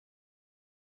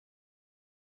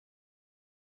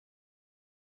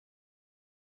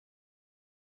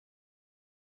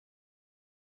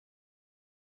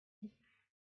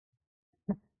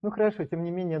Ну хорошо, тем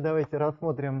не менее, давайте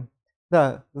рассмотрим.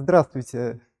 Да,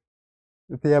 здравствуйте.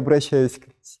 Это я обращаюсь к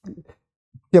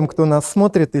тем, кто нас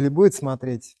смотрит или будет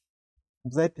смотреть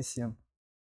в записи.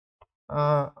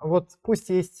 Вот пусть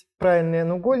есть правильный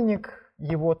n-угольник,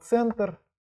 его центр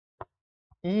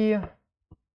и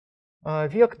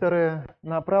векторы,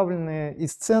 направленные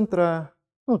из центра,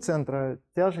 ну, центра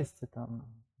тяжести, там,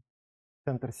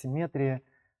 центр симметрии,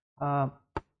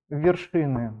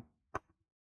 вершины.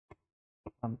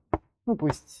 Ну,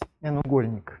 пусть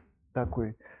n-угольник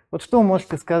такой. Вот что вы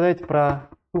можете сказать про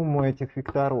сумму этих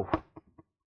векторов?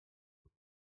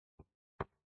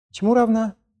 Чему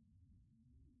равна?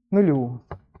 Нулю.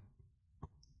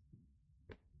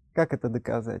 Как это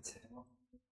доказать?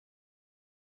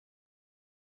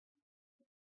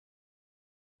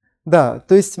 Да,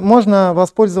 то есть можно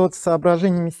воспользоваться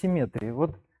соображениями симметрии.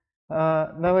 Вот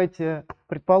давайте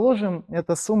предположим,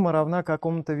 эта сумма равна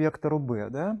какому-то вектору b,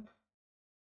 да?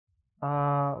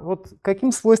 Вот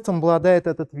каким свойством обладает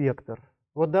этот вектор?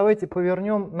 Вот давайте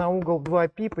повернем на угол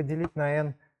 2π поделить на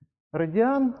n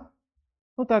радиан.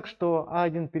 Ну так что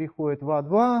А1 переходит в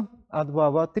А2, А2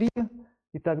 в А3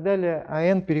 и так далее, а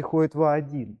n переходит в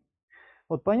А1.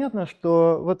 Вот понятно,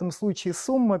 что в этом случае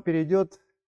сумма перейдет,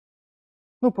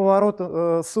 ну, поворот,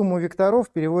 сумму векторов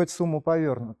переводит в сумму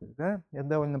повернутых, да? Это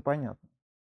довольно понятно.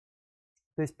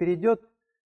 То есть перейдет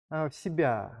в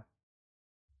себя.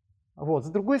 Вот, с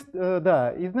другой стороны,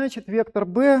 да, и значит вектор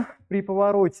b при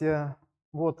повороте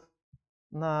вот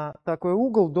на такой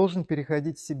угол должен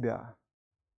переходить в себя.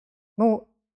 Ну,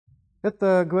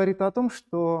 это говорит о том,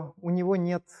 что у него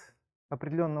нет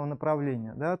определенного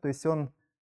направления, да, то есть он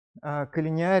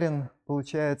коллинеарен,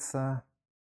 получается,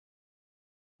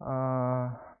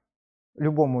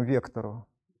 любому вектору.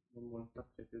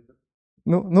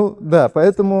 Ну да,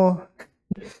 поэтому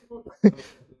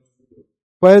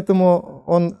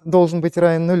он должен быть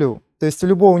равен нулю. То есть у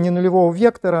любого ненулевого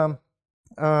вектора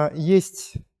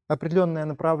есть определенное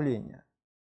направление.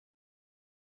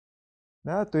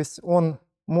 Да, то есть он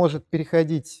может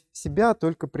переходить в себя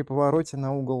только при повороте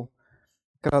на угол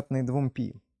кратный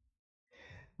 2π.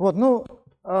 Вот, ну,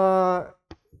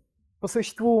 по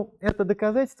существу это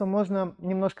доказательство можно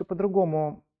немножко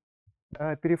по-другому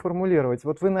переформулировать.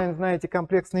 Вот вы, наверное, знаете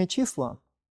комплексные числа.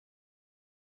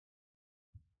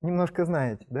 Немножко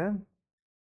знаете, да?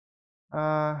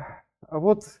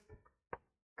 Вот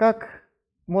как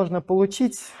можно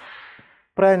получить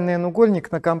правильный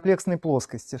n-угольник на комплексной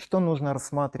плоскости? Что нужно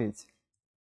рассмотреть?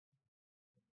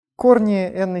 Корни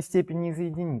n степени из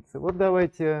единицы. Вот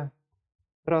давайте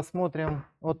рассмотрим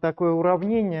вот такое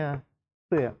уравнение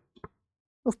c.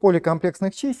 Ну, в поле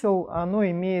комплексных чисел оно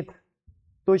имеет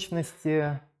в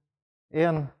точности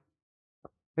n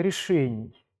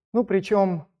решений. Ну,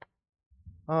 причем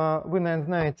вы, наверное,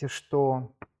 знаете,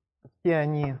 что все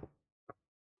они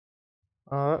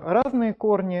разные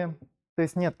корни, то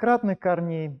есть нет кратных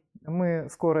корней. Мы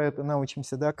скоро это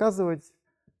научимся доказывать с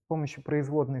помощью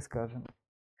производной, скажем.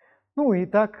 Ну и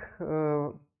так,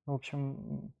 в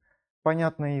общем,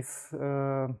 понятно из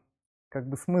как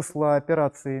бы смысла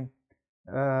операций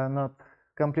над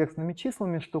комплексными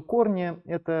числами, что корни —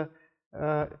 это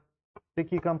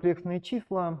такие комплексные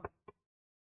числа,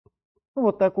 ну,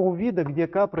 вот такого вида, где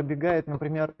k пробегает,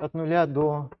 например, от 0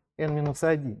 до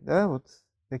n-1, да, вот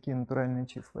такие натуральные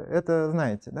числа. Это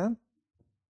знаете, да?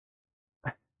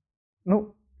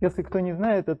 Ну, если кто не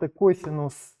знает, это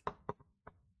косинус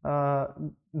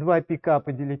 2πk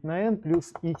поделить на n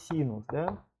плюс и синус,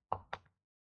 да?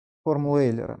 Формула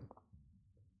Эйлера.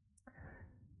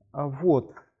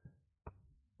 Вот.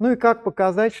 Ну и как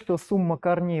показать, что сумма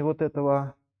корней вот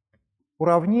этого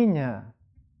уравнения,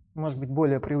 может быть,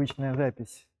 более привычная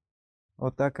запись,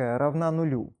 вот такая, равна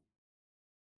нулю.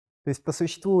 То есть по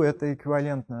существу это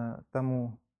эквивалентно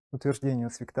тому утверждению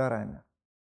с векторами.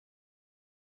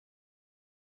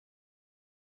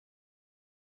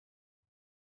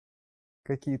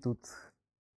 Какие тут?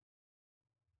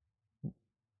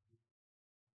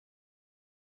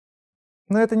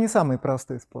 Но это не самый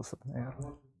простой способ,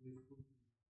 наверное.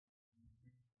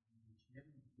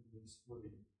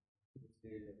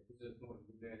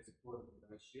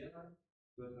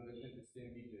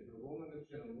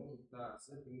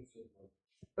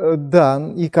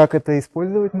 Да, и как это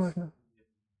использовать можно?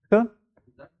 Что?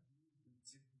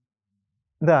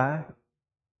 Да.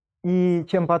 И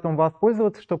чем потом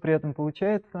воспользоваться, что при этом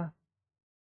получается?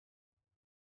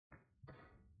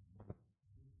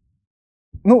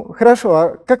 Ну, хорошо,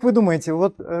 а как вы думаете,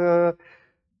 вот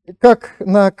как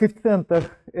на коэффициентах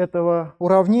этого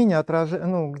уравнения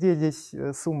ну, где здесь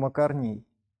сумма корней?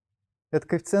 Это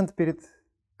коэффициент перед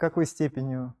какой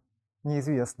степенью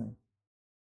неизвестный?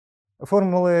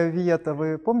 Формулы Виета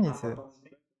вы помните?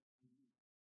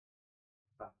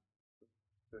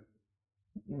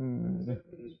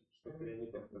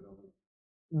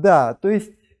 Да, то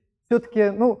есть все-таки,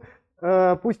 ну,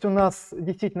 пусть у нас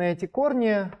действительно эти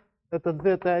корни, это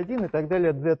zeta1 и так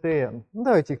далее, zn. Ну,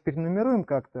 давайте их перенумеруем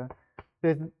как-то.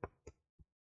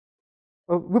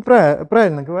 Вы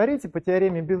правильно говорите, по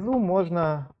теореме Безу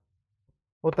можно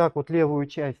вот так вот левую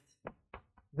часть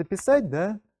записать,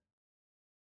 да?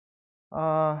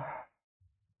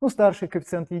 Ну, старший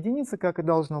коэффициент единицы, как и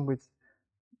должно быть.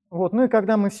 Вот, ну и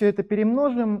когда мы все это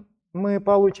перемножим, мы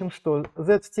получим что?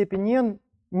 Z в степени n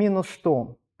минус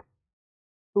что?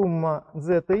 Сумма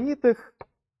zeta итых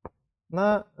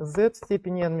на z в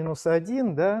степени n минус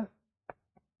 1, да,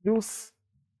 плюс,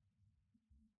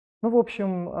 ну, в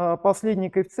общем, последний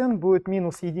коэффициент будет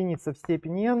минус единица в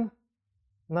степени n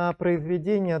на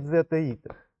произведение от zeta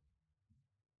итых.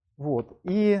 Вот,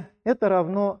 и это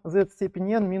равно z в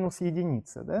степени n минус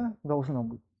единица, да, должно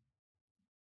быть.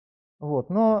 Вот,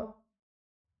 но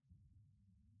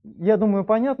я думаю,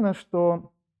 понятно,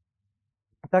 что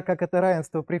так как это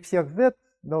равенство при всех z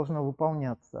должно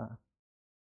выполняться,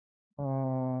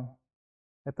 это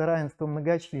равенство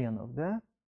многочленов, да,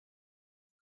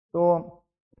 то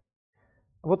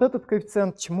вот этот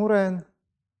коэффициент чему равен?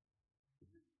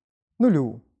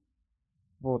 Нулю.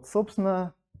 Вот,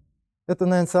 собственно, это,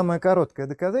 наверное, самое короткое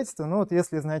доказательство. Но вот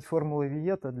если знать формулы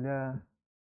Виета для...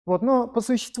 Вот, но по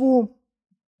существу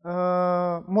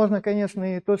можно,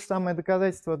 конечно, и то же самое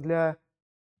доказательство для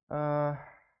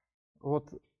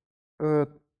вот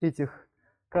этих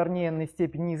корней n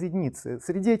степени из единицы.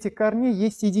 Среди этих корней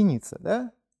есть единица,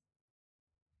 да?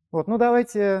 Вот, ну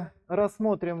давайте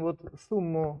рассмотрим вот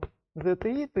сумму zeta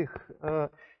итых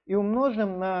и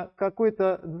умножим на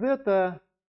какой-то zeta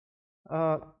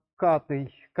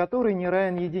катый, который не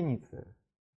равен единице.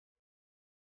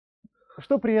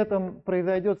 Что при этом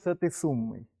произойдет с этой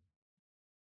суммой?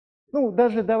 Ну,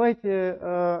 даже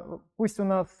давайте, пусть у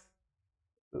нас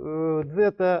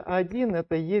zeta1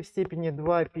 это e в степени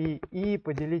 2πi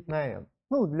поделить на n.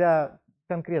 Ну, для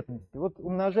конкретности. Вот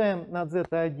умножаем на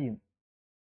zeta1.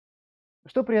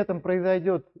 Что при этом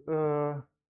произойдет с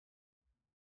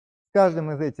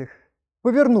каждым из этих?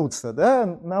 Повернуться, да,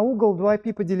 на угол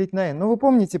 2π поделить на n. Но вы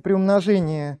помните, при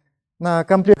умножении на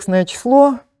комплексное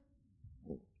число,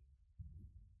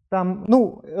 там,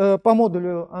 ну, по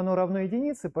модулю оно равно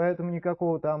единице, поэтому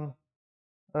никакого там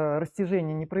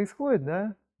растяжения не происходит,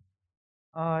 да.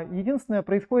 Единственное,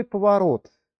 происходит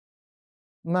поворот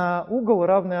на угол,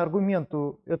 равный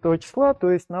аргументу этого числа,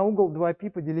 то есть на угол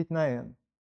 2π поделить на n.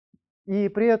 И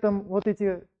при этом вот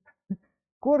эти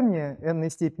корни n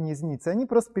степени единицы, они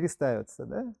просто переставятся,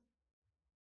 да?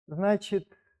 Значит,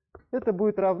 это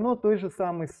будет равно той же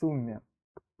самой сумме.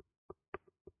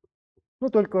 Ну,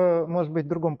 только, может быть, в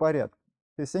другом порядке.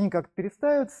 То есть они как-то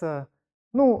переставятся.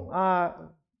 Ну,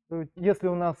 а если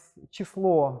у нас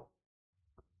число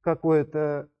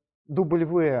какое-то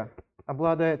W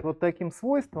обладает вот таким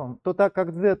свойством, то так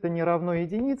как z не равно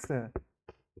единице,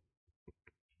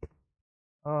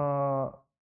 то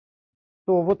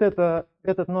вот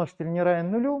этот множитель не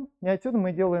равен нулю, и отсюда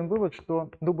мы делаем вывод,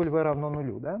 что W равно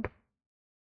нулю, да?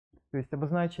 То есть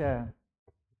обозначая.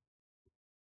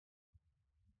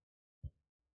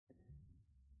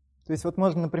 То есть вот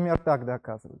можно, например, так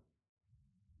доказывать.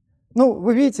 Ну,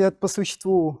 вы видите, это по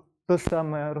существу то же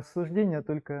самое рассуждение,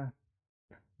 только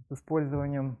с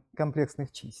использованием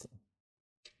комплексных чисел.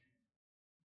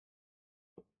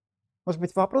 Может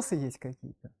быть, вопросы есть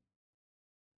какие-то?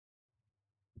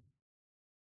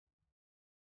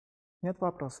 Нет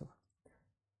вопросов?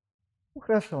 Ну,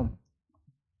 хорошо.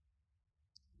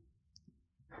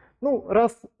 Ну,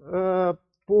 раз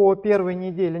по первой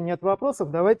неделе нет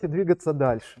вопросов, давайте двигаться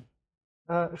дальше.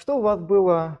 Что у вас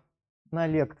было на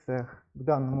лекциях к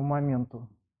данному моменту?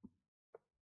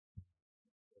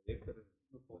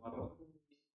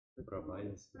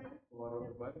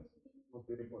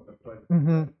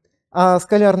 Угу. А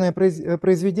скалярное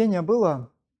произведение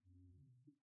было?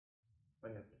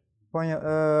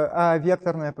 Понятно. А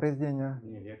векторное произведение?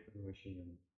 Нет, векторного вообще не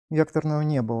было. Векторного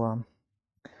не было.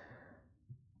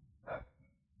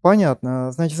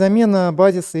 Понятно. Значит, замена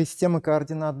базиса и системы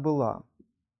координат была.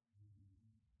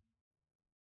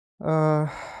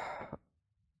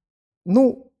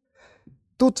 Ну,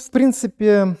 тут, в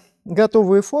принципе,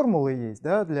 готовые формулы есть,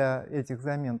 да, для этих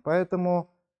замен, поэтому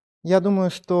я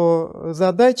думаю, что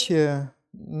задачи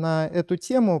на эту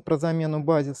тему про замену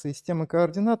базиса и системы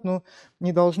координат, ну,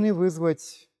 не должны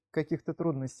вызвать каких-то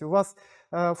трудностей. У вас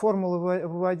формулы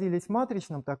выводились в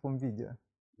матричном таком виде?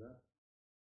 Да.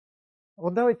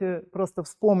 Вот давайте просто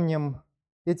вспомним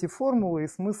эти формулы и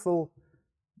смысл.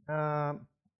 Ну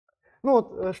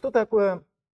вот, что такое,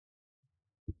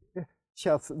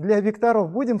 сейчас, для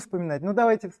векторов будем вспоминать? Ну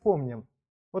давайте вспомним.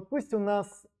 Вот пусть у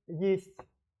нас есть,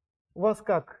 у вас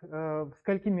как, в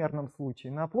сколькимерном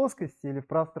случае, на плоскости или в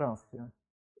пространстве?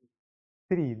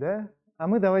 3, да? А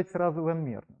мы давайте сразу в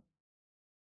n-мерном.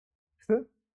 Что?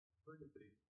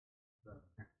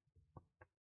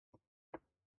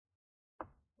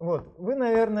 Вот, вы,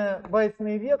 наверное,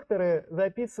 байсные векторы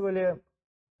записывали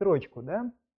строчку,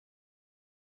 да?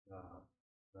 Да.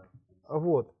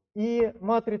 Вот. И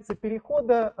матрица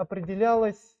перехода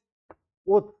определялась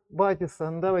от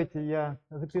базиса, ну давайте я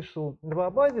запишу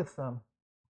два базиса,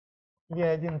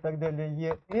 E1 и так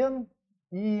далее, EN,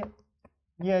 и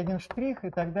E1 штрих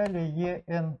и так далее,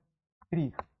 EN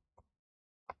штрих.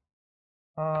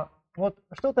 Вот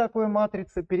что такое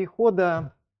матрица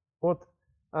перехода от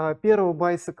первого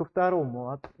байса ко второму,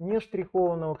 от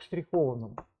нештрихованного к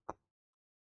штрихованному?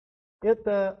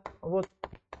 Это вот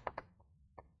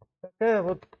такая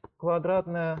вот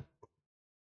квадратная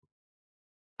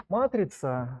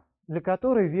матрица, для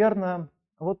которой верно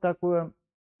вот такое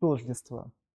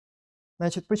тождество.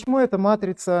 Значит, почему эта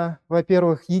матрица,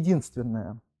 во-первых,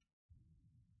 единственная?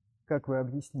 Как вы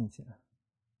объясните?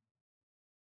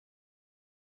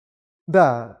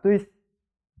 Да, то есть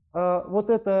вот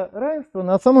это равенство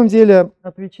на самом деле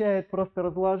отвечает просто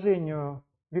разложению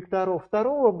векторов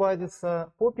второго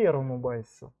базиса по первому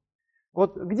базису.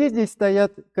 Вот где здесь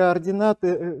стоят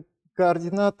координаты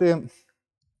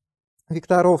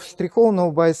векторов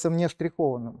штрихованного базиса в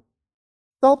нештрихованном?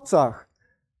 В столбцах.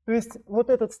 То есть вот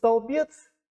этот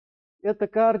столбец — это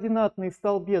координатный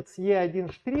столбец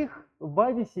E1 штрих в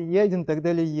базисе E1 и так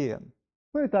далее, EN.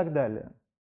 Ну и так далее.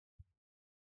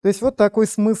 То есть вот такой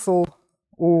смысл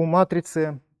у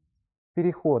матрицы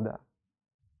перехода.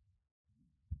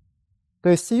 То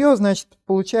есть ее, значит,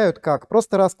 получают как?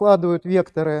 Просто раскладывают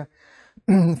векторы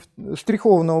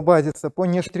штрихованного базиса по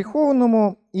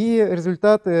нештрихованному, и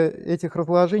результаты этих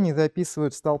разложений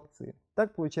записывают в столбцы.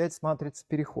 Так получается матрица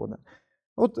перехода.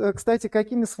 Вот, кстати,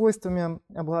 какими свойствами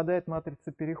обладает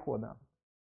матрица перехода?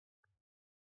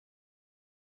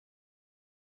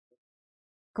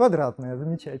 Квадратная,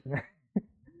 замечательно.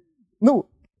 Ну,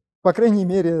 по крайней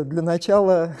мере, для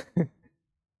начала.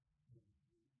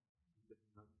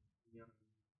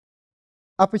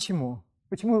 А почему?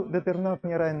 Почему детерминант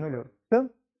не равен нулю? Да?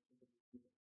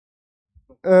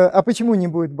 А почему не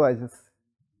будет базис?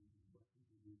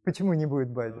 Почему не будет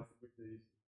базис?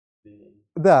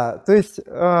 Да, то есть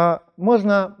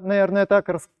можно, наверное, так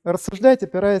рассуждать,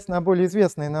 опираясь на более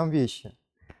известные нам вещи.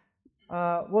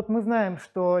 Вот мы знаем,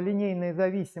 что линейные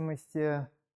зависимости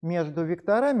между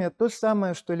векторами — это то же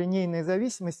самое, что линейные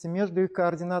зависимости между их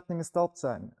координатными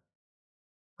столбцами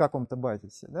в каком-то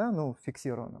базисе, да, ну,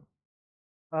 фиксированном.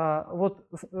 Вот,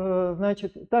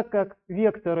 значит, так как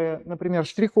векторы, например,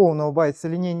 штрихованного базиса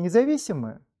линейно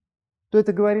независимы, то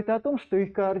это говорит о том, что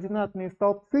их координатные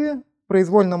столбцы в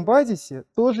произвольном базисе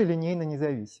тоже линейно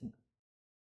независимы.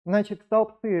 Значит,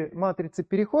 столбцы матрицы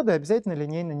перехода обязательно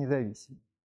линейно независимы.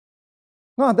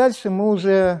 Ну а дальше мы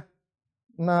уже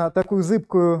на такую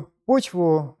зыбкую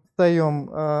почву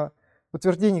встаем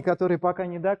утверждений, которые пока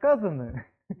не доказаны,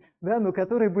 да, но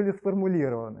которые были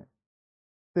сформулированы.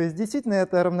 То есть действительно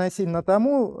это равносильно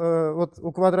тому, вот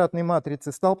у квадратной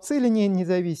матрицы столбцы линейно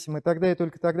независимы, тогда и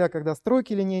только тогда, когда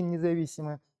строки линейно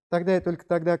независимы, тогда и только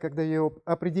тогда, когда ее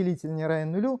определитель не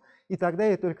равен нулю, и тогда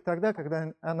и только тогда,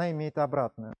 когда она имеет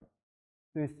обратную.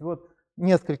 То есть вот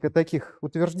несколько таких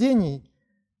утверждений.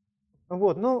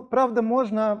 Вот, ну, правда,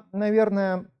 можно,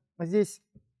 наверное, здесь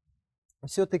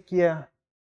все-таки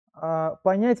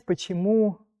понять,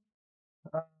 почему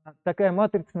такая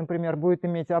матрица, например, будет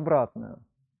иметь обратную.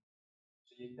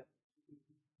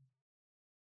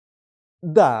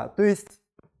 Да, то есть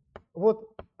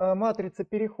вот матрица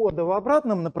перехода в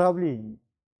обратном направлении,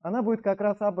 она будет как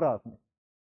раз обратной.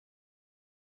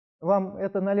 Вам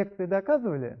это на лекции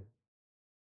доказывали?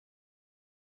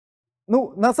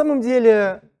 Ну, на самом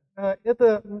деле,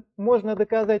 это можно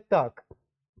доказать так.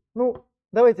 Ну,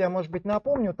 давайте я, может быть,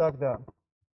 напомню тогда.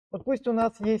 Вот пусть у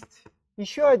нас есть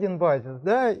еще один базис,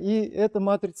 да, и это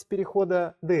матрица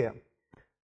перехода D.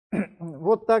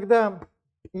 Вот тогда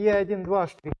E1, 2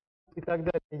 штриха и так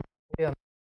далее, N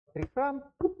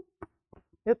штриха,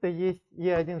 это есть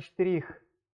E1 штрих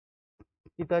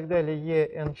и так далее,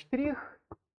 EN штрих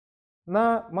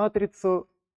на матрицу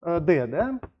D,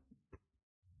 да?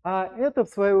 А это, в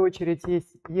свою очередь,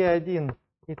 есть E1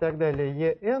 и так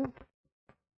далее, EN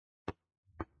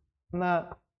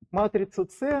на матрицу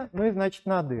C, ну и, значит,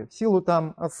 на D. В силу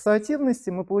там ассоциативности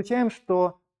мы получаем,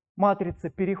 что матрица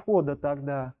перехода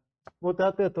тогда вот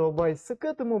от этого базиса к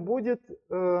этому будет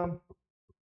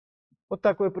вот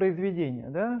такое произведение,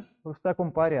 да, в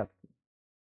таком порядке.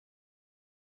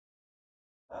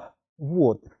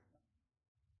 Вот.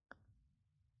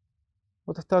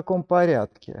 Вот в таком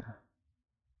порядке.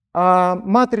 А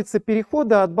матрица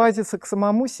перехода от базиса к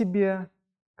самому себе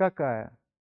какая?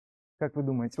 Как вы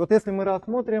думаете? Вот если мы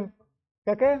рассмотрим,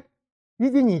 какая?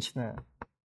 Единичная.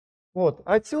 Вот.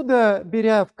 Отсюда,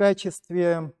 беря в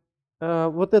качестве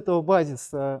вот этого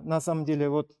базиса, на самом деле,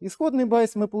 вот исходный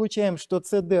базис, мы получаем, что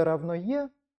CD равно E,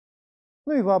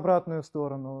 ну и в обратную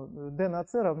сторону, D на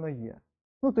C равно E.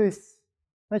 Ну, то есть,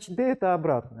 значит, D это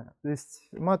обратная. То есть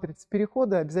матрица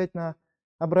перехода обязательно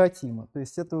обратима. То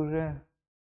есть это уже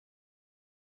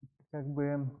как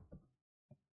бы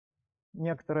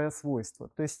некоторое свойство.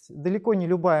 То есть далеко не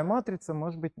любая матрица,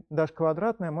 может быть даже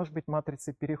квадратная, может быть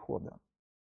матрицей перехода.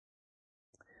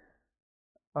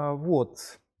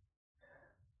 Вот.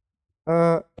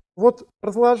 Вот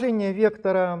разложение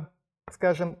вектора,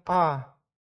 скажем, А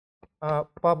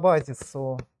по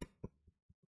базису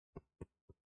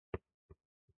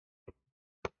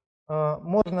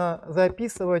можно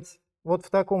записывать вот в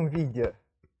таком виде.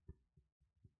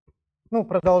 Ну,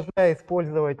 продолжая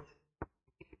использовать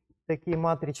такие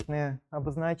матричные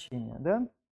обозначения, да?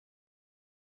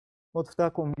 Вот в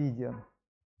таком виде.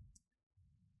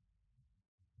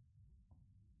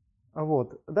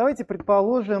 Вот. Давайте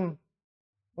предположим,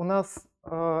 у нас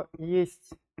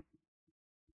есть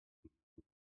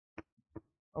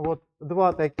вот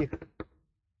два таких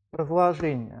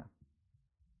разложения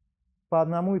по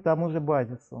одному и тому же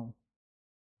базису.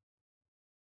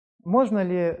 Можно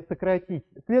ли сократить?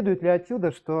 Следует ли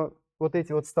отсюда, что вот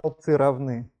эти вот столбцы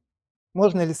равны?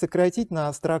 Можно ли сократить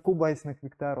на строку базисных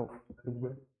векторов?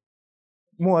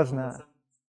 Можно.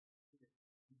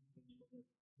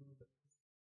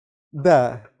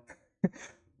 Да,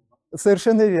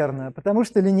 совершенно верно, потому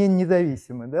что линейно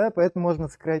независимы, да, поэтому можно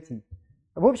сократить.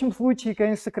 В общем случае,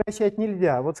 конечно, сокращать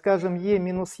нельзя. Вот, скажем, e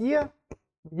минус e,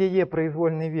 где e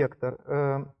произвольный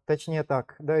вектор, точнее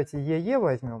так, давайте e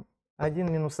возьмем,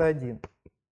 1 минус 1,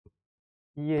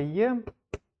 e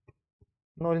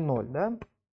 0, 0, да?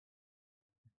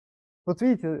 Вот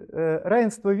видите,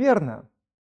 равенство верно,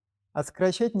 а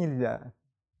сокращать нельзя,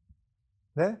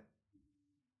 да?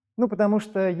 Ну, потому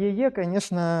что e,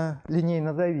 конечно,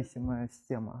 линейно зависимая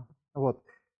система. Вот.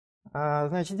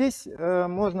 Значит, здесь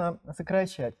можно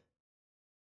сокращать.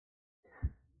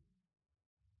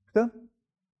 Что?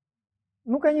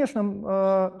 Ну,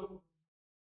 конечно,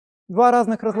 два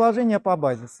разных разложения по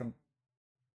базисам.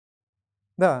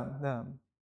 Да.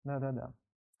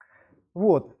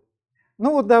 Вот.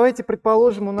 Ну вот давайте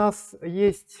предположим, у нас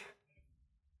есть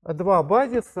два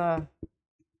базиса,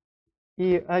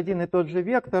 и один и тот же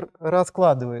вектор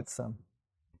раскладывается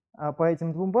по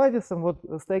этим двум базисам вот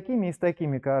с такими и с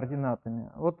такими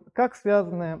координатами. Вот как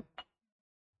связаны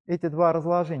эти два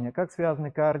разложения, как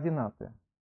связаны координаты?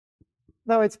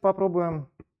 Давайте попробуем.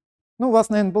 Ну, у вас,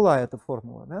 наверное, была эта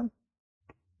формула, да?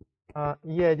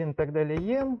 E1 и так далее,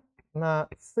 E на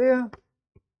C,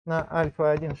 на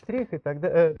альфа-1 штрих и так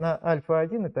далее, на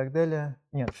альфа-1 и так далее,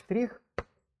 нет, штрих,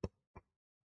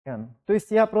 n. То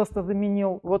есть я просто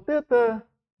заменил вот это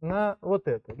на вот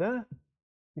это, да,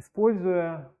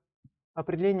 используя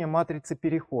определение матрицы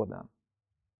перехода.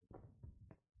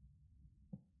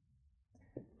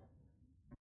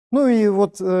 Ну и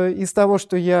вот из того,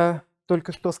 что я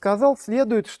только что сказал,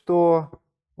 следует, что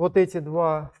вот эти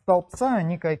два столбца,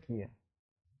 они какие?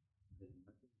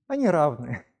 Они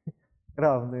равны.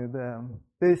 Равные, да.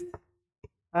 То есть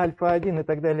альфа-1 и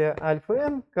так далее,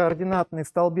 альфа-n, координатный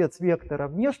столбец вектора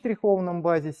в нештрихованном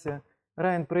базисе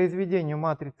равен произведению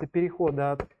матрицы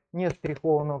перехода от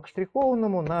нештрихованного к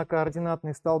штрихованному на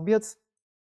координатный столбец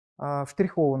в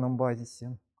штрихованном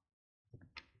базисе.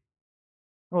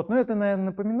 Вот, ну это, наверное,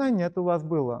 напоминание, это у вас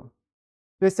было.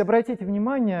 То есть обратите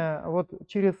внимание, вот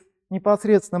через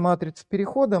непосредственно матрицу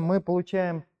перехода мы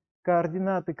получаем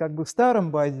координаты как бы в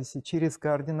старом базисе через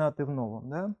координаты в новом,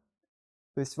 да?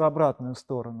 То есть в обратную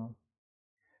сторону.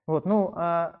 Вот, ну,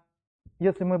 а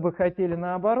если мы бы хотели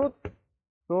наоборот,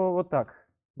 то вот так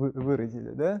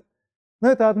выразили, да? Но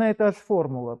это одна и та же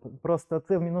формула, просто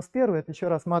c в минус 1 это еще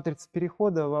раз матрица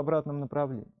перехода в обратном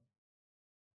направлении.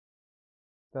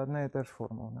 Это одна и та же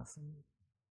формула у нас.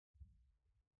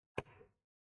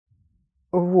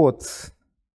 Вот.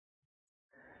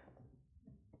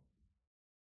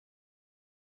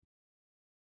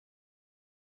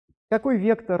 Какой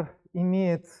вектор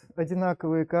имеет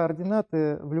одинаковые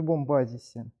координаты в любом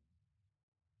базисе?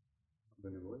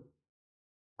 Нулевой.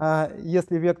 А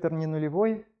если вектор не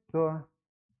нулевой, то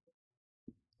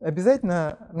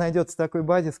обязательно найдется такой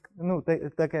базис, ну,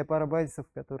 такая пара базисов,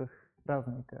 в которых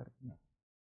разные координаты.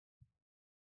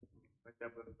 Хотя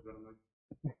бы развернуть.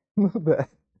 Ну да.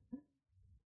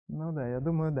 Ну да, я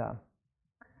думаю, да.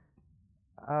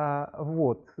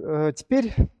 Вот.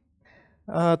 Теперь,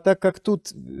 так как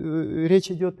тут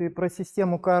речь идет и про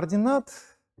систему координат,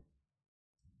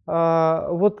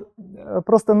 вот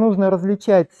просто нужно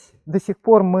различать. До сих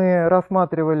пор мы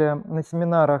рассматривали на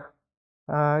семинарах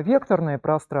векторное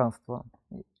пространство.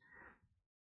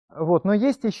 Вот, но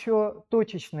есть еще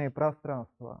точечные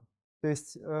пространства, то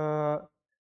есть,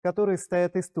 которые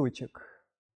состоят из точек.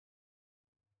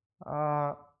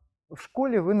 В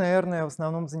школе вы, наверное, в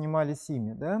основном занимались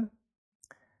ими, да?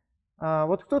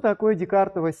 Вот кто такой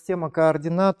Декартова система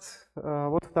координат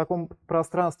вот в таком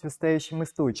пространстве, состоящем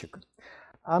из точек?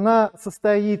 Она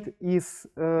состоит из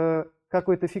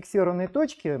какой-то фиксированной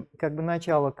точки, как бы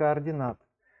начала координат,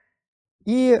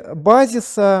 и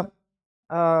базиса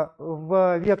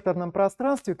в векторном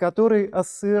пространстве, которое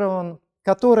ассоциировано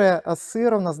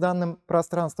с данным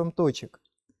пространством точек.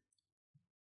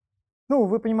 Ну,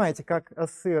 вы понимаете, как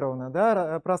ассоциировано,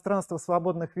 да? Пространство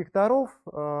свободных векторов.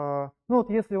 Ну, вот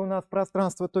если у нас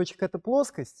пространство точек — это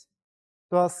плоскость,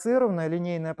 то ассоциированное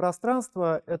линейное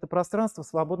пространство — это пространство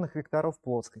свободных векторов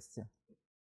плоскости.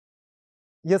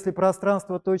 Если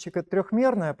пространство точек — это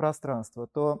трехмерное пространство,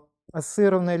 то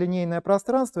ассоциированное линейное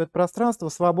пространство — это пространство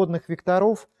свободных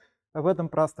векторов в этом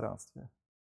пространстве.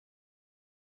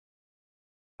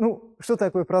 Ну, что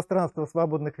такое пространство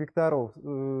свободных векторов?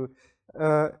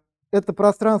 Это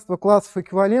пространство классов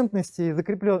эквивалентности и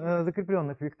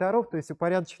закрепленных векторов, то есть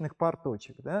упорядоченных пар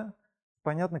точек. Да?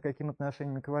 Понятно, каким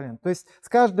отношением эквивалент. То есть с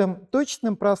каждым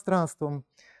точечным пространством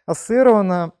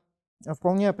ассоциировано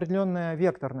вполне определенное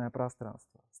векторное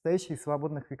пространство, состоящее из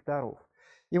свободных векторов.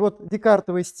 И вот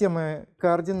Декартовой системой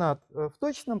координат в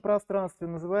точечном пространстве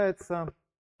называется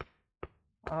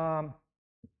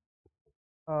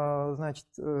значит,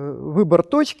 выбор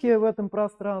точки в этом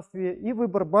пространстве и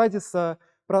выбор базиса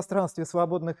в пространстве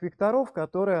свободных векторов,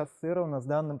 которое ассоциировано с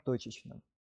данным точечным.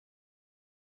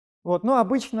 Вот, но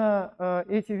обычно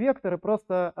эти векторы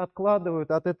просто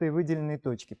откладывают от этой выделенной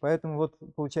точки, поэтому вот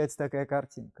получается такая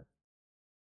картинка.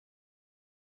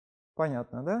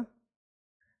 Понятно, да?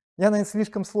 Я, наверное,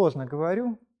 слишком сложно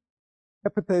говорю. Я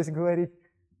пытаюсь говорить,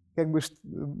 как бы,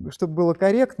 чтобы было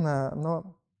корректно,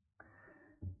 но...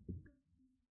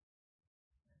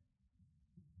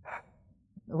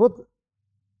 Вот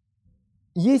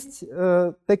есть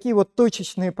такие вот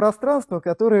точечные пространства,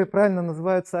 которые правильно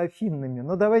называются афинными.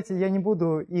 Но давайте я не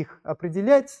буду их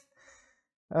определять.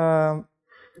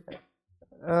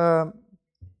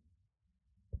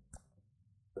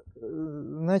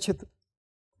 Значит,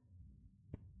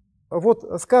 вот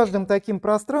с каждым таким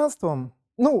пространством,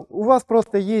 ну, у вас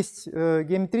просто есть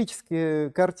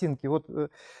геометрические картинки, вот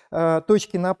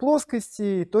точки на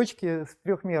плоскости и точки в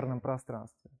трехмерном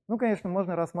пространстве. Ну, конечно,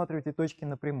 можно рассматривать и точки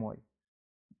на прямой.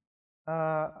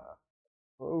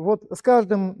 Вот с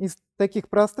каждым из таких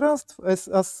пространств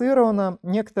ассоциировано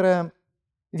некоторое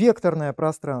векторное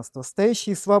пространство,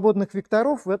 состоящее из свободных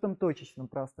векторов в этом точечном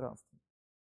пространстве.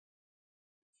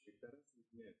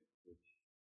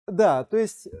 Да, то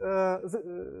есть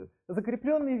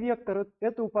закрепленный вектор —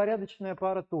 это упорядоченная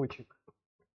пара точек,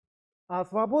 а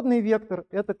свободный вектор —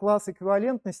 это класс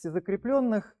эквивалентности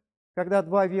закрепленных, когда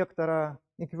два вектора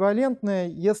эквивалентны,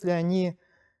 если они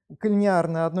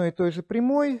коллинеарны одной и той же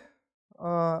прямой,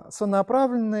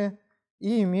 сонаправлены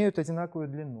и имеют одинаковую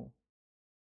длину.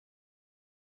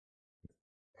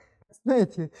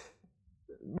 Знаете,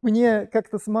 мне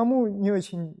как-то самому не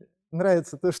очень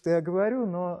нравится то, что я говорю,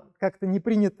 но как-то не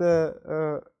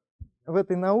принято в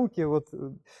этой науке, вот,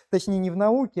 точнее не в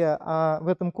науке, а в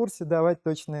этом курсе давать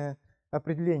точное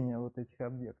определение вот этих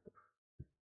объектов.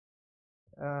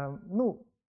 Ну,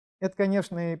 это,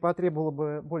 конечно, и потребовало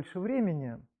бы больше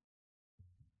времени,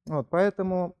 вот,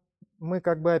 поэтому мы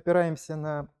как бы опираемся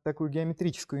на такую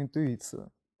геометрическую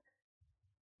интуицию.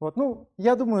 Вот, ну,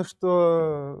 я думаю,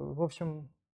 что, в общем,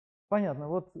 понятно.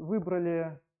 Вот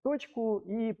выбрали точку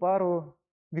и пару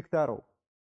векторов.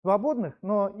 Свободных,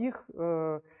 но их,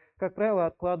 как правило,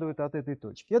 откладывают от этой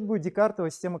точки. Это будет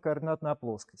Декартова система координат на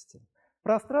плоскости. В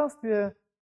пространстве,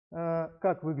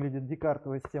 как выглядит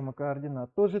Декартова система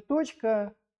координат? Тоже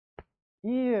точка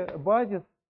и базис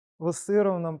в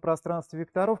ассоциированном пространстве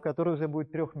векторов, который уже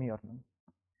будет трехмерным.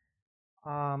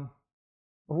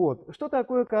 Вот. Что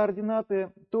такое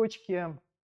координаты точки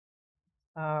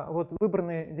вот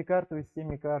выбранной Декартовой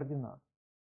системе координат?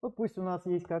 Вот пусть у нас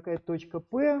есть какая-то точка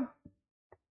P,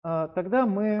 тогда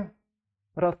мы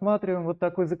рассматриваем вот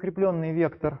такой закрепленный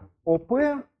вектор ОП.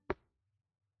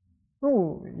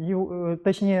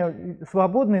 точнее,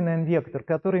 свободный, наверное, вектор,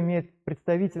 который имеет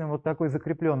представителем вот такой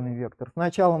закрепленный вектор. С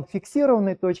началом в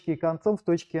фиксированной точке и концом в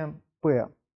точке P.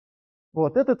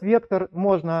 Вот этот вектор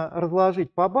можно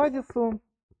разложить по базису,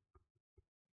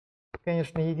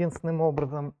 конечно, единственным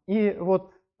образом. И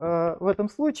вот в этом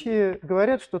случае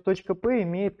говорят, что точка P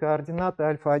имеет координаты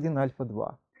альфа-1,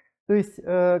 альфа-2. То есть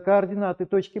координаты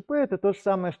точки P это то же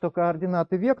самое, что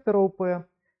координаты вектора у P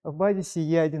в базисе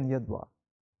E1, E2.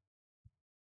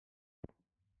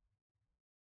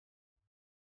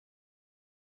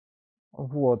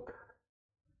 Вот.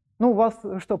 Ну, у вас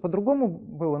что, по-другому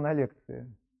было на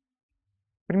лекции?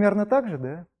 Примерно так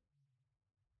же,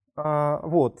 да?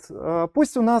 Вот.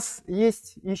 Пусть у нас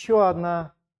есть еще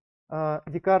одна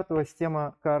декартовая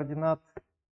система координат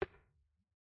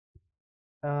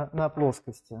на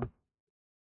плоскости.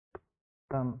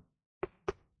 Там.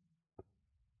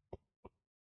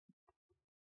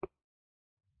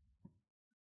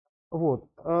 Вот.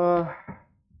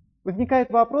 Возникает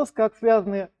вопрос, как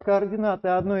связаны координаты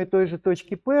одной и той же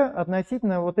точки P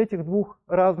относительно вот этих двух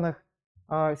разных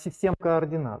систем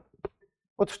координат.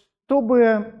 Вот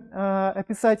чтобы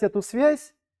описать эту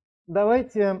связь,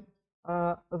 давайте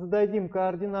зададим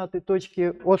координаты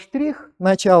точки О',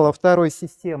 начала второй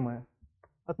системы,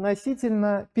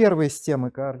 относительно первой системы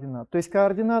координат. То есть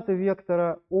координаты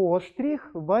вектора О'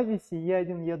 в базисе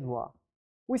Е1, Е2.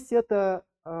 Пусть это,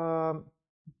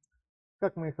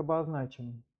 как мы их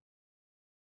обозначим?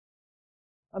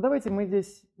 А давайте мы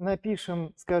здесь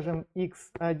напишем, скажем,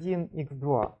 x1,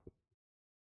 x2.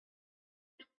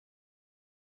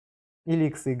 Или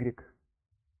xy.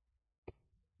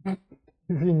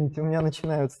 Извините, у меня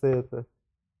начинаются это,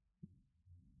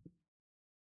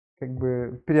 как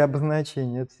бы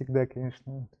переобозначения. Это всегда,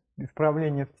 конечно,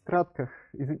 исправление в тетрадках.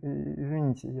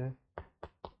 Извините, я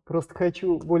просто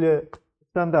хочу более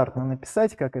стандартно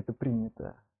написать, как это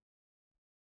принято.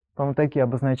 По-моему, такие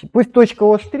обозначения. Пусть точка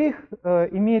О'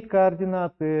 имеет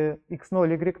координаты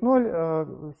x0,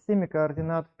 y0 в системе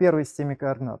координат, в первой системе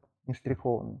координат, не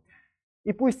штрихованной.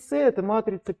 И пусть C это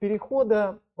матрица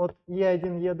перехода от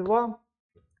E1, E2,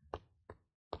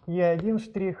 E1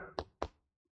 штрих,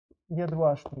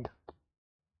 E2 штрих.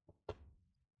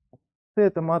 C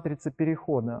это матрица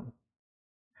перехода.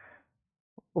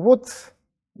 Вот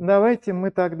давайте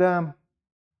мы тогда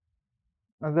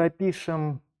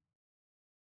запишем,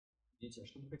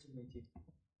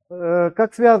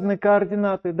 как связаны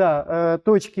координаты, да,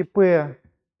 точки P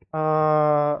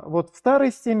вот в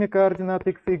старой системе координат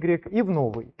x, y и в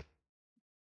новой.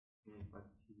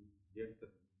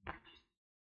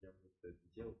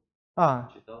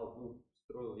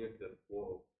 Строил вектор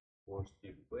по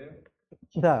P,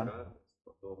 да.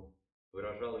 потом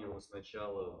выражал его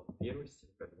сначала в первой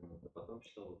системе координат, а потом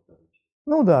читал во второй.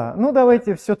 Ну да, ну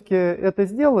давайте все-таки это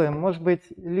сделаем. Может быть,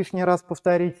 лишний раз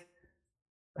повторить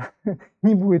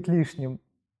не будет лишним.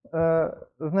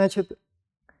 Значит,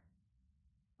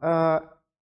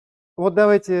 вот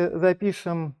давайте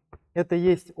запишем, это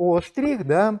есть О',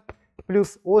 да,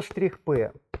 плюс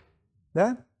О'P,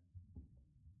 да?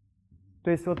 То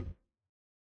есть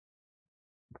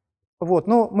вот,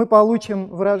 ну, мы получим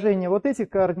выражение вот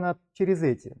этих координат через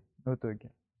эти в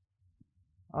итоге.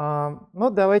 Ну,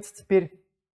 давайте теперь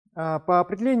по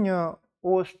определению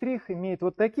О' имеет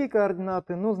вот такие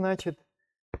координаты, ну, значит,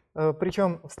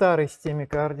 причем в старой системе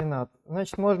координат.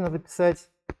 Значит, можно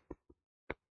записать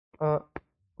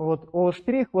вот О'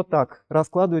 вот так,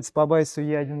 раскладывается по базису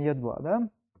Е1, Е2, да?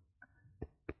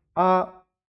 А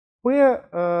P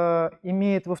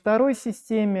имеет во второй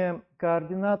системе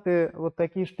координаты вот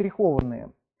такие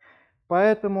штрихованные.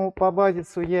 Поэтому по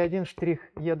базису Е1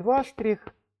 штрих, Е2 штрих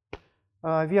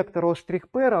вектор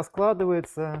O'P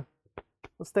раскладывается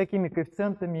с такими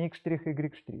коэффициентами x',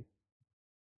 y'.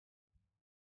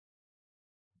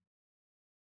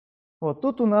 Вот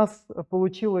тут у нас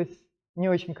получилась не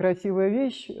очень красивая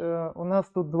вещь. У нас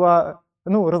тут два,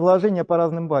 ну, разложения по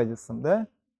разным базисам, да?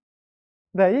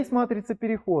 Да, есть матрица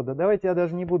перехода. Давайте я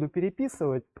даже не буду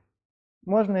переписывать.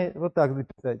 Можно вот так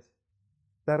записать.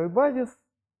 Второй базис.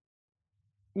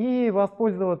 И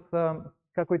воспользоваться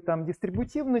какой-то там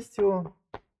дистрибутивностью.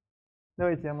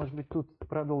 Давайте я, может быть, тут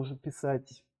продолжу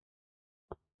писать.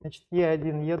 Значит,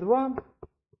 Е1, Е2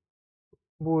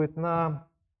 будет на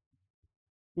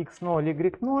x0,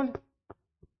 y0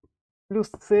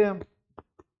 плюс c,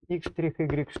 x',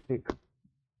 y'.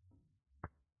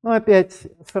 Ну, опять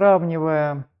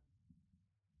сравнивая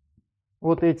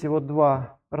вот эти вот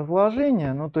два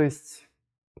разложения, ну, то есть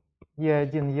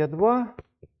Е1, Е2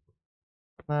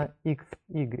 на x,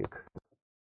 y.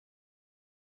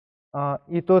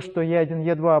 И то, что Е1,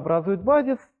 Е2 образует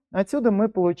базис, отсюда мы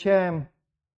получаем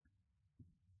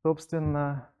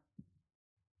собственно,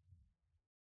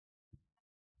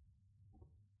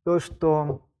 то,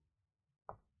 что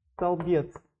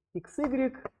столбец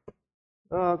xy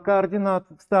координат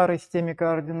в старой системе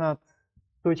координат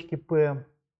точки P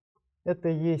это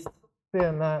есть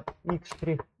t на x',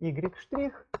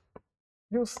 y'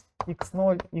 плюс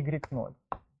x0, y0.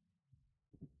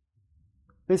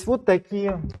 То есть вот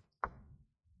такие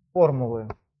формулы.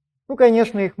 Ну,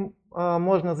 конечно, их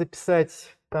можно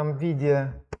записать там в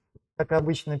виде, как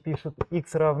обычно пишут,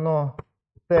 x равно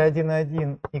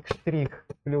t1,1 x'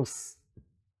 плюс,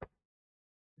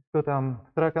 что там,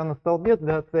 строка на столбец,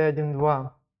 да, t1,2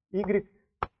 y'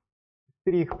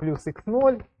 плюс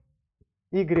x0,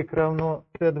 y равно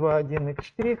t2,1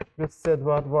 x' плюс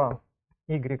t2,2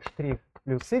 y'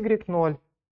 плюс y0.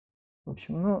 В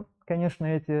общем, ну, конечно,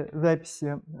 эти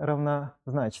записи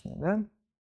равнозначны, да?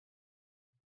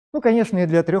 Ну, конечно, и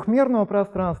для трехмерного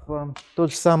пространства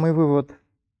тот же самый вывод.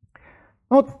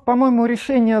 Вот, по-моему,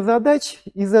 решение задач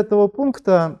из этого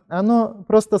пункта, оно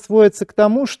просто сводится к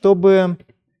тому, чтобы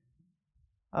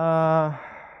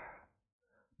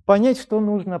понять, что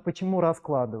нужно, почему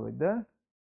раскладывать, да?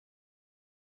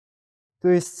 То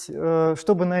есть,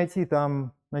 чтобы найти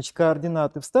там, значит,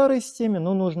 координаты в старой системе,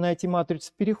 ну, нужно найти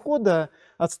матрицу перехода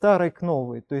от старой к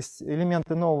новой. То есть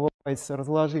элементы нового байса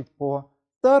разложить по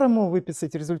старому,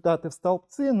 выписать результаты в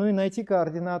столбцы, ну и найти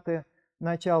координаты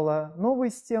начала новой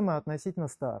системы относительно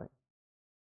старой.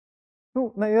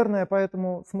 Ну, наверное,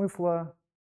 поэтому смысла,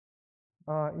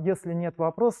 если нет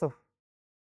вопросов,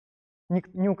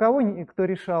 ни у кого, кто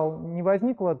решал, не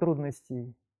возникло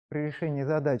трудностей при решении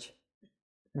задач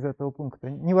из этого пункта?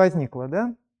 Не возникло,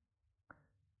 да?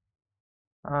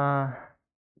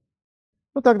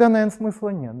 Ну, тогда, наверное, смысла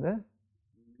нет, да?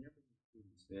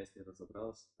 Я с ней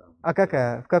разобрался. Там, А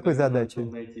какая? В какой задаче?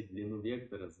 Найти длину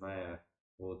вектора, зная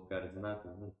вот координаты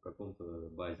в каком-то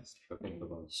базисе.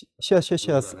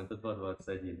 Сейчас. Это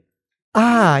 2,21.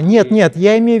 Нет,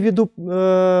 я имею в виду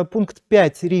пункт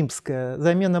 5, римская,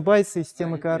 замена байса и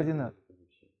системы координат.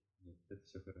 Это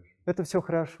все хорошо. Это все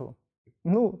хорошо.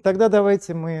 Ну, тогда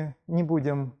давайте мы не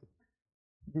будем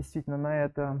действительно на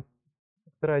это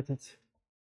тратить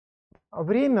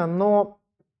время, но,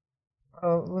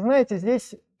 вы знаете,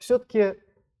 здесь все-таки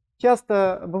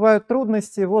часто бывают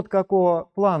трудности вот какого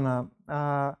плана.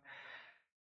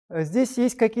 Здесь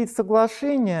есть какие-то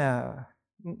соглашения,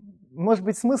 может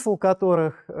быть, смысл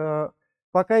которых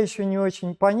пока еще не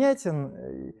очень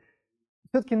понятен.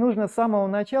 Все-таки нужно с самого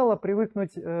начала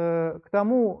привыкнуть к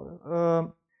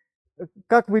тому,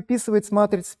 как выписывается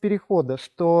матрица перехода,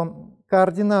 что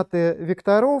координаты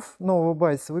векторов нового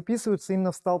байса выписываются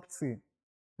именно в столбцы.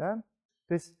 Да?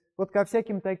 То есть вот ко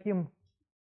всяким таким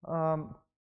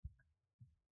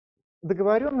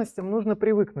договоренностям нужно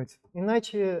привыкнуть.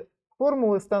 Иначе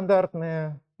формулы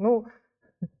стандартные, ну,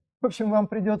 в общем, вам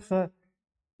придется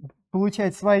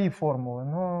получать свои формулы,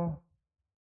 но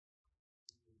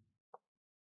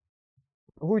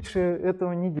лучше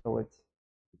этого не делать.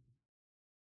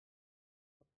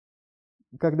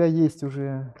 Когда есть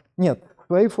уже... Нет,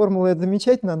 свои формулы это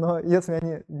замечательно, но если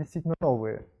они действительно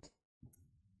новые.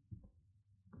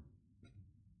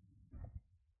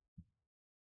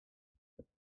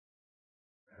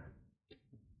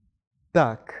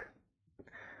 Так,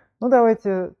 ну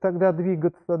давайте тогда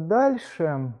двигаться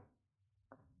дальше.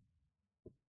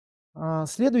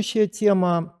 Следующая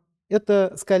тема –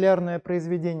 это скалярное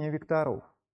произведение векторов.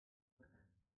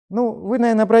 Ну, вы,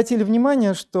 наверное, обратили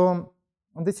внимание, что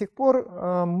до сих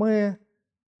пор мы,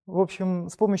 в общем,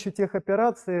 с помощью тех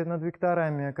операций над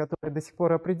векторами, которые до сих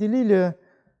пор определили,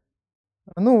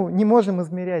 ну, не можем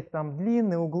измерять там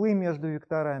длины, углы между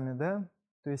векторами, да?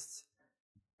 То есть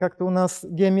как-то у нас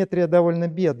геометрия довольно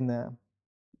бедная.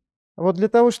 Вот для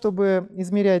того, чтобы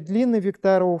измерять длины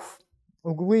векторов,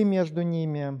 углы между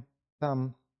ними,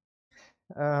 там,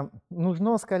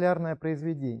 нужно скалярное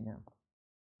произведение.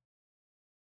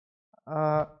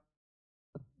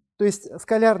 То есть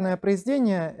скалярное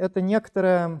произведение – это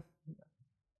некоторая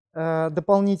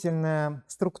дополнительная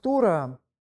структура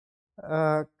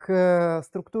к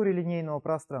структуре линейного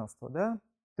пространства. Да?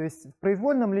 То есть в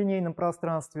произвольном линейном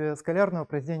пространстве скалярного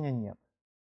произведения нет.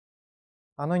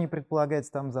 Оно не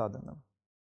предполагается там заданным.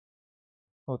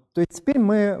 Вот. То есть теперь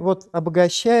мы вот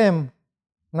обогащаем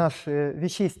наши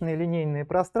вещественные линейные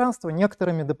пространства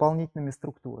некоторыми дополнительными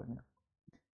структурами.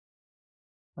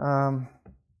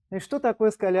 И что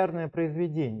такое скалярное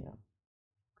произведение?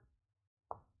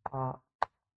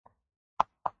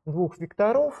 Двух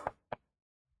векторов.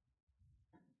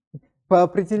 По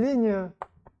определению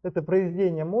это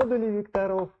произведение модулей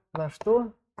векторов на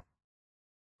что?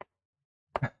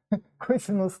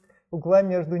 Косинус угла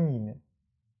между ними.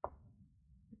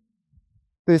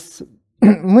 То есть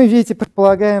мы, видите,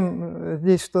 предполагаем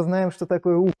здесь, что знаем, что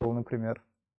такое угол, например,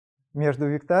 между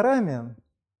векторами.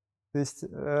 То есть,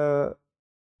 в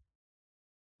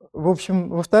общем,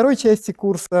 во второй части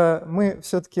курса мы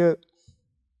все-таки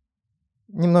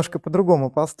немножко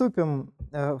по-другому поступим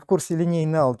в курсе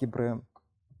линейной алгебры.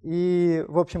 И,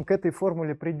 в общем, к этой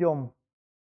формуле придем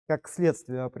как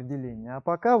следствие определения. А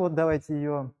пока вот давайте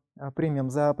ее примем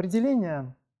за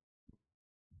определение.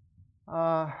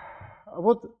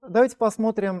 Вот давайте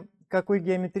посмотрим, какой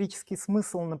геометрический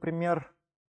смысл, например,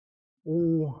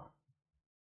 у...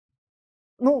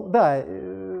 Ну да,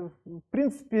 в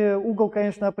принципе, угол,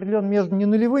 конечно, определен между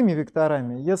ненулевыми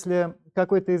векторами. Если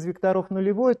какой-то из векторов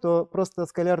нулевой, то просто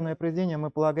скалярное произведение мы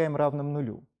полагаем равным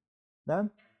нулю. Да?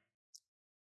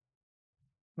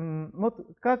 Вот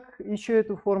как еще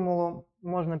эту формулу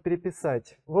можно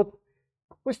переписать? Вот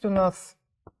пусть у нас,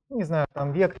 не знаю,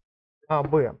 там вектор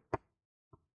АБ.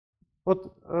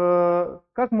 Вот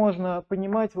как можно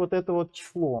понимать вот это вот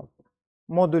число?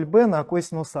 Модуль b на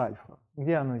косинус альфа.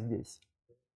 Где оно здесь?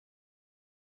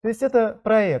 То есть это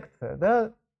проекция,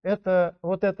 да? Это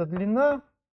вот эта длина,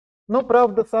 но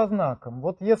правда со знаком.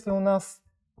 Вот если у нас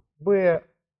b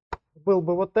был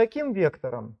бы вот таким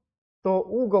вектором, то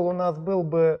угол у нас был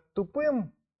бы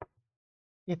тупым,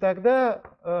 и тогда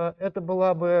это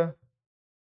была бы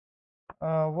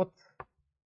вот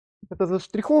это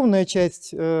заштрихованная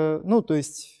часть, ну то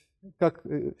есть как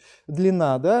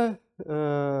длина, да,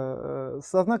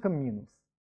 со знаком минус.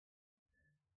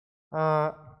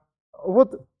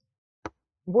 Вот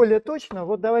более точно,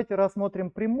 вот давайте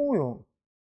рассмотрим прямую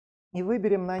и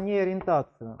выберем на ней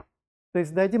ориентацию. То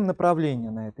есть дадим направление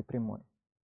на этой прямой.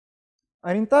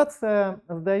 Ориентация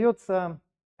задается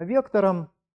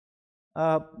вектором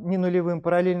ненулевым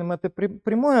параллельным этой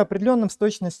прямой, определенным с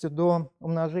точностью до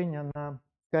умножения на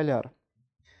скаляр.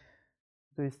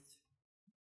 То есть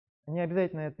не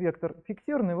обязательно этот вектор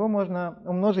фиксированный, его можно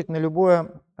умножить на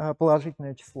любое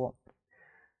положительное число.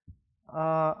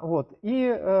 Вот. И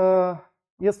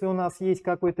если у нас есть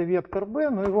какой-то вектор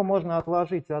b, ну его можно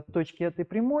отложить от точки этой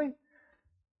прямой.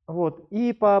 Вот.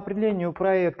 И по определению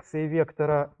проекции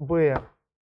вектора b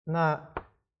на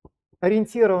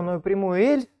ориентированную прямую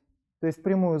L, то есть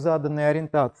прямую заданной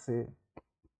ориентации,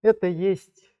 это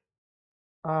есть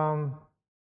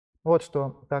вот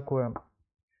что такое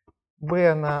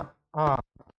b на a,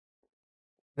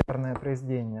 скалярное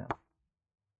произведение,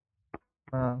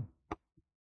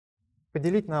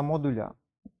 поделить на модуль А.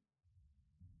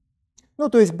 Ну,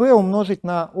 то есть b умножить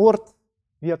на орд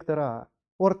вектора А.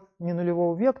 Орд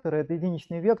ненулевого вектора — это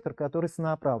единичный вектор, который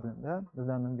сонаправлен, да, с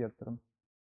данным вектором.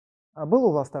 А было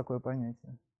у вас такое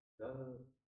понятие? Да.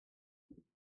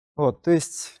 Вот, то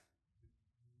есть...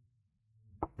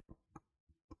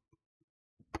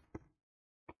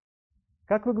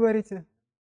 Как вы говорите?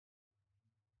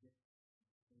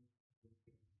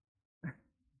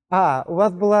 У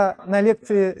вас была на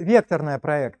лекции векторная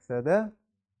проекция, да?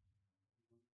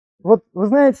 Вот, вы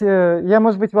знаете, я,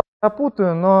 может быть, вас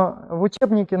запутаю, но в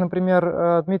учебнике,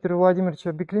 например, Дмитрия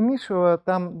Владимировича Беклемишева,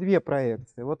 там две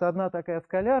проекции. Вот одна такая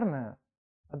скалярная,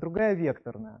 а другая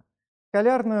векторная.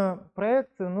 Скалярную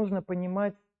проекцию нужно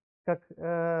понимать как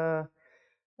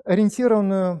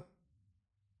ориентированную,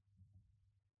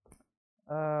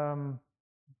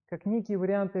 как некий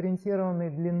вариант ориентированной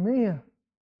длины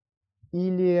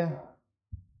или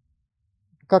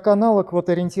как аналог вот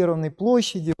ориентированной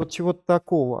площади, вот чего-то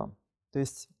такого. То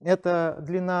есть это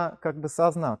длина как бы со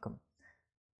знаком.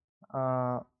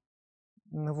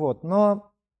 Вот.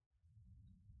 Но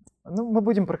мы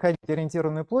будем проходить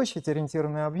ориентированную площадь,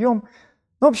 ориентированный объем.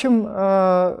 В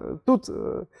общем, тут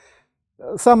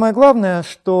самое главное,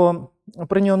 что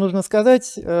про нее нужно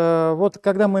сказать, вот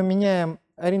когда мы меняем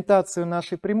ориентацию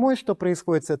нашей прямой, что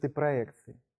происходит с этой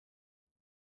проекцией?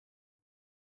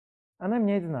 Она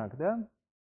меняет знак, да?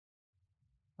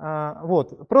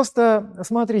 Вот, просто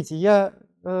смотрите, я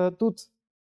тут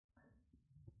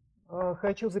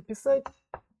хочу записать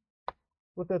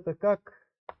вот это как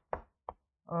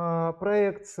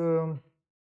проекцию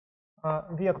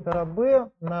вектора b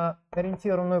на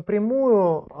ориентированную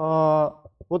прямую,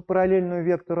 вот параллельную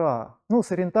вектору А, ну,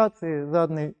 с ориентацией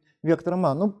заданной вектором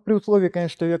А, ну, при условии,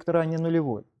 конечно, что вектор А не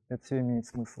нулевой, это все имеет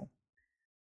смысл.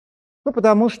 Ну,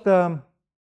 потому что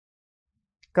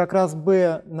как раз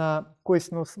b на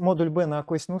косинус, модуль b на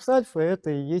косинус альфа,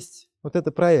 это и есть вот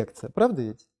эта проекция, правда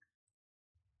ведь?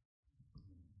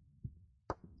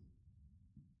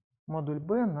 Модуль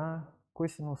b на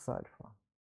косинус альфа.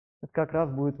 Это как раз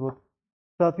будет вот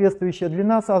соответствующая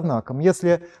длина со знаком.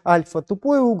 Если альфа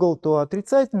тупой угол, то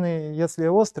отрицательный, если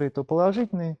острый, то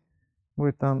положительный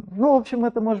будет там. Ну, в общем,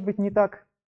 это может быть не так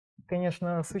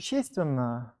конечно,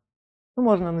 существенно. Ну,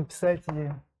 можно написать и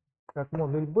как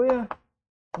модуль b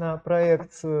на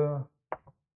проекцию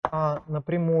А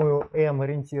напрямую m,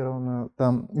 ориентированную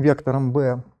там вектором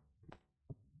b.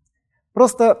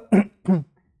 Просто,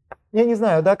 я не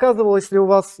знаю, доказывалась ли у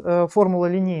вас формула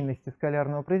линейности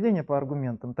скалярного произведения по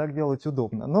аргументам. Так делать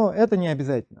удобно. Но это не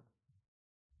обязательно.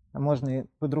 Можно и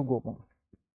по-другому.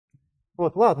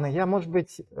 Вот, ладно, я, может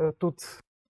быть, тут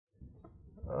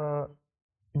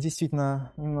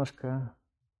действительно немножко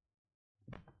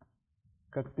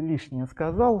как-то лишнее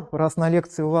сказал. Раз на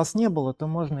лекции у вас не было, то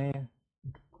можно и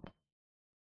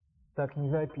так не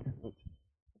записывать.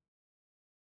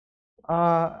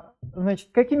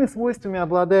 Значит, какими свойствами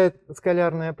обладает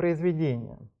скалярное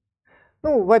произведение?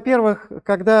 Ну, во-первых,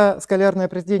 когда скалярное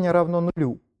произведение равно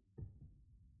нулю.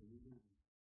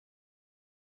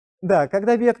 Да,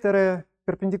 когда векторы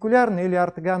перпендикулярны или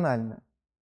ортогональны.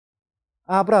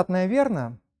 А обратное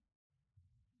верно?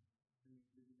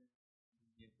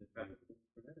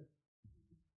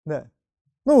 Да.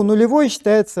 Ну, нулевой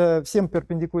считается всем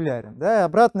перпендикулярен, да,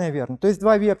 обратное верно. То есть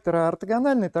два вектора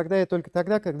ортогональны тогда и только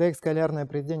тогда, когда их скалярное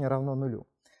произведение равно нулю.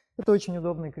 Это очень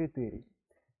удобный критерий.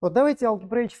 Вот давайте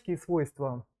алгебраические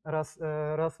свойства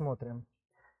рассмотрим.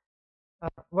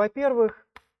 Во-первых,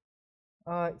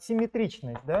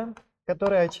 симметричность, да,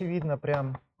 которая очевидна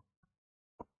прям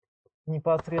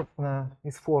непосредственно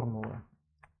из формулы.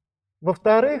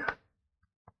 Во-вторых,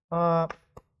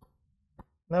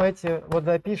 давайте вот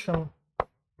запишем.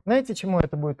 Знаете, чему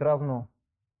это будет равно?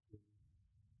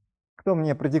 Кто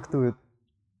мне продиктует?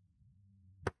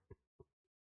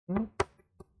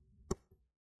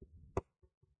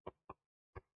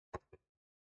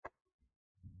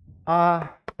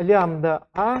 А лямбда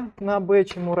А на b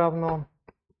чему равно?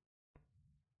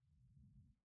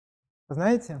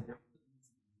 Знаете?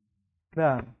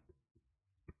 Да.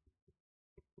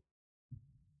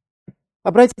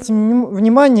 Обратите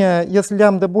внимание, если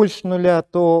лямбда больше нуля,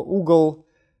 то угол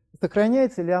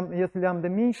сохраняется, если лямбда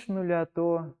меньше нуля,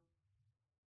 то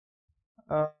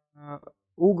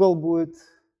угол будет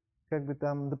как бы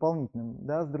там дополнительным,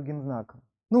 да, с другим знаком.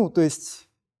 Ну, то есть,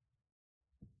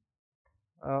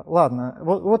 ладно,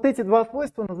 вот эти два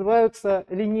свойства называются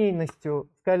линейностью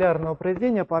скалярного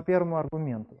произведения по первому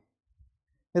аргументу.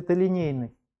 Это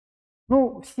линейность.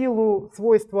 Ну, в силу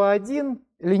свойства 1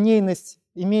 линейность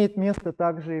имеет место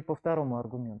также и по второму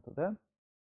аргументу, да?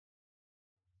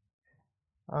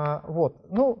 Вот.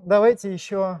 Ну, давайте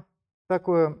еще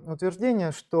такое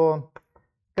утверждение, что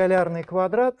скалярный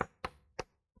квадрат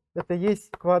 — это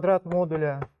есть квадрат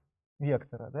модуля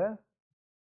вектора, да?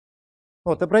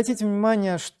 Вот, обратите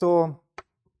внимание, что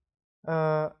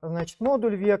значит,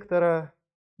 модуль вектора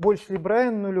больше либо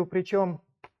равен нулю, причем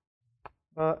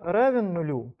равен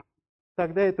нулю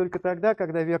тогда и только тогда,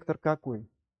 когда вектор какой?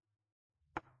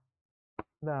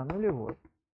 Да, нулевой.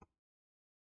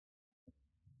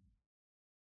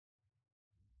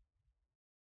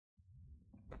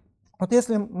 Вот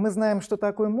если мы знаем, что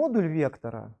такое модуль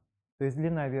вектора, то есть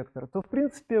длина вектора, то в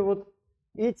принципе вот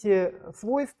эти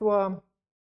свойства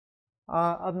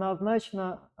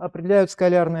однозначно определяют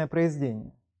скалярное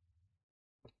произведение.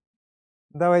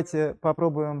 Давайте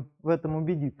попробуем в этом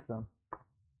убедиться.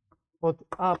 Вот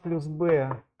А плюс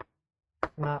Б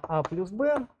на А плюс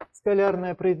Б,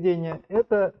 скалярное произведение,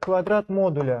 это квадрат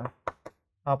модуля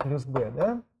А плюс Б,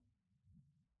 да?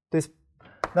 То есть,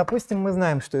 допустим, мы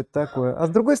знаем, что это такое. А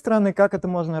с другой стороны, как это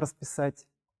можно расписать?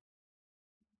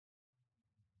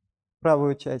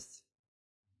 Правую часть.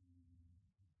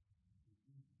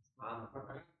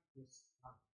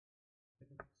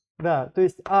 Да, то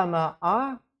есть А на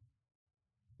А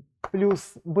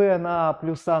плюс Б на А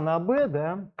плюс А на Б,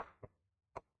 да?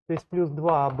 То есть плюс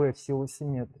 2АБ в силу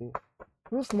симметрии,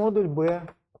 плюс модуль b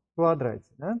в квадрате.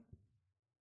 Да?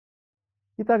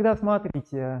 И тогда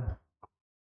смотрите,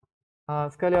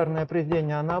 скалярное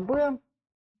произведение А на b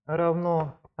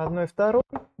равно 1/2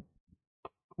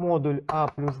 модуль А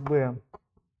плюс b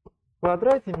в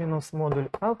квадрате минус модуль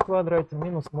А в квадрате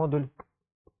минус модуль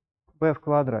b в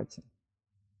квадрате.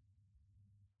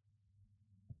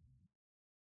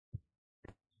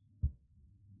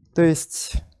 То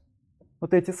есть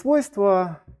вот эти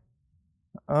свойства,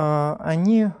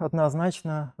 они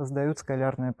однозначно создают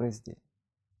скалярное произведение.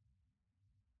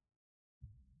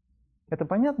 Это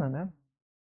понятно, да?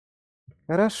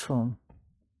 Хорошо.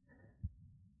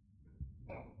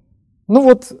 Ну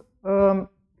вот,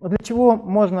 для чего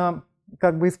можно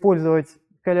как бы использовать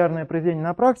скалярное произведение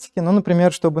на практике? Ну,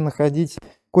 например, чтобы находить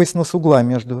косинус угла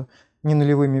между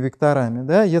ненулевыми векторами.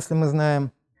 Да? Если мы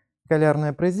знаем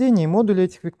скалярное произведение и модули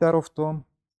этих векторов, то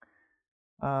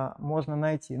можно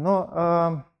найти.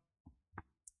 Но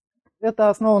это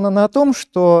основано на том,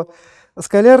 что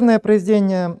скалярное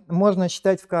произведение можно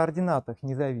считать в координатах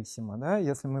независимо. Да?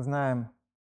 Если мы знаем,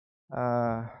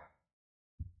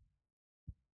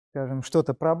 скажем,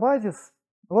 что-то про базис.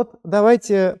 Вот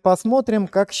давайте посмотрим,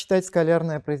 как считать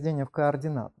скалярное произведение в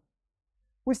координатах.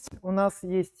 Пусть у нас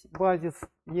есть базис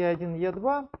Е1,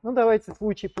 Е2. Ну, давайте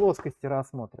случай плоскости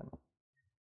рассмотрим.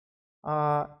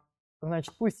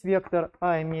 Значит, пусть вектор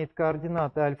А имеет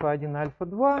координаты альфа-1,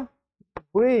 альфа-2,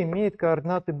 Б имеет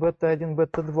координаты бета-1,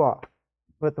 бета-2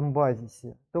 в этом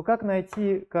базисе. То как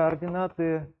найти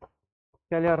координаты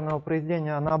скалярного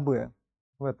произведения А на Б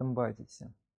в этом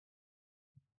базисе?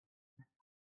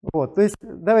 Вот, то есть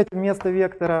давайте вместо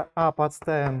вектора А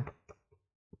подставим.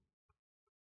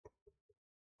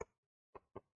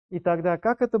 И тогда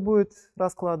как это будет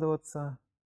раскладываться?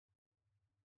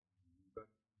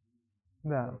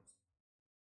 Да.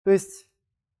 То есть,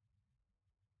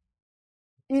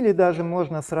 или даже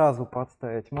можно сразу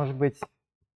подставить. Может быть,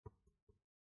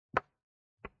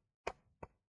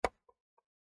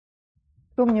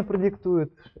 кто мне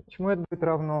продиктует, чему это будет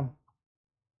равно?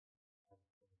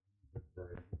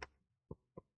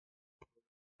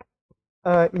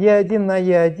 Е1 на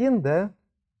Е1, да?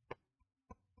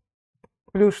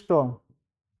 Плюс что?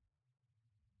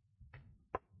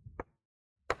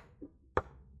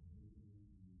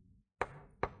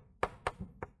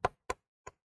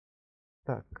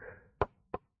 Так.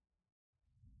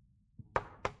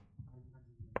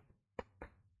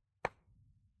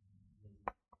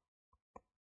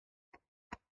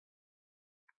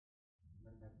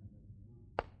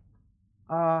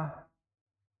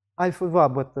 Альфа-2,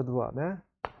 бета-2, да?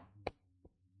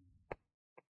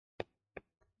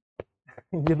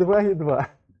 Е2, Е2.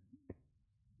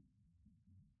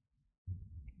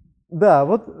 Да,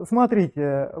 вот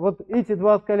смотрите, вот эти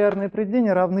два скалярные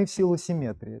произведения равны в силу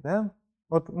симметрии, да?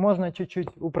 Вот можно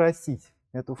чуть-чуть упростить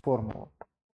эту формулу.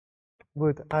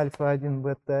 Будет альфа-1,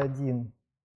 бета-1.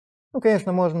 Ну,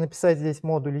 конечно, можно написать здесь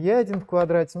модуль Е1 в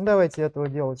квадрате, но давайте этого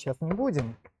делать сейчас не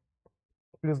будем.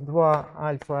 Плюс 2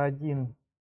 альфа-1.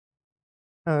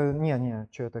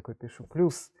 Что я такое пишу?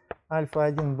 Плюс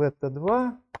альфа-1,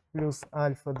 бета-2, плюс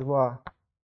альфа-2,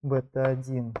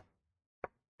 бета-1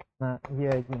 на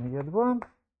Е1, Е2,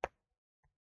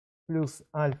 плюс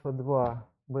альфа-2,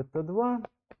 бета-2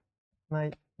 на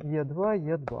Е2,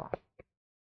 Е2.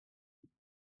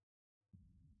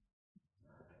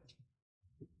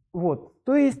 Вот,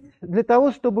 то есть для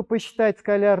того, чтобы посчитать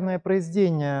скалярное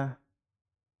произведение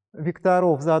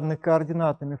векторов, заданных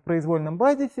координатами в произвольном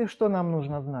базисе, что нам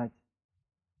нужно знать?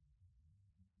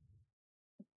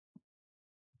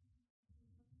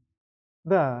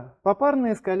 Да,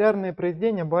 попарные скалярные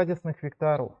произведения базисных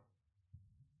векторов.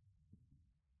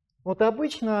 Вот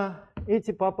обычно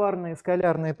эти попарные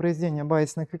скалярные произведения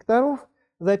базисных векторов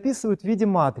записывают в виде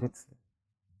матрицы.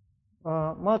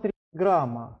 Матрица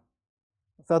Грамма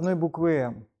с одной буквы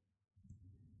М.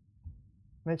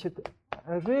 Значит,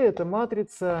 G — это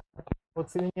матрица вот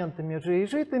с элементами G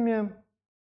изжитыми,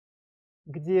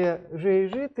 где G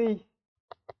изжитый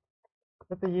 —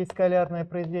 это есть скалярное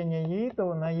произведение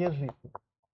Е-итого на Е-житый,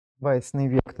 базисный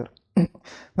вектор.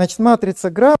 Значит, матрица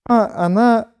Грамма,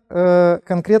 она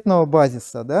конкретного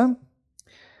базиса, да?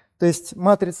 То есть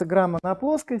матрица Грамма на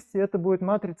плоскости — это будет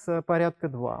матрица порядка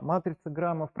 2. Матрица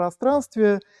Грамма в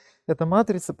пространстве — это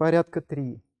матрица порядка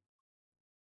 3.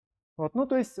 Вот, ну,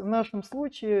 то есть в нашем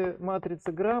случае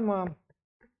матрица Грамма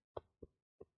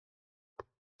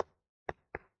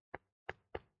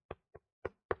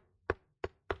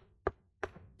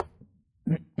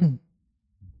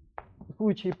в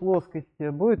случае плоскости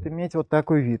будет иметь вот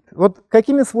такой вид. Вот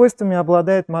какими свойствами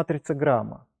обладает матрица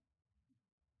Грамма?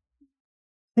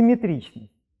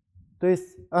 Симметричность. То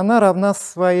есть она равна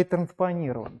своей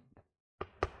транспонированности.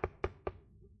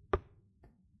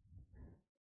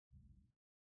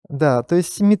 Да, то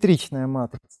есть симметричная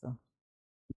матрица.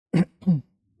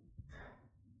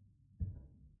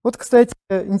 Вот, кстати,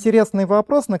 интересный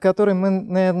вопрос, на который мы,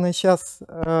 наверное, сейчас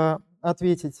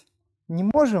ответить не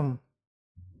можем.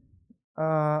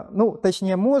 Ну,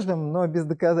 точнее, можем, но без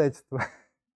доказательства.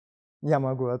 Я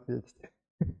могу ответить.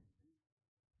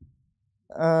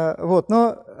 Вот,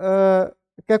 но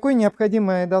какое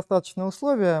необходимое и достаточное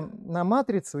условие на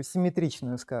матрицу,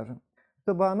 симметричную, скажем,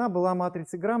 чтобы она была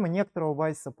матрицей Грамма некоторого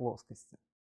базиса плоскости?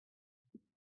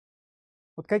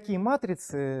 Вот какие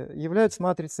матрицы являются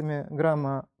матрицами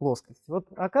Грамма плоскости?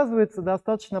 Вот оказывается,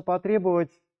 достаточно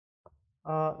потребовать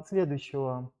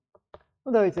следующего.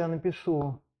 Ну, давайте я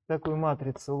напишу такую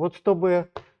матрицу. Вот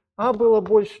чтобы А было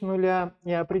больше нуля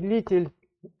и определитель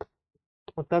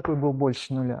вот такой был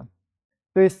больше нуля.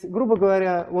 То есть, грубо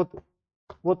говоря, вот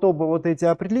вот оба вот эти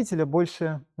определителя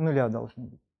больше нуля должны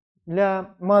быть.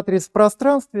 Для матриц в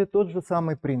пространстве тот же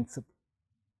самый принцип.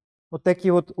 Вот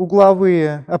такие вот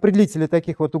угловые определители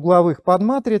таких вот угловых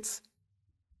подматриц,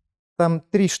 там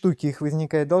 3 штуки их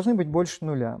возникает, должны быть больше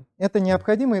нуля. Это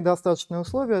необходимые и достаточные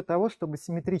условия того, чтобы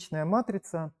симметричная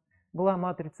матрица была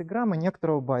матрицей Грамма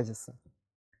некоторого базиса.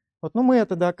 Вот, но мы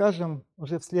это докажем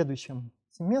уже в следующем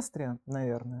семестре,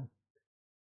 наверное.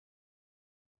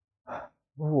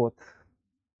 Вот.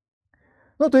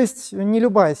 Ну, то есть не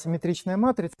любая симметричная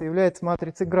матрица является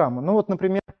матрицей Грамма. Ну вот,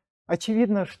 например,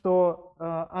 очевидно, что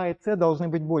А и С должны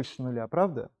быть больше нуля,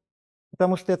 правда?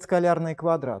 Потому что это скалярные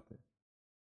квадраты.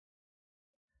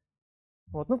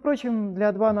 Вот. Ну, впрочем,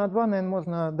 для 2 на 2, наверное,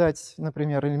 можно дать,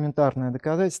 например, элементарное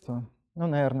доказательство. Ну,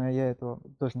 наверное, я этого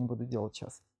тоже не буду делать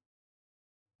сейчас.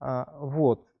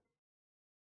 Вот.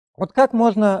 Вот как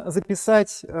можно записать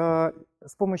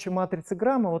с помощью матрицы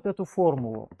Грамма вот эту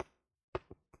формулу?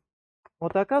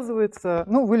 Вот оказывается,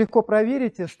 ну, вы легко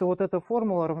проверите, что вот эта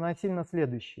формула равносильна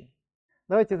следующей.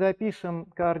 Давайте запишем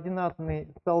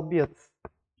координатный столбец,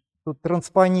 тут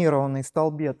транспонированный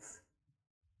столбец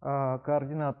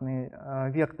координатный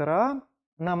вектора А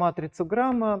на матрицу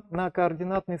Грамма на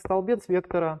координатный столбец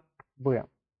вектора B.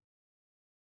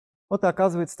 Вот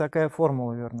оказывается, такая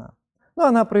формула верна. Ну,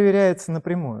 она проверяется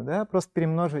напрямую, да? Просто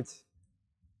перемножить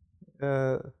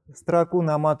строку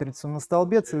на матрицу на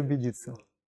столбец и убедиться.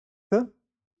 Что?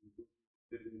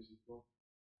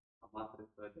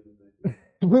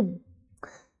 Вы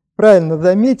правильно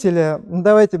заметили. Ну,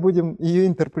 давайте будем ее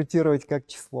интерпретировать как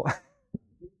число.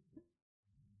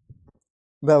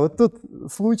 Да, вот тут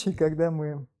случай, когда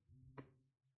мы...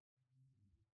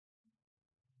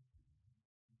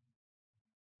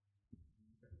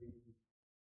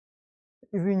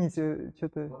 Извините,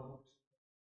 что-то...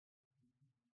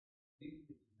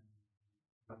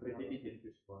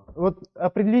 Вот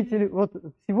определитель вот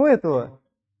всего этого?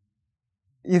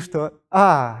 И что?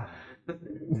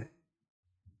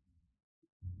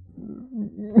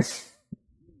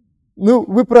 Ну,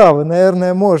 вы правы,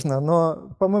 наверное, можно,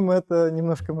 но, по-моему, это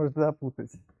немножко может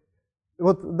запутать.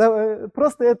 Вот да,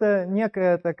 просто это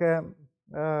некая такая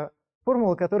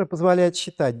формула, которая позволяет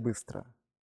считать быстро.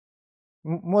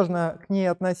 Можно к ней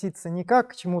относиться не как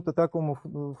к чему-то такому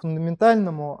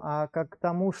фундаментальному, а как к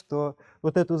тому, что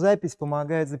вот эту запись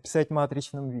помогает записать в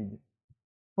матричном виде.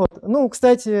 Вот. Ну,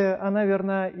 кстати, она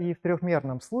верна и в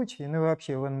трехмерном случае, ну и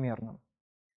вообще в n-мерном.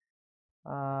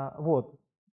 Вот.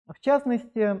 В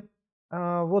частности,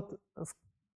 вот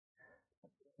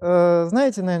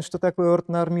знаете, наверное, что такое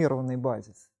ортонормированный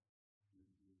базис?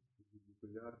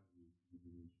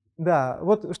 Да,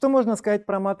 вот что можно сказать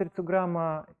про матрицу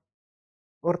Грамма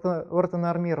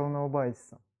ортонормированного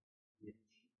базиса?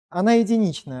 Она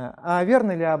единичная. А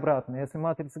верно ли обратно? Если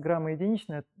матрица Грамма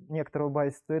единичная некоторого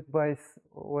базиса, то это базис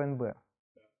ОНБ.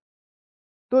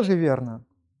 Тоже верно.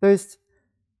 То есть,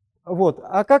 вот.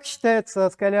 А как считается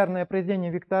скалярное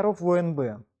произведение векторов в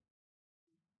ОНБ?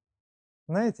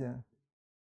 Знаете?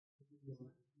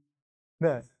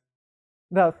 Да.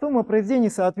 Да, сумма произведений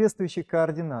соответствующих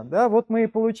координат. Да, вот мы и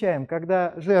получаем,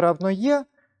 когда g равно e,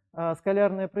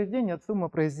 скалярное произведение от суммы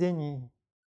произведений.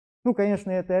 Ну, конечно,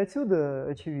 это и отсюда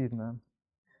очевидно.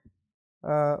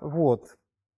 Вот.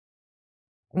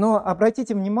 Но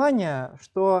обратите внимание,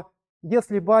 что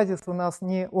если базис у нас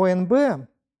не ОНБ,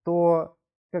 то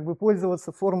как бы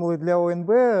пользоваться формулой для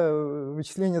ОНБ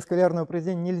вычисления скалярного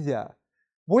произведения нельзя.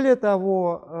 Более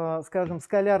того, скажем,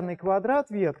 скалярный квадрат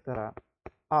вектора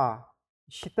А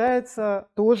считается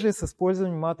тоже с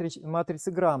использованием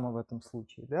матрицы Грамма в этом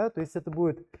случае. Да? То есть это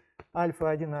будет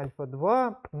альфа-1,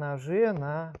 альфа-2 на g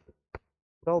на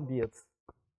столбец.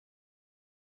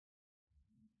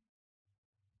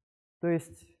 То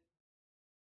есть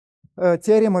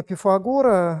теорема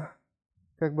Пифагора,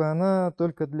 как бы она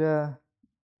только для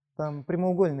там,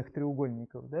 прямоугольных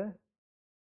треугольников, да?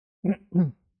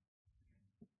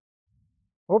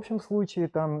 В общем случае,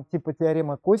 там типа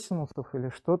теорема косинусов или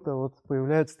что-то, вот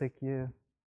появляются такие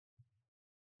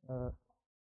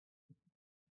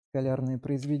скалярные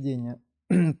произведения,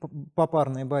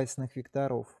 попарные базисных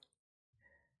векторов.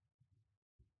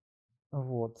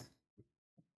 Вот.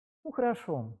 Ну,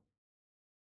 хорошо.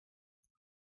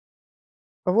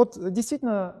 Вот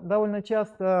действительно довольно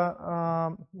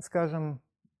часто, скажем,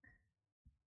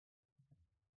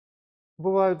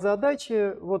 бывают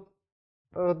задачи, вот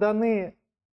даны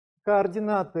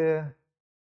координаты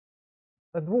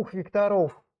двух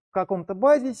векторов в каком-то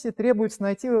базисе, требуется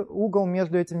найти угол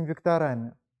между этими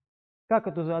векторами. Как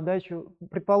эту задачу,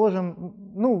 предположим,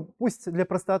 ну, пусть для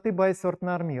простоты базис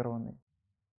ортонормированный.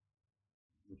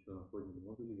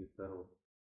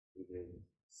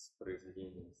 с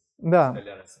произведением Да.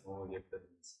 скаляра самого вектора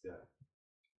на себя.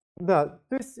 Да,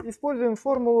 то есть используем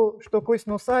формулу, что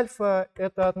косинус альфа –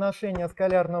 это отношение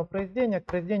скалярного произведения к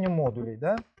произведению модулей,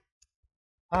 да?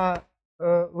 А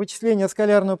вычисление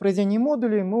скалярного произведения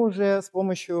модулей мы уже с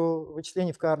помощью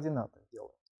вычислений в координатах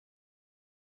делаем.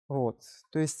 Вот,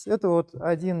 то есть это вот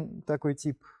один такой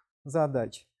тип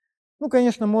задач. Ну,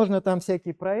 конечно, можно там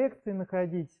всякие проекции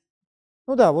находить.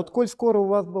 Ну да, вот коль скоро у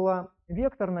вас была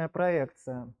векторная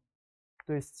проекция,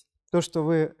 то есть то, что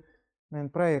вы,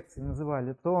 наверное, проекцией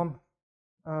называли, то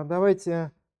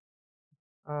давайте,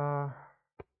 то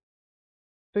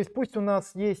есть пусть у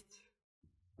нас есть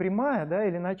прямая, да,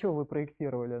 или на что вы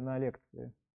проектировали на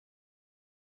лекции?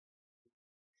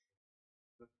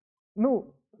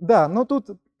 Ну, да, но тут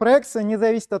проекция не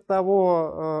зависит от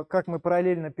того, как мы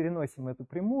параллельно переносим эту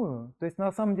прямую. То есть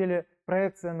на самом деле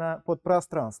проекция на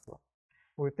подпространство.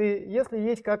 Вот. И если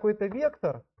есть какой-то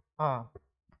вектор А,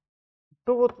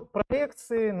 то вот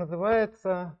проекции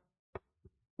называется,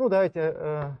 ну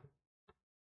давайте,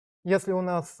 если у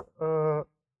нас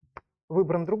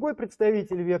выбран другой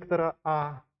представитель вектора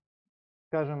А,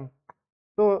 скажем,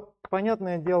 то,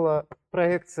 понятное дело,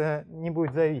 проекция не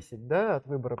будет зависеть, да, от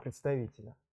выбора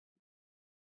представителя.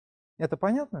 Это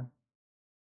понятно?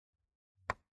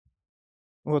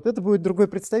 Вот, это будет другой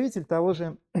представитель того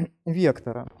же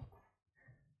вектора.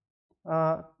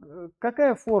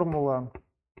 Какая формула?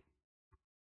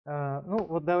 Ну,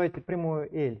 вот давайте прямую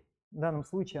L. В данном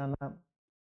случае она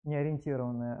не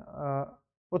ориентированная.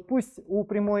 Вот пусть у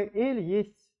прямой L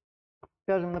есть,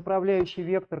 скажем, направляющий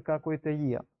вектор какой-то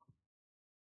E.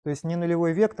 То есть не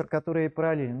нулевой вектор, который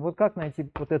параллелен. Вот как найти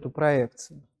вот эту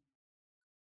проекцию?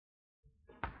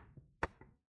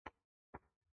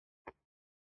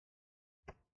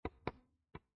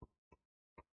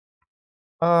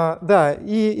 Да,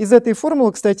 и из этой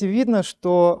формулы, кстати, видно,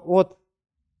 что от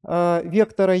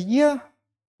вектора E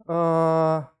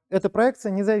эта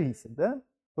проекция не зависит, да?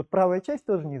 Вот правая часть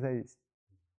тоже не зависит.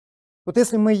 Вот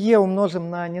если мы E умножим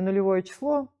на ненулевое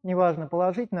число, неважно,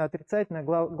 положительное, отрицательное,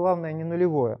 главное не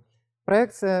нулевое,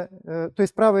 проекция, то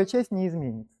есть правая часть не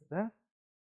изменится, да?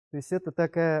 То есть это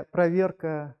такая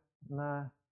проверка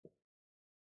на,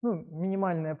 ну,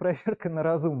 минимальная проверка на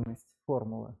разумность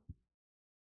формулы.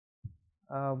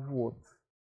 Вот.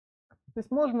 То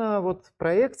есть можно вот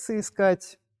проекции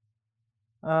искать.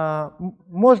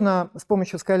 Можно с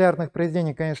помощью скалярных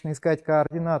произведений, конечно, искать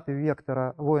координаты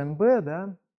вектора в ОНБ,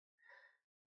 да.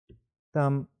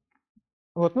 Там.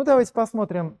 Вот, ну давайте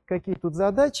посмотрим, какие тут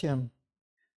задачи.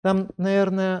 Там,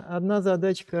 наверное, одна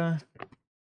задачка,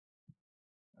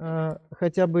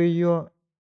 хотя бы ее,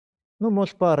 ну,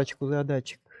 может, парочку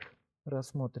задачек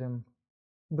рассмотрим.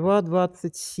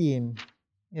 2,27.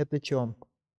 Это что?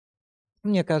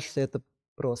 Мне кажется, это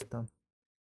просто.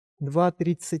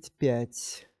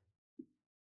 2,35.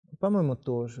 По-моему,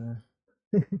 тоже.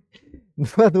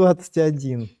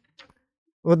 2,21.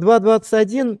 Вот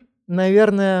 2,21,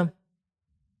 наверное,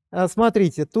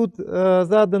 смотрите, тут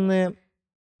заданы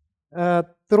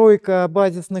тройка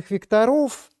базисных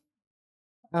векторов.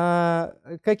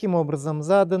 Каким образом?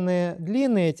 Заданы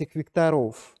длины этих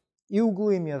векторов и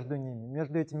углы между ними,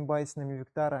 между этими базисными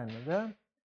векторами. Да?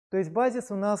 То есть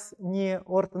базис у нас не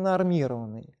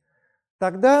ортонормированный.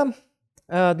 Тогда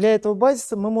для этого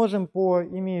базиса мы можем по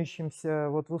имеющимся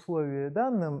вот в условии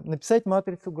данным написать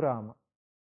матрицу Грамма.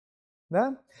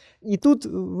 Да? И тут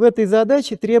в этой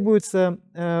задаче требуется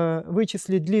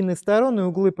вычислить длины сторон и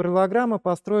углы параллелограмма,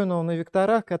 построенного на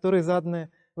векторах, которые заданы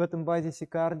в этом базисе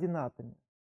координатами.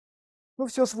 Ну,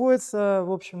 все сводится,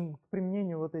 в общем, к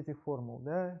применению вот этих формул.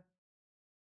 Да?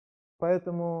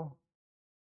 Поэтому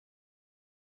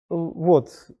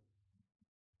вот.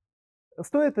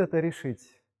 Стоит это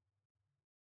решить?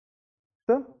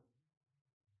 Что?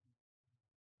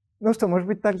 Ну что, может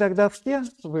быть, тогда к доске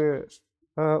вы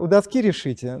у доски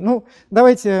решите? Ну,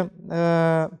 давайте,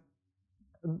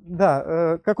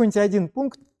 да, какой-нибудь один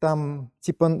пункт, там,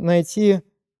 типа, найти,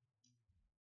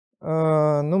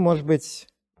 ну, может быть,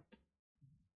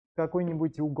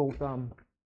 какой-нибудь угол там.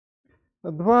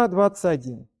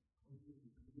 2,21.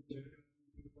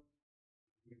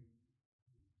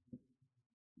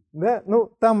 Да, ну,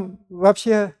 там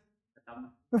вообще,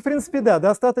 ну, в принципе, да,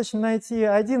 достаточно найти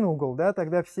один угол, да,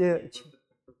 тогда все...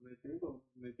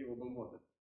 Найти оба модуля.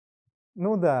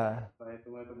 Ну да.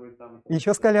 Поэтому это будет там...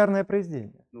 Еще скалярное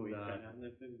произведение. Ну и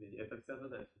скалярное произведение. Это вся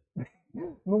задача.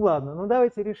 Ну ладно, ну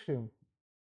давайте решим.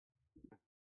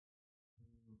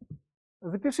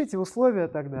 Запишите условия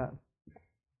тогда.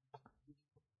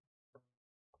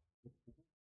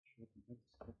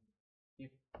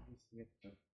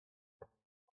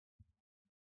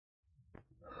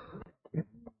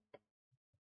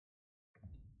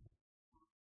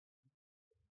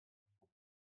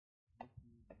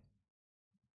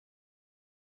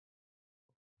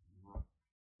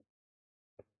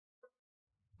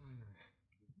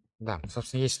 Да,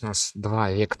 собственно, есть у нас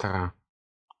два вектора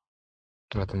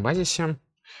в этом базисе.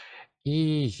 И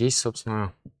есть,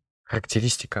 собственно,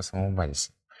 характеристика самого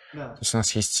базиса. Да. То есть у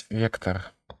нас есть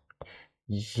вектор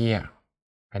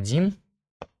E1,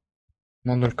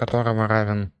 модуль которого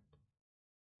равен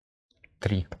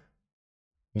 3.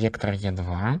 Вектор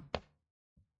E2,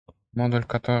 модуль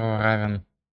которого равен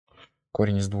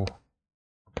корень из 2.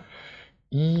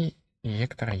 И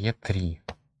вектор E3,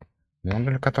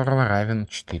 модуль которого равен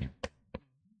 4.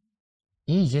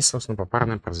 И есть, собственно,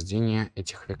 попарное произведение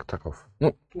этих векторов.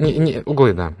 Ну,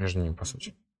 углы, да, между ними, по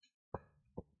сути.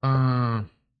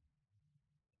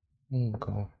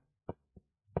 Угол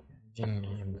 1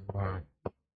 и 2.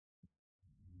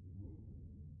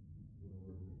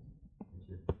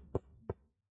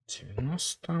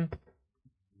 90.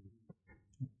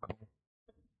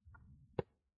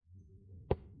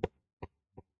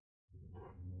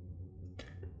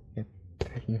 И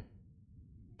 3.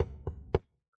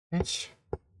 5.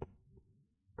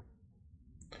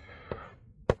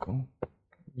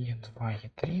 Е2,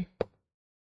 Е3.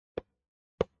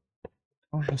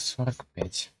 Тоже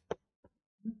 45.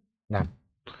 Да.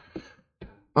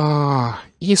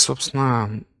 И,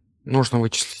 собственно, нужно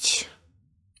вычислить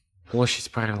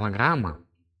площадь параллелограмма.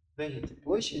 Подождите,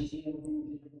 площадь.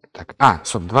 Так,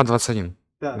 стоп, 2,21.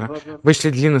 Да, Да. 2,21.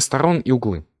 Вычислить длины сторон и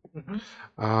углы, Угу.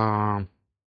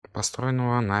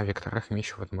 построенного на векторах,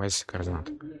 имеющих в этом базисе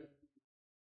координаты.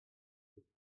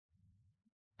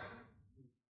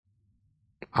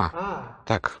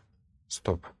 Так,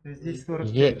 стоп. Здесь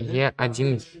 45,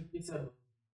 Е1.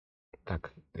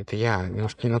 Так, это я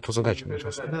немножко не на ту задачу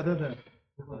начал.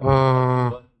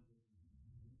 Да.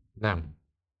 Да.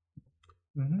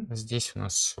 Угу. Здесь у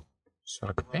нас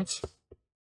 45.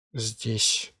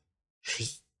 Здесь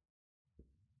 6.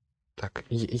 Так,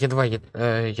 Е2,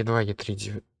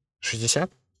 Е3,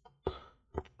 60.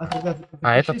 Тогда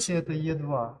этот? запишите это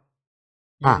Е2.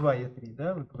 Е2, Е3,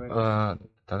 да, вы говорите?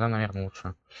 Тогда, наверное,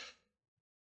 лучше.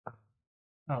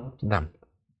 Вот. Да.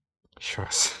 Еще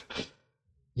раз.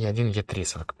 Е1, Е3,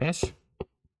 45.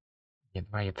 Е2,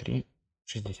 Е3,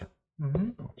 60.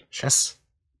 Угу. Сейчас.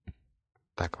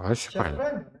 Так, вроде все правильно.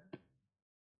 Правильно?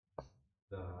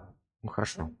 Да. Ну,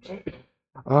 хорошо.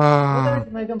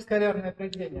 Давайте найдем скалярное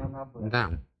определение, она будет. Да.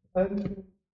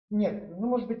 Нет,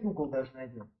 может быть, угол даже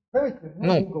найдем. Давайте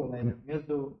угол найдем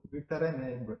между векторами А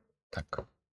и Б. Так.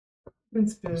 В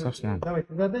принципе, собственно,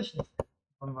 давайте задачник,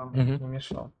 он вам не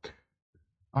мешал.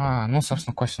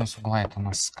 Собственно, косинус угла — это у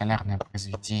нас скалярное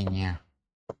произведение,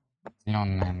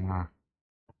 деленное на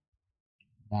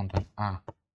модуль А,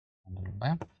 модуль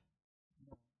Б.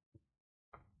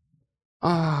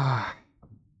 А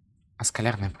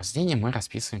скалярное произведение мы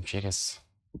расписываем через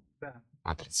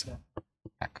матрицу. Да.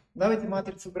 Так. Давайте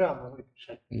матрицу Грамма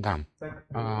выпишем. Да.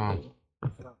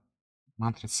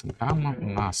 Матрица Грамма у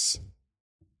нас.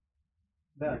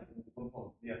 Да.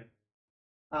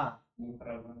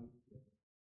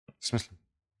 В смысле?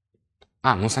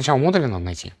 Сначала модули надо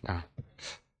найти. Да.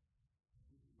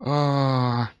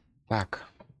 Так.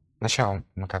 Сначала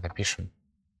мы тогда пишем.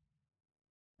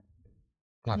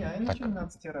 Ладно, так.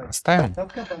 Оставим.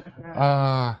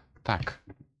 Так.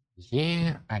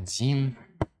 Е1.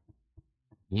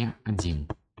 Е1.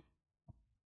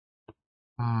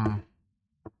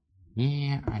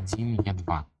 Е1,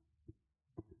 Е2.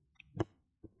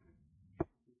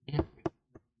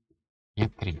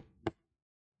 Е3.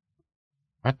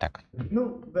 Вот так.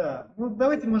 Да.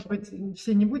 Давайте, может быть,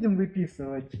 все не будем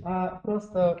выписывать, а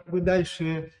просто вы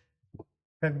дальше,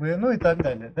 и так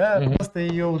далее, да? Просто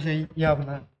ее уже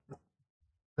явно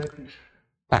запишем.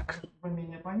 Так.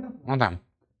 Более-менее понятно? Ну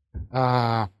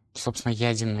да. Собственно,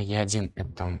 Е1 на Е1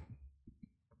 это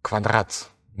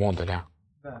квадрат модуля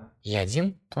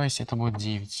Е1, то есть это будет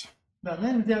 9. Да,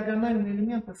 наверное, диагональные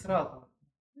элементы сразу.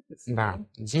 Да,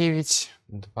 9,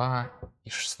 2 и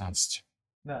 16.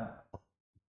 Да.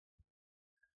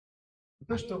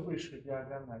 То, что выше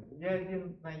диагонали.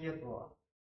 Е1 на Е2.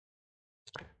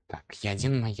 Так, Е1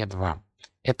 на Е2.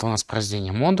 Это у нас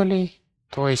произведение модулей,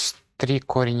 то есть 3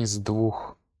 корень из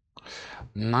 2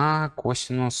 на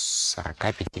косинус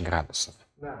 45 градусов.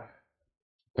 Да.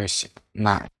 То есть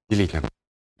делить на.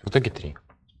 В итоге 3.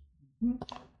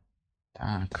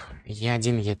 Так,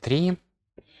 Е1, Е3.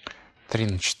 3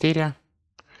 на 4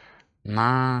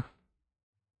 на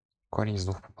корень из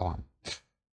 2 пополам.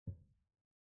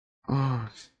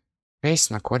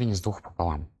 6 на корень из 2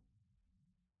 пополам.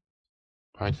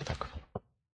 Давайте так.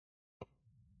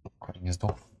 Корень из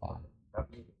 2 пополам.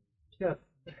 Сейчас.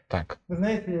 Так. Вы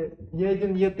знаете,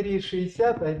 Е1, Е3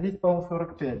 60, а здесь, по-моему,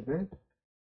 45, да?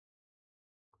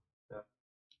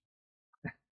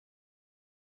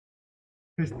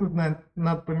 То есть тут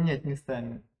надо поменять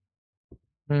местами.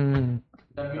 М,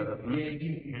 Да.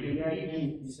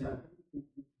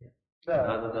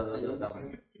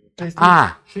 То есть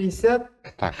А! 60,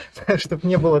 Так, чтобы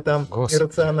не было там Господи.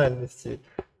 иррациональности.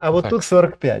 А вот Так. тут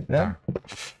 45, да?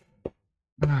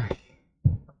 да. Ай,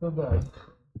 Ну да.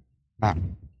 да.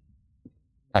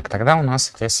 Так, тогда у нас,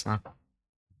 соответственно,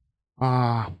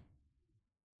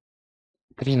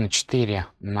 3 на 4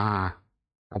 на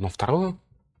 1/2.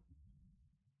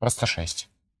 Просто 6.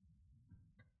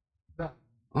 Да.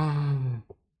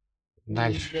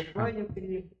 Дальше.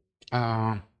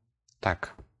 Е2,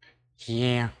 Так.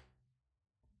 Е2,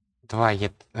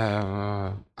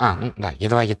 ну да,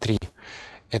 Е2, Е3.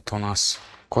 Это у нас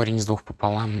корень из 2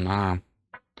 пополам на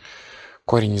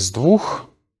корень из 2,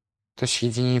 то есть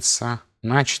единица,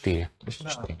 на 4. То есть Да.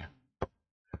 4.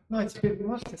 Ну а теперь вы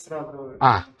можете сразу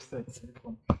А. написать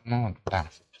целиком. Ну да.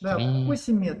 Да, 3, по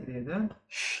симметрии, да?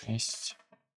 6,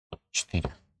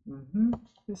 4. Угу. То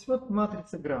есть вот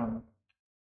матрица грамм.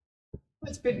 Ну,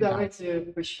 теперь Да. давайте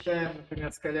посчитаем,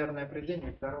 например, скалярное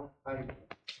определение второго алгебра.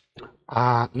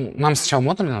 Ну, нам сначала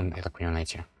модуль надо, я так понимаю,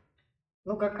 найти.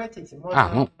 Ну, как хотите.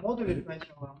 Можно ну. модули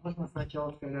сначала, а можно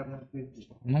сначала скалярное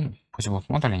определение. Ну, пусть будут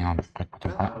модули, не надо,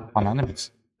 потом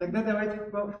понадобится. Тогда давайте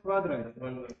в квадрате.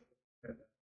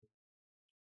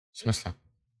 В смысле?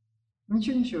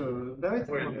 Ничего,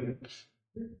 давайте модули.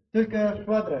 Только в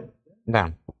квадрате.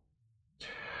 Да.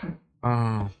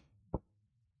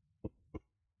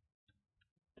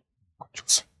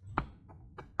 Кончился.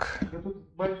 Так. Да тут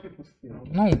большие куски.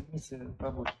 Ну. Возьмите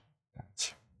побольше.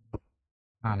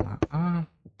 На А.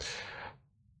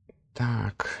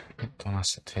 Так, это у нас,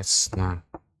 соответственно...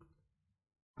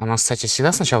 Она, кстати,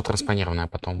 всегда сначала транспонированная, а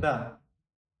потом... Да.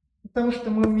 Потому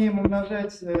что мы умеем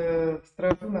умножать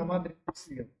строку на матрицу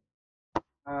слева,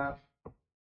 а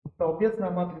столбец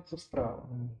на матрицу справа.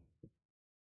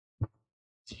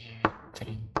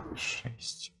 3,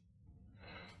 6,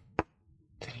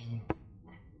 3,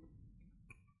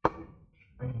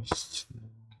 6,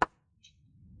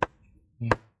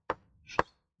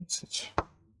 16.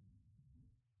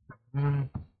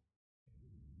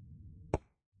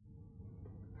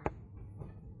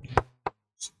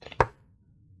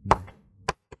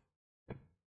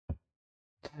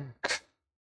 Так.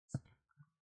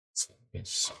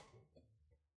 Столбец.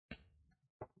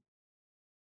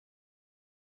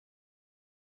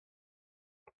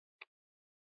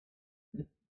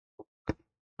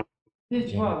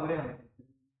 Есть два варианта.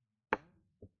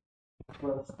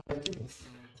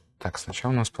 Так,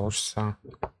 сначала у нас получится...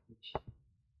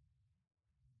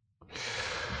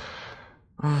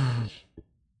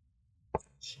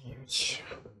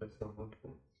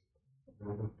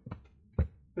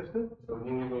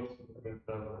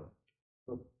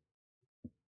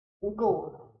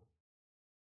 Угол.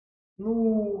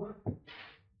 Ну,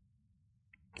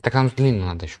 Так нам длинно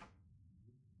надо еще.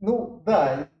 ну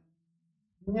да.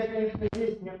 У меня, конечно,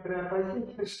 есть некоторые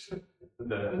опасения, что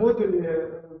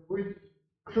модули будет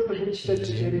кто-то будет считать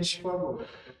теперь свободу.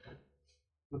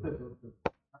 Вот это вот.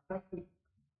 А так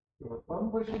вот, вам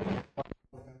больше не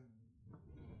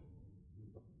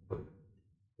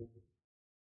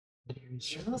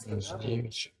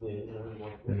 9,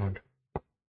 9, 0.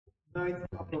 Давайте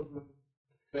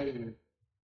попробуем.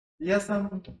 Я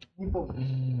сам не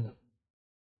помню.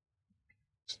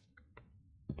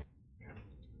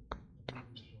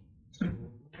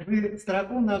 Вы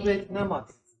строку умножаете на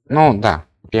матрицу. Ну да,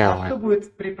 А первое. что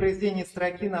будет при произведении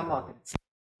строки на матрицу?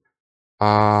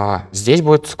 Здесь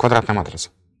будет квадратная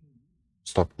матрица.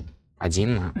 Стоп.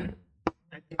 1 на... 1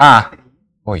 А! на 3.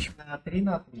 Ой. На 3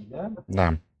 на 3, да?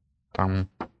 Да. Там...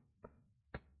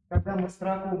 Когда мы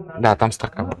строку умножаем... Да, там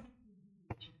строка.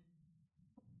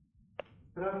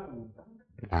 Строку,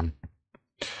 да? Да.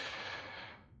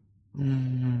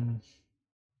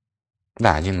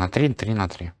 Да, 1 на 3, 3 на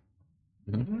 3.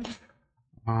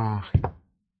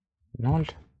 0.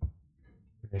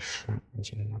 Дальше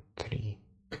 1 на 3,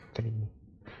 3.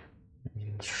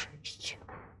 Минус 6.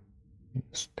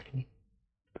 Минус 3.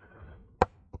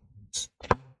 Минус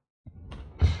 3.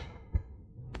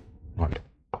 0.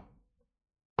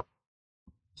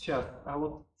 Сейчас, а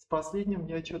вот с последним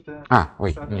я что-то...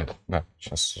 Ой, нет, да,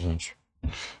 сейчас, извините.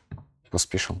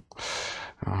 Поспешил.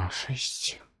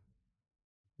 6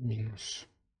 минус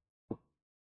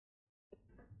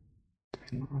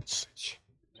 12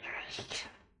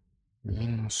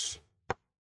 минус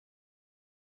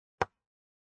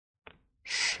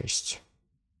 6.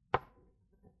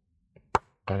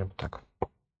 Правильно так.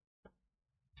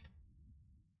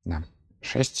 Да.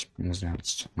 6 минус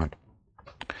 12, 0.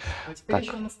 А теперь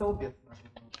еще на столбец.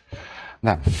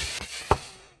 Да.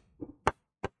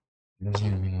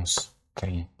 1,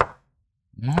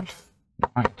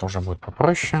 уже будет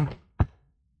попроще,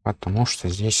 потому что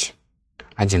здесь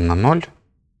 1 на 0,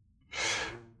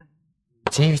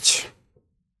 9.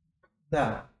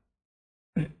 Да.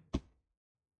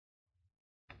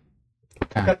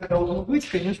 Так. Как должно быть,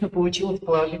 конечно, получилось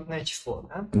положительное число,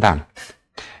 да? Да.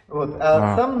 Вот.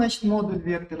 А сам, значит, модуль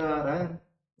вектора равен.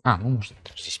 Ну можно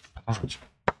здесь продолжить.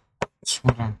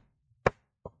 Отсюда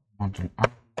модуль А.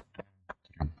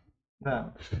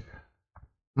 Да.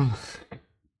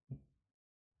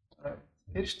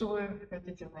 Теперь что вы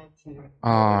хотите найти?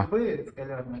 Модуль B,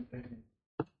 скалярное произведение.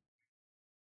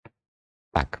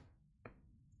 Так.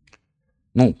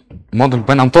 Ну, модуль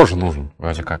B нам тоже нужен,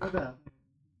 вроде как. Ну, да.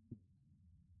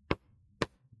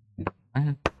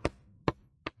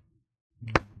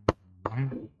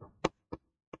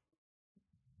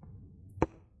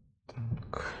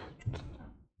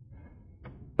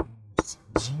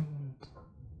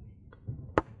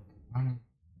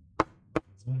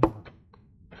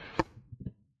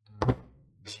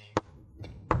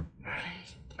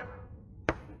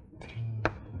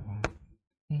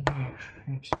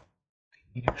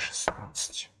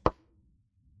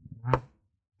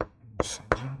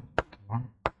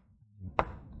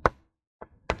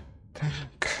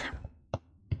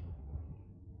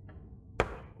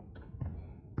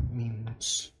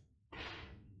 Минус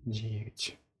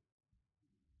 9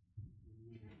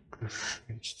 плюс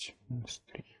 6 минус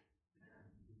 3.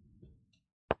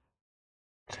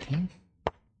 3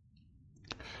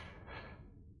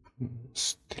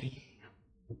 минус 3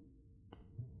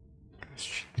 плюс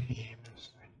 4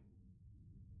 минус 2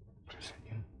 плюс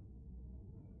 1.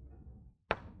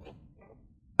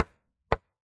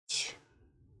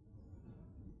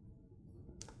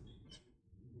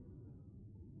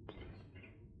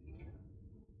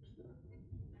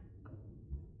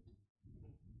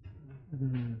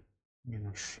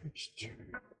 Минус 6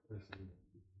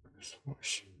 плюс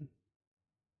 8.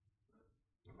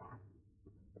 2.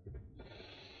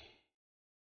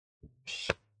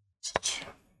 17.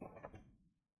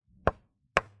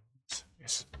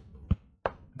 Соответственно,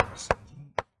 плюс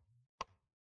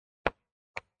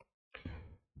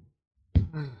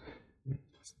 1.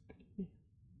 Минус 3.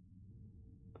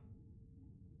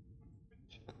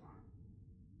 2.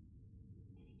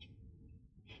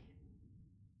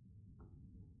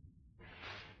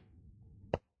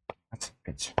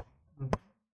 25.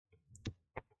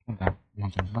 Ну да,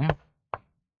 модуль B.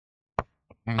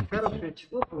 Хорошее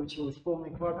число получилось,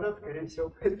 полный квадрат, скорее всего,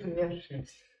 поэтому не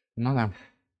ошибся. Ну да.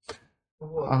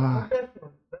 Вот. Ну,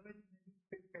 хорошо. Давайте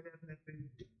скалярное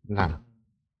произведение. Да.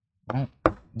 Ну,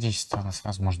 здесь тогда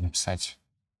сразу можно написать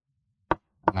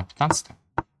на 15.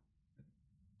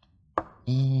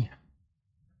 И...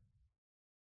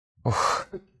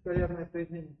 Скалярное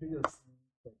произведение придется.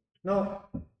 Но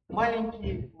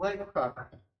маленький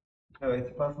лайфхак. Давайте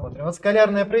посмотрим. Вот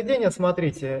скалярное произведение,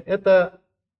 смотрите, это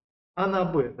А на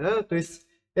Б, да? То есть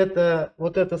это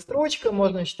вот эта строчка,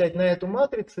 можно считать на эту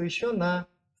матрицу еще на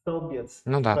столбец.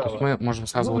 Ну да, справа. то есть мы можем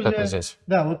сразу Вы вот уже, это взять.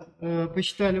 Да, вот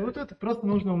посчитали вот это, просто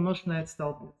нужно умножить на этот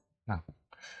столбец. Да.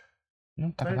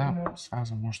 Ну тогда Поэтому...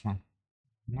 сразу можно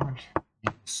 0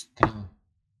 минус 3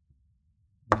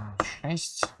 минус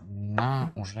 6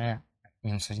 на уже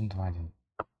минус 1, 2, 1.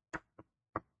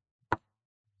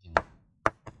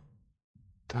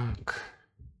 Так,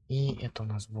 и это у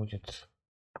нас будет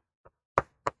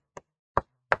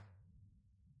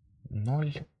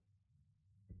 0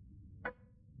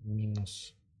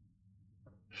 минус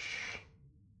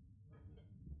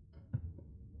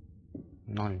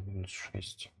 0 минус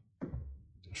 6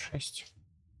 6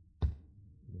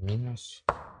 минус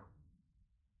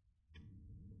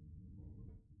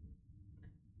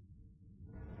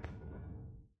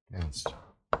 15.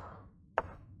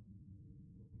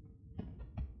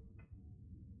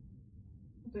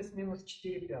 То есть минус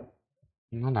 4 пятых.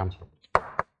 Ну да.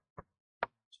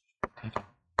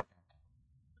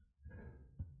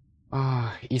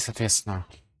 И, соответственно,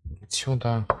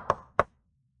 отсюда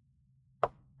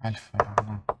альфа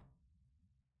равно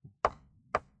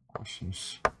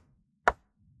косинус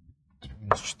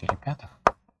минус 4 пятых.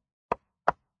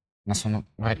 У нас он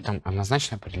вроде там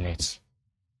однозначно определяется.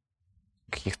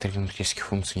 Каких-то геометрических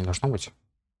функций не должно быть.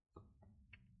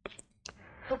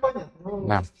 Ну, понятно. Ну,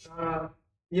 Да.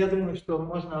 Я думаю, что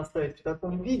можно оставить в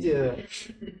таком виде.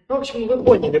 Ну, в общем, вы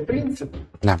поняли принцип.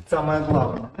 Да. Самое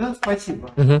главное. Да, спасибо.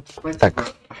 Угу. Спасибо.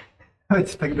 Так.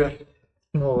 Давайте тогда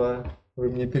снова вы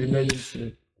мне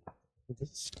передадите.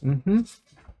 Угу.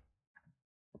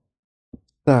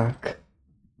 Так.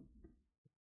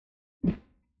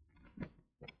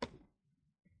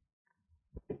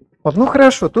 Вот, ну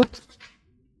хорошо, тут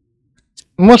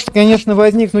может, конечно,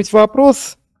 возникнуть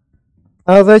вопрос,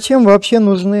 А зачем вообще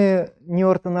нужны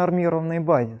неортонормированные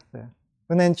базисы?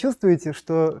 Вы, наверное, чувствуете,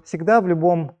 что всегда в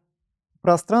любом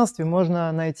пространстве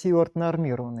можно найти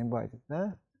ортонормированный базис,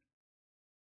 да?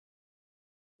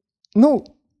 Ну,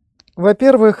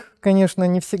 во-первых, конечно,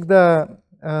 не всегда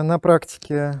на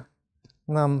практике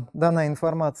нам дана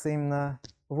информация именно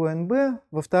в ОНБ.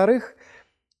 Во-вторых,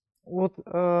 вот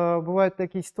бывают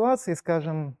такие ситуации,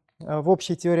 скажем, в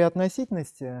общей теории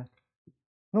относительности,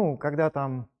 ну, когда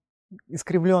там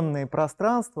искривленные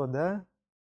пространства, да,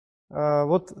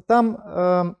 вот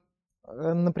там,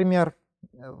 например,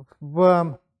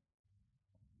 в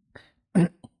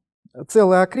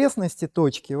целой окрестности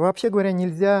точки, вообще говоря,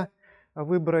 нельзя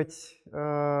выбрать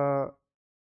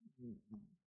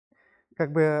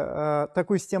как бы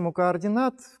такую систему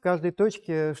координат в каждой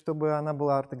точке, чтобы она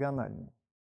была ортогональной.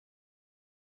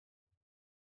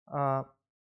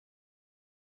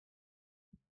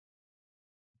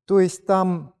 То есть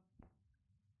там,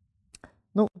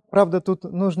 ну, правда, тут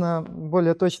нужно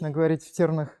более точно говорить в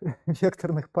терминах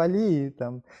векторных полей.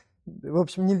 Там, в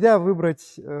общем, нельзя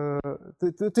выбрать, то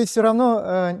есть все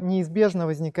равно неизбежно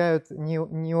возникают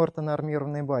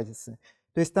неортонормированные базисы.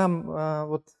 То есть там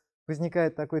вот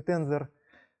возникает такой тензор,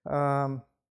 так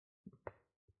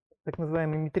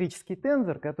называемый метрический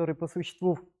тензор, который по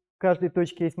существу в каждой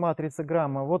точке есть матрица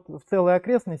грамма. Вот в целой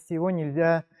окрестности его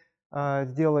нельзя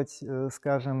сделать,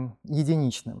 скажем,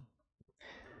 единичным.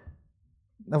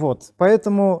 Вот,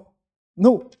 поэтому,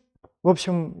 ну, в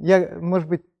общем, я, может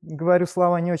быть, говорю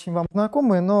слова не очень вам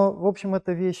знакомые, но, в общем,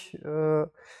 эта вещь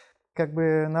как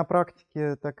бы на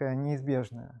практике такая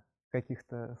неизбежная в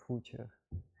каких-то случаях.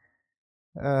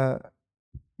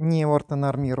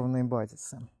 Неортонормированные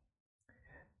базисы.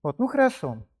 Вот, ну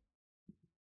хорошо.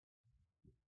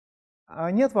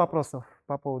 А нет вопросов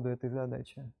по поводу этой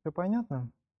задачи? Все понятно?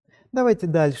 Давайте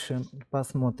дальше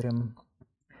посмотрим.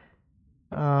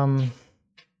 Ну,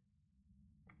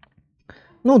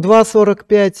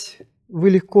 2,45 вы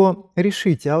легко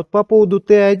решите. А вот по поводу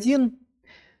Т1,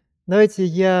 давайте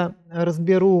я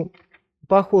разберу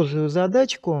похожую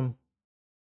задачку.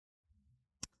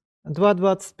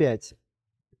 2,25.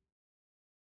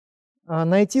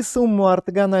 Найти сумму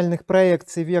ортогональных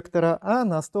проекций вектора А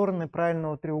на стороны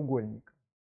правильного треугольника.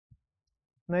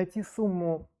 Найти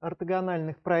сумму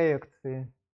ортогональных проекций,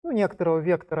 ну, некоторого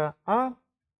вектора А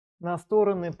на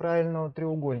стороны правильного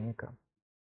треугольника.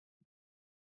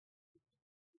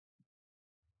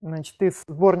 Значит, из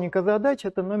сборника задач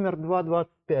это номер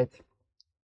 2.25.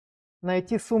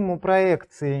 Найти сумму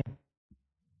проекций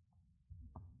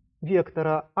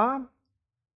вектора А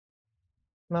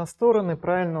на стороны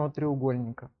правильного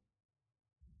треугольника.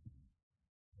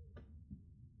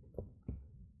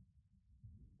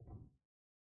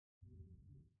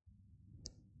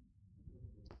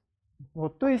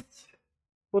 Вот, то есть,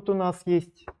 вот у нас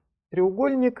есть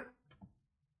треугольник,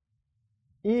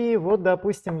 и вот,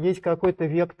 допустим, есть какой-то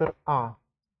вектор А.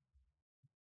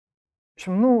 В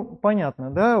общем, ну,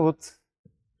 понятно, да, вот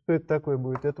что это такое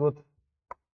будет? Это вот,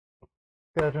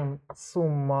 скажем,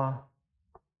 сумма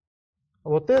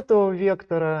вот этого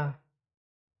вектора.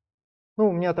 Ну,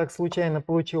 у меня так случайно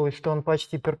получилось, что он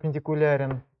почти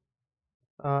перпендикулярен.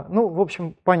 Ну, в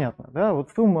общем, понятно, да,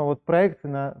 вот сумма вот проекций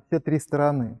на все три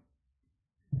стороны.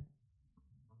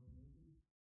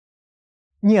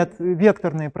 Нет,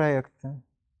 векторные проекции.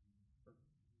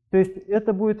 То есть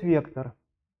это будет вектор.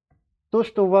 То,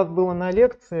 что у вас было на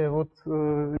лекции, вот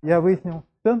я выяснил.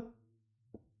 Что?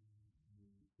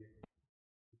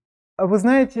 Вы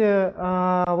знаете,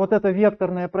 вот эта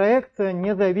векторная проекция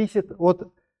не зависит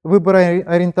от выбора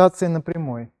ориентации на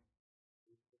прямой.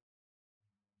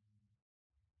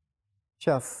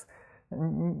 Сейчас.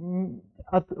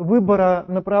 От выбора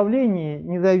направлений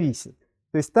не зависит.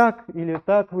 То есть так или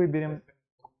так выберем.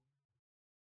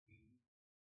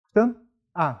 Что?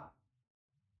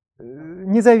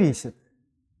 Не зависит.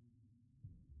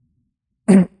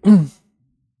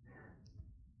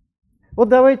 Вот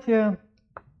давайте,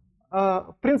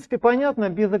 в принципе, понятно,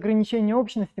 без ограничения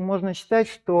общности можно считать,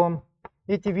 что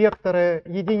эти векторы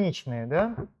единичные,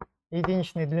 да,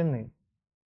 единичной длины.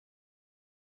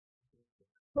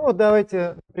 Ну вот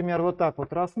давайте, например, вот так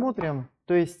вот рассмотрим.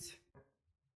 То есть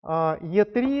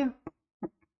Е3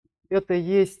 это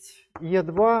есть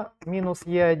Е2 минус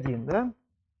Е1, да?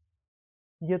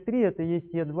 Е3 это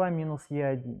есть Е2 минус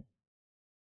Е1.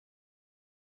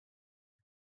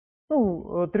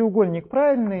 Ну, треугольник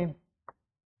правильный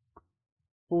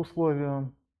по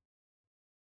условию.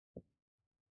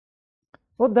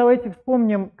 Вот давайте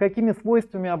вспомним, какими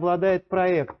свойствами обладает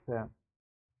проекция.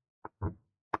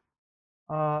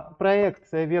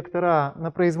 Проекция вектора А на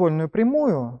произвольную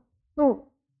прямую.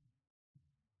 Ну,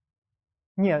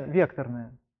 Не,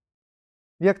 векторная.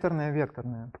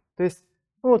 Векторная. То есть,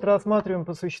 ну, вот рассматриваем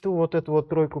по существу вот эту вот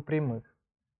тройку прямых.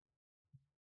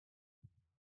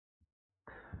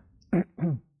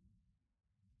 Ну,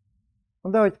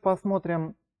 давайте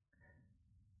посмотрим.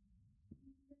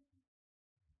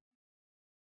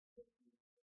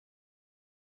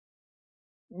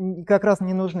 Как раз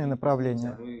не нужны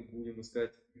направления. Мы будем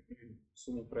искать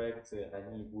сумму проекции,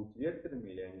 они будут векторами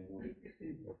или они будут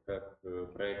как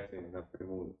проекции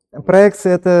напрямую?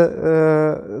 Проекция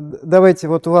это, давайте,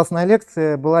 вот у вас на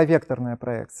лекции была векторная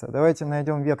проекция. Давайте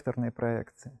найдем векторные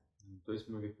проекции. То есть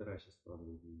мы вектора сейчас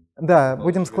складываем. Да,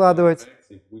 будем складывать.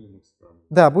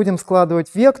 Да, будем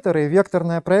складывать векторы.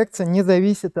 Векторная проекция не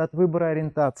зависит от выбора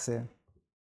ориентации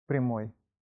прямой,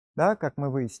 да, как мы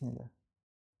выяснили.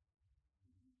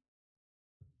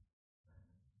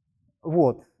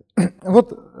 Вот.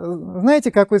 Вот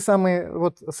знаете, какой самый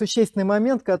вот существенный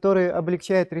момент, который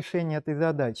облегчает решение этой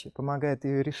задачи, помогает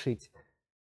ее решить?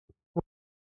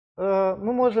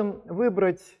 Мы можем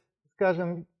выбрать,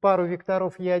 скажем, пару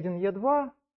векторов Е1,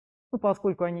 Е2, ну,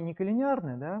 поскольку они не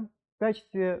коллинеарны, да, в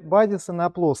качестве базиса на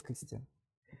плоскости.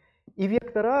 И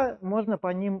вектор А можно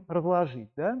по ним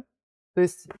разложить, да? То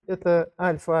есть это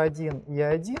альфа-1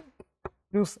 Е1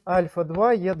 плюс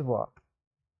альфа-2 Е2.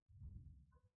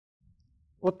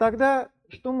 Вот тогда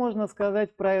что можно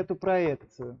сказать про эту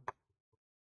проекцию?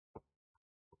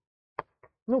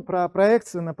 Ну, про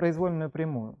проекцию на произвольную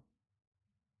прямую.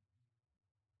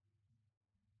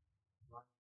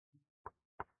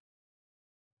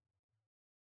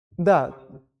 Да.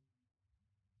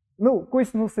 Ну,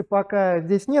 косинусы пока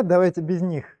здесь нет, давайте без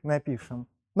них напишем.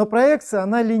 Но проекция,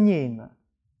 она линейна.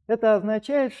 Это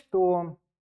означает, что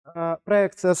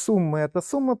проекция суммы – это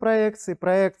сумма проекций,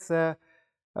 проекция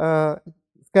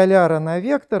скаляра на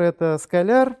вектор – это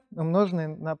скаляр, умноженный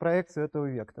на проекцию этого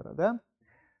вектора. Да?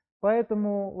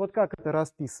 Поэтому вот как это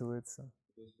расписывается?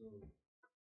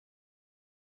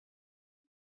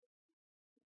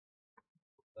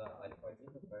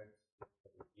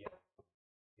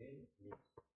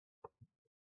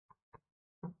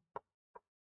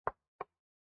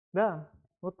 Да,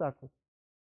 вот так вот.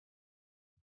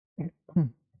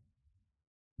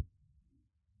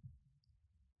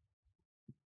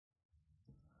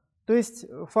 То есть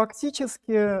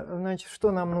фактически, значит,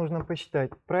 что нам нужно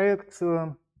посчитать?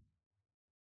 Проекцию.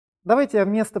 Давайте я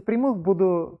вместо прямых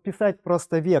буду писать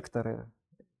просто векторы.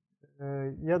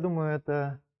 Я думаю,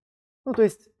 это... Ну, то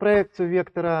есть проекцию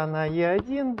вектора на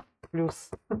Е1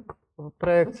 плюс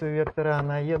проекцию вектора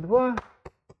на Е2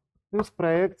 плюс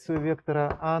проекцию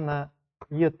вектора А на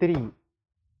Е3.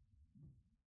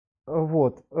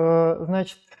 Вот.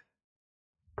 Значит,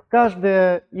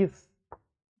 каждое из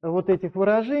вот этих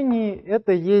выражений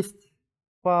это есть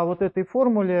по вот этой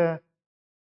формуле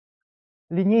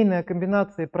линейная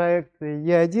комбинация проекции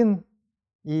Е1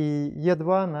 и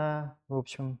Е2 на, в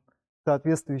общем,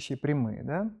 соответствующие прямые,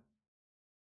 да?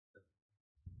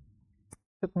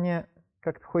 Вот мне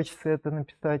как-то хочется это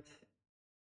написать.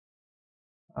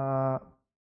 Вот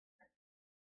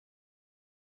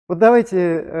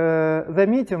давайте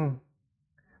заметим.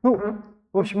 Ну,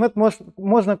 в общем, это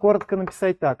можно коротко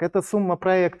написать так. Это сумма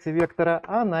проекций вектора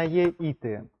А на Е и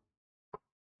Т.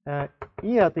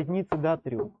 И от единицы до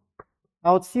 3.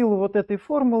 А вот в силу вот этой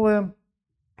формулы,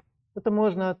 это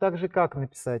можно также как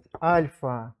написать?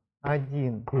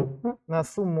 Альфа-1 на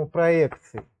сумму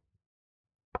проекций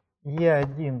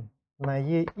Е1 на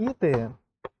Е и Т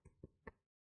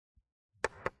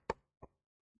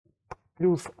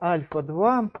плюс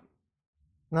альфа-2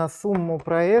 на сумму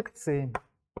проекций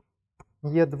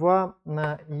Е2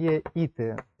 на Е и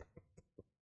Т.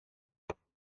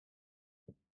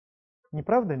 Не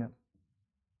правда ли?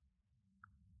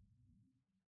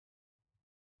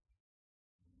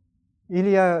 Или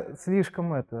я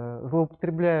слишком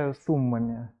злоупотребляю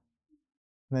суммами,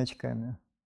 значками?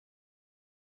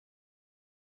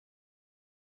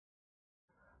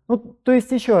 Ну, то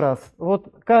есть еще раз,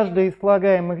 вот каждый из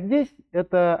слагаемых здесь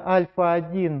это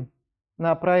альфа-1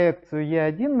 на проекцию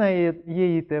Е1 на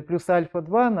Е и Т плюс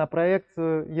альфа-2 на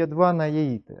проекцию Е2 на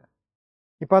Е и Т.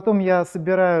 И потом я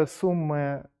собираю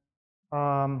суммы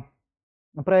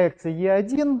проекции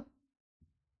Е1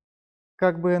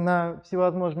 как бы на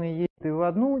всевозможные Е и Т в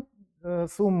одну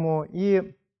сумму.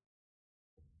 И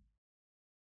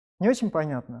не очень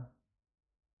понятно?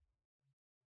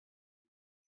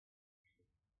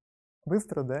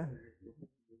 Быстро, да?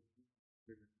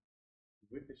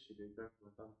 Вытащили, как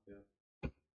мы там все.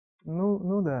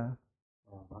 Ну да.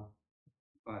 Ага.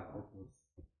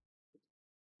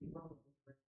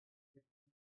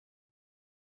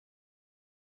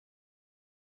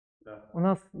 У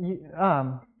нас...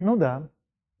 ну да.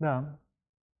 Да.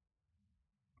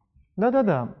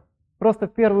 Да-да-да. Просто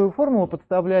в первую формулу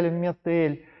подставляли вместо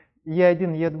L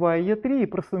E1, E2 и E3 и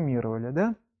просуммировали,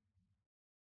 да?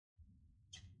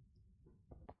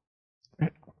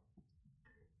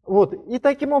 Вот. И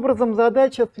таким образом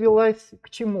задача свелась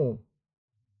к чему?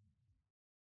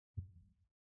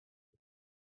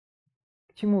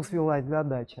 К чему свелась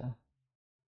задача?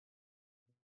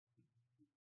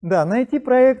 Да, найти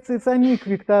проекции самих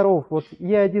векторов, вот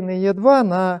E1 и E2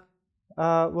 на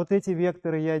вот эти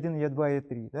векторы E1, E2,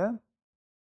 E3, да?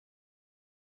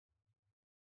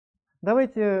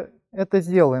 Давайте это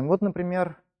сделаем. Вот,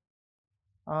 например,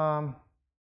 там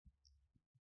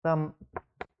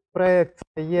проекция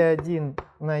E1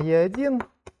 на E1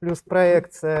 плюс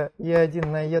проекция E1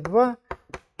 на E2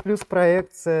 плюс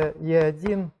проекция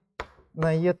E1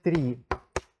 на E3.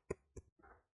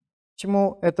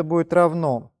 Чему это будет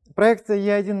равно? Проекция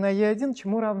E1 на E1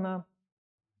 чему равна?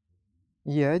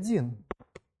 E1.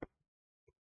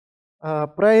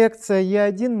 Проекция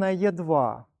E1 на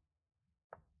E2.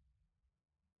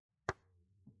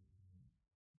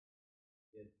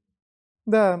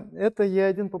 Да, это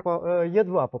E1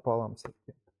 E2 пополам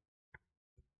все-таки.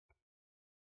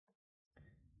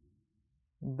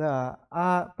 Да,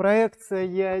 а проекция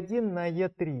E1 на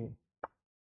E3.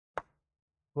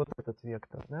 Вот этот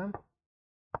вектор, да?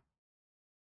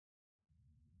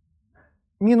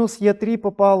 Минус E3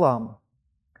 пополам.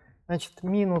 Значит,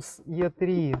 минус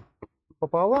E3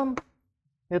 пополам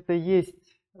это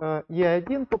есть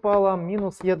E1 пополам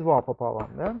минус E2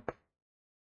 пополам, да?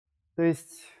 То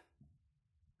есть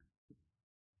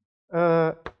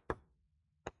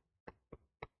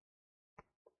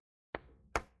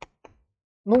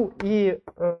ну и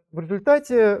в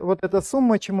результате вот эта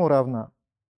сумма чему равна?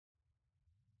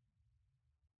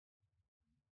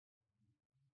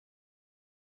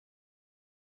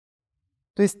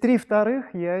 То есть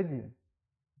 3/2 Е1.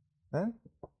 Да?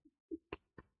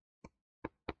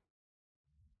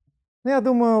 Ну, я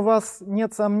думаю, у вас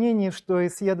нет сомнений, что и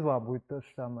с Е2 будет то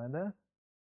же самое, да?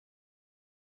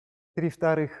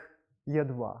 3/2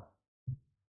 Е2.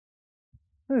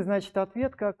 Ну и значит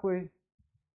ответ какой?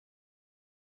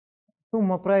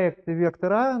 Сумма проекции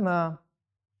вектора А на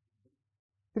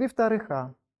 3/2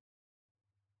 А.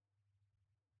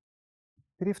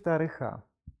 3/2 А.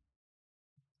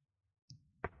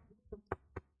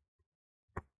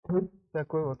 Вот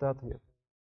такой вот ответ.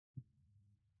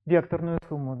 Векторную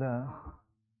сумму, да.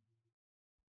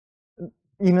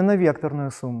 Именно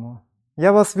векторную сумму.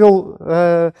 Я вас ввел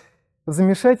в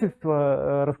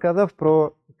замешательство, рассказав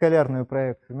про скалярную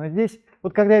проекцию. Но здесь,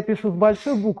 вот когда я пишу с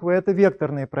большой буквы, это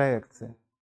векторные проекции.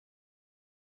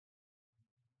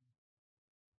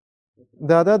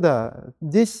 Да-да-да.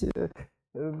 Здесь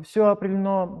все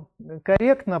определено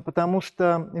корректно, потому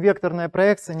что векторная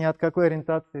проекция ни от какой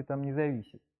ориентации там не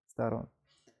зависит сторон.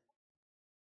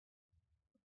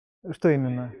 Что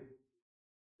именно?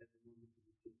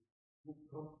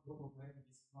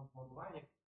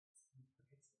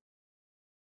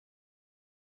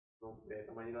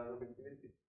 Поэтому они должны быть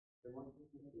симметричны.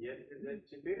 Если взять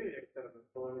 4 вектора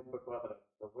наполовину по квадрату,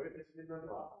 то будет очевидно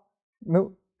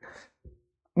 2.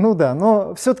 Ну да,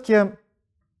 но все-таки,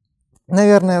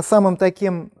 наверное, самым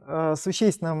таким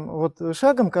существенным вот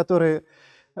шагом, который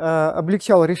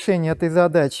облегчал решение этой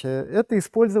задачи, это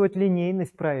использовать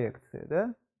линейность проекции,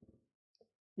 да?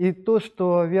 И то,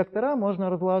 что вектор А можно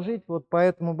разложить вот по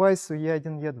этому байсу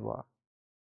Е1, Е2.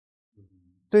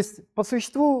 То есть по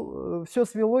существу все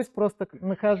свелось просто к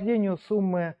нахождению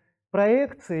суммы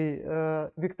проекций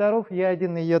векторов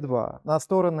Е1 и Е2 на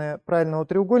стороны правильного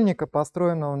треугольника,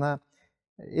 построенного на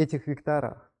этих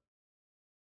векторах.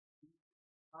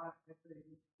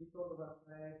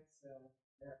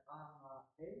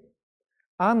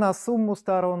 А на сумму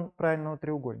сторон правильного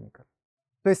треугольника.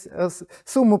 То есть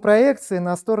сумму проекций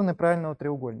на стороны правильного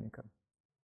треугольника.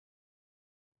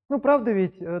 Ну, правда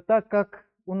ведь, так как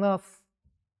у нас,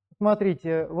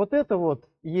 смотрите, вот это вот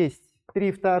есть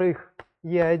 3/2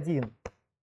 Е1,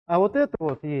 а вот это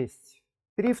вот есть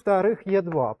 3/2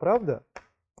 Е2, правда?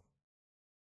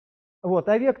 Вот,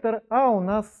 а вектор А у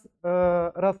нас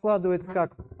раскладывается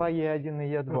как по Е1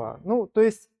 и Е2. Ну, то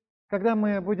есть, когда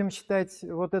мы будем считать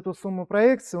вот эту сумму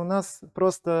проекций, у нас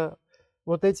просто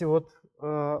вот эти вот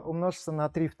умножатся на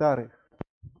 3/2.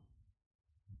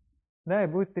 Да, и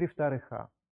будет 3/2 А.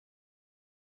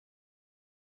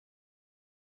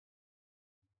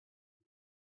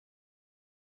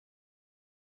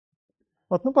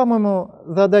 Вот, ну, по-моему,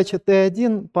 задача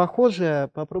Т1 похожая,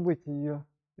 попробуйте ее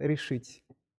решить.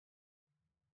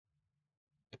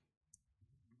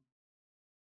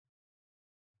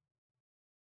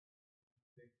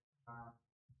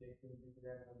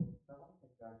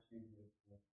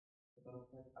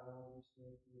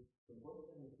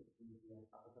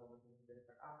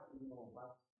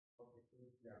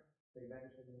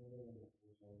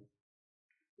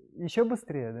 Еще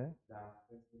быстрее, да? Да,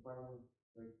 то есть буквально в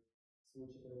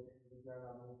случае, когда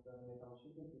перпендикулярно одной стороне там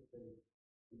чуть-чуть стоит,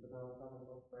 и потом там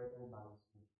просто по этому балансу.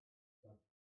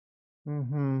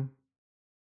 Угу.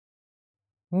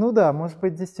 Ну да, может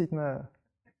быть, действительно.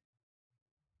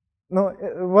 Но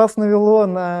вас навело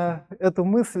на эту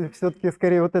мысль все-таки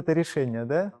скорее вот это решение,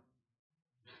 да?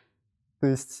 То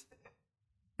есть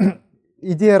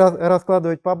идея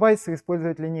раскладывать по байсу и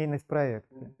использовать линейность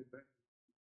проекта.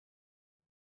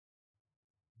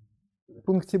 В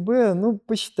пункте Б, ну,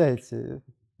 посчитайте.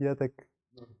 Я так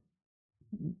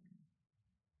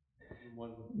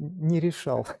не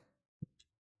решал.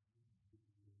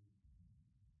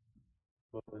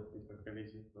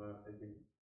 Количество этих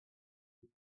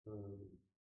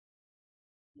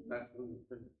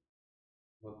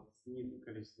вот снизу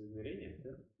количество измерений,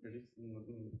 да, количество,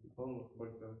 условно,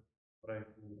 сколько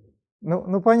проектов.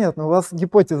 Ну, понятно, у вас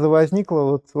гипотеза возникла,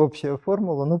 вот общая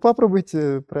формула. Ну,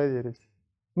 попробуйте проверить.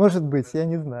 Может быть, я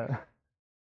не знаю.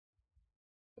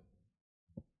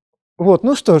 Вот,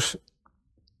 ну что ж.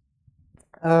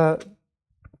 В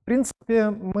принципе,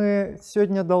 мы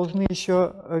сегодня должны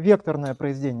еще векторное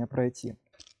произведение пройти.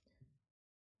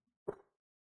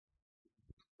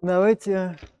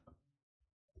 Давайте.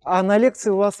 А на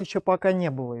лекции у вас еще пока не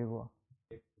было его.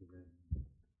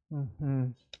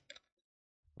 Угу.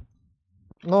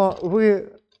 Но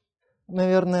вы,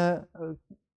 наверное,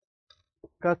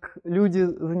 как люди,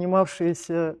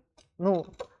 занимавшиеся, ну,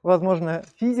 возможно,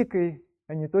 физикой,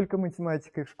 а не только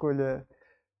математикой в школе,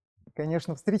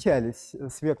 конечно, встречались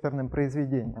с векторным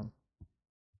произведением.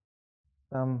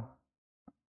 Там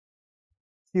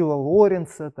сила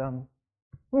Лоренца, там,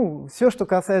 ну, все, что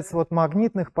касается вот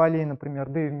магнитных полей, например,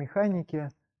 да и в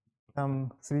механике,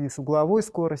 там в связи с угловой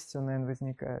скоростью, наверное,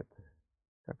 возникает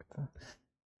как-то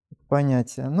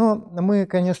понятие. Но мы,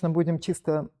 конечно, будем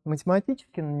чисто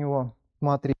математически на него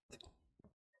смотреть.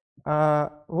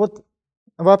 Вот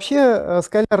вообще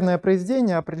скалярное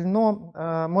произведение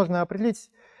определено, можно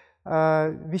определить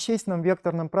в вещественном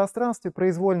векторном пространстве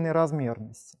произвольной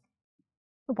размерности.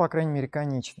 Ну, по крайней мере,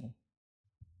 конечной.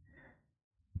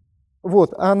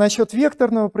 Вот. А насчет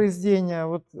векторного произведения,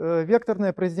 вот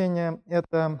векторное произведение —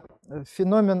 это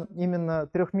феномен именно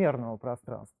трехмерного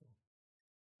пространства.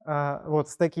 Вот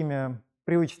с такими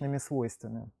привычными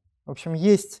свойствами. В общем,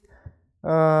 есть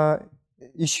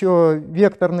еще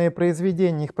векторные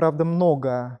произведения, их, правда,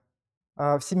 много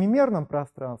в семимерном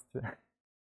пространстве.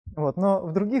 Вот, но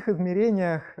в других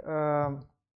измерениях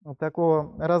вот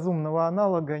такого разумного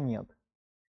аналога нет.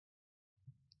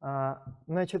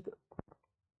 Значит,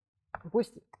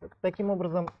 пусть таким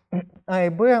образом А и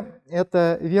Б —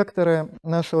 это векторы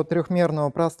нашего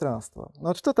трехмерного пространства.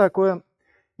 Вот что такое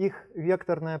их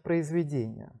векторное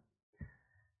произведение?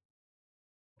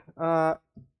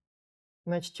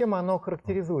 Значит, чем оно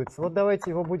характеризуется? Вот давайте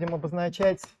его будем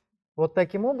обозначать вот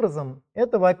таким образом.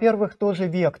 Это, во-первых, тоже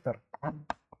вектор.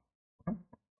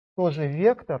 Тоже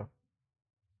вектор.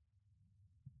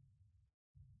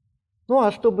 Ну,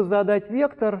 а чтобы задать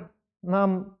вектор,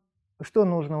 нам что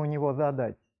нужно у него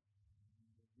задать?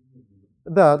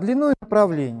 Да, длину и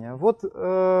направление. Вот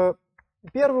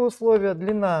первое условие —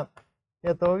 длина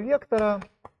этого вектора.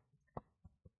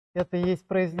 Это есть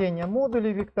произведение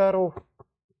модулей векторов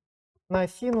на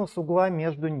синус угла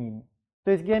между ними.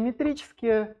 То есть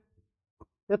геометрически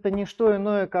это не что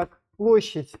иное, как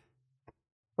площадь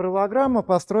параллелограмма,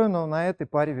 построенного на этой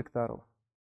паре векторов.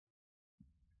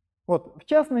 Вот, в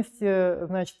частности,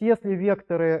 значит, если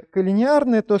векторы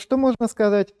коллинеарны, то что можно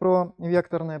сказать про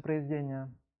векторное произведение?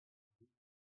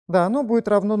 Да, оно будет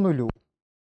равно нулю.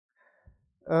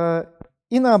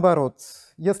 И наоборот,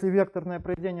 если векторное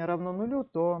произведение равно нулю,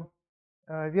 то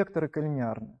векторы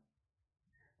коллинеарны.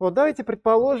 Вот давайте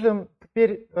предположим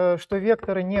теперь, что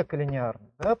векторы не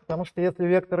коллинеарны, да, потому что если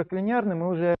векторы коллинеарны, мы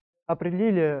уже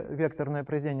определили векторное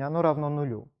произведение, оно равно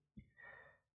нулю.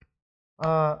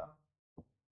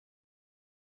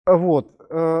 Вот.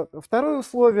 Второе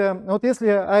условие, вот если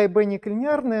А и Б не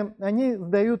коллинеарны, они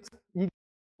сдают единую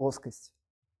плоскость.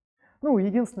 Ну,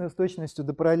 единственную с точностью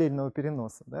до параллельного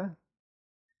переноса. Да?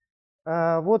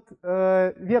 Вот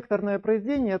векторное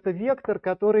произведение — это вектор,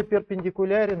 который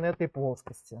перпендикулярен этой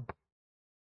плоскости.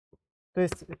 То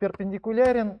есть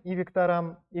перпендикулярен и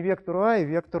векторам, и вектору А, и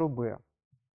вектору Б.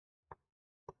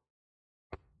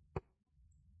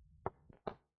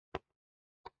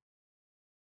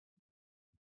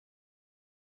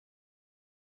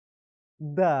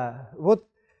 Да, вот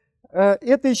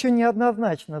это еще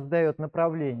неоднозначно сдает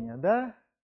направление, да?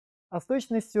 А с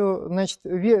точностью, значит,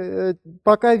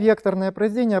 пока векторное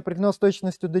произведение определено с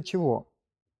точностью до чего?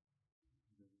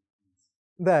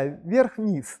 Да,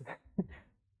 вверх-вниз.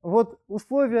 Вот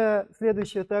условие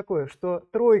следующее такое, что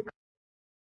тройка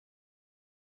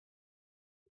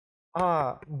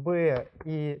А, Б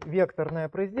и векторное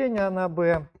произведение, она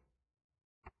Б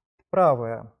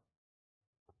правая.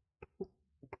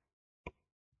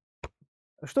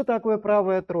 Что такое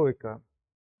правая тройка?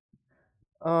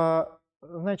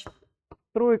 Значит,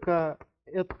 тройка —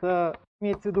 это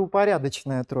имеется в виду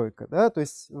упорядоченная тройка, да, то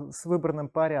есть с выбранным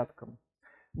порядком.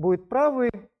 Будет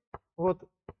правый. Вот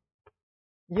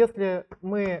если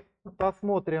мы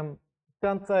посмотрим с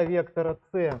конца вектора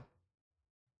С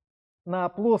на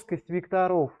плоскость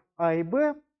векторов А и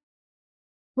Б,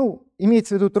 ну,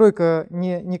 имеется в виду тройка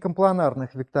не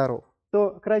компланарных векторов,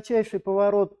 то кратчайший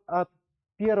поворот от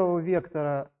первого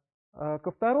вектора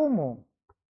ко второму,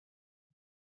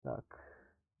 так,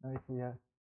 давайте я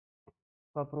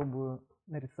попробую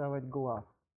нарисовать глаз.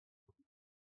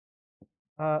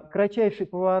 Кратчайший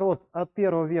поворот от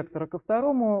первого вектора ко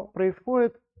второму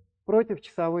происходит против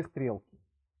часовой стрелки.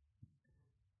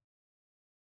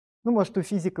 Ну, может, у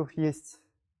физиков есть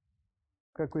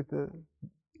какое-то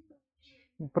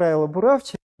правило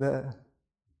Буравчика, да.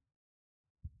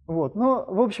 Вот,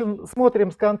 ну, в общем,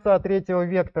 смотрим с конца третьего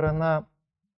вектора на,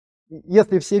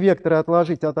 если все векторы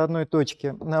отложить от одной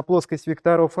точки на плоскость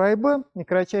векторов А и Б, и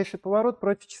кратчайший поворот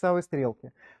против часовой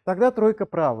стрелки. Тогда тройка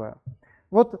правая.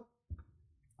 Вот,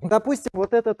 допустим,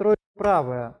 вот эта тройка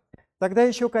правая. Тогда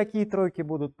еще какие тройки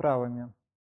будут правыми?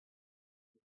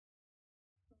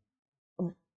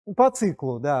 По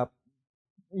циклу, да.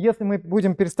 Если мы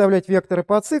будем переставлять векторы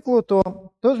по циклу,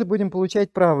 то тоже будем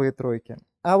получать правые тройки.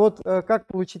 А вот как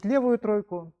получить левую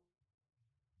тройку?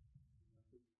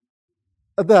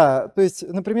 Да, то есть,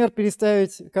 например,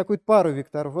 переставить какую-то пару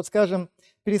векторов. Вот, скажем,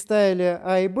 переставили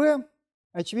А и Б,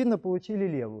 очевидно, получили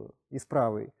левую из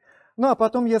правой. Ну, а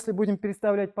потом, если будем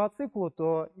переставлять по циклу,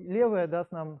 то левая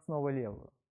даст нам снова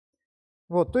левую.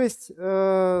 Вот, то есть,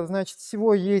 значит,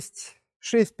 всего есть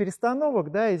 6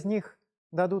 перестановок, да, из них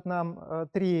дадут нам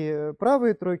 3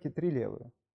 правые тройки, 3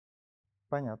 левые.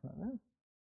 Понятно,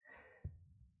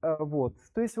 да? Вот,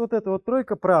 то есть вот эта вот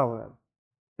тройка правая.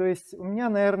 То есть у меня,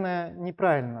 наверное,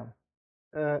 неправильно.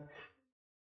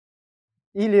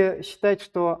 Или считать,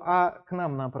 что А к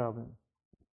нам направлен.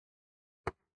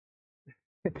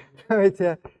 Давайте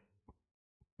я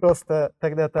просто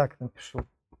тогда так напишу.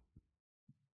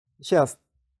 Сейчас.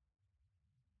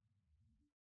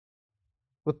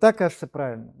 Вот так кажется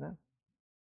правильно, да?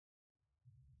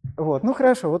 Вот, ну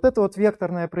хорошо, вот это вот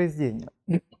векторное произведение.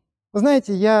 Вы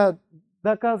знаете, я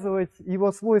доказывать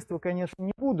его свойства, конечно,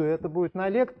 не буду, это будет на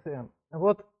лекции.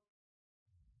 Вот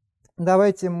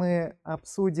давайте мы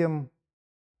обсудим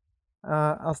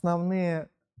основные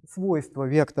свойства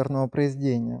векторного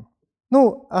произведения.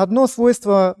 Ну, одно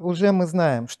свойство уже мы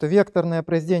знаем, что векторное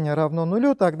произведение равно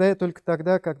нулю тогда и только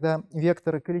тогда, когда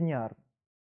векторы коллинеарны.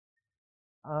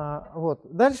 Вот.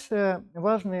 Дальше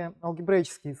важные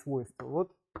алгебраические свойства.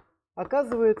 Вот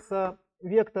оказывается,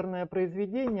 векторное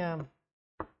произведение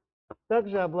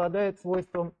также обладает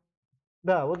свойством...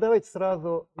 Да, вот давайте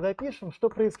сразу запишем, что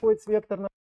происходит с векторным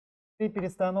при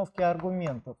перестановке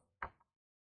аргументов.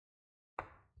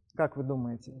 Как вы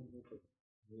думаете?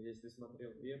 Если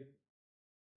смотрел вверх.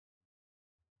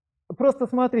 Просто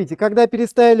смотрите, когда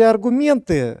переставили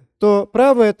аргументы, то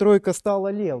правая тройка стала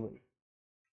левой,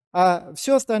 а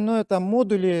все остальное там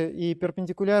модули и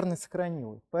перпендикулярность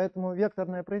сохранилось. Поэтому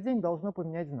векторное произведение должно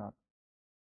поменять знак.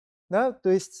 Да? То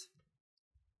есть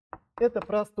это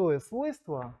простое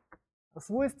свойство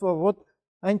вот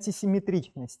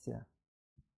антисимметричности.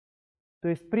 То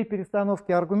есть при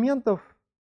перестановке аргументов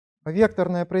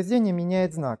векторное произведение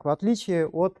меняет знак, в отличие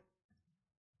от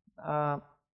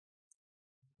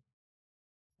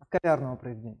скалярного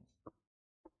произведения.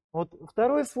 Вот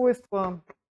второе свойство,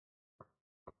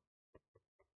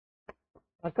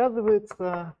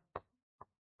 оказывается,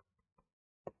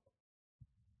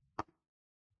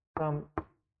 там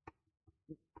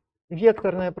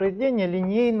векторное произведение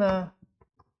линейно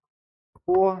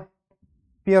по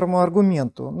первому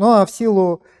аргументу, ну а в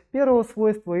силу первого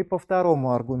свойства и по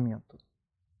второму аргументу.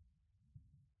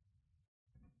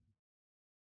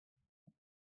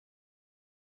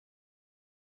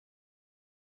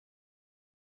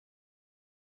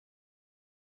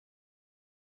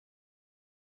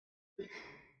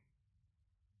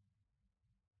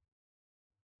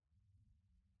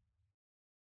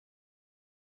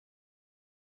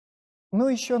 Ну,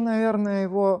 еще, наверное,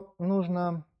 его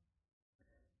нужно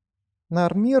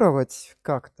нормировать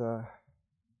как-то.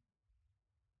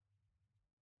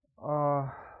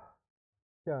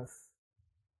 Сейчас.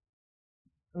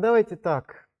 Давайте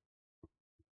так.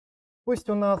 Пусть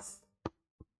у нас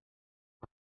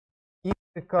и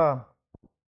k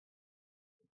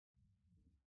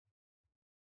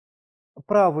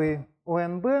правый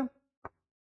ОНБ.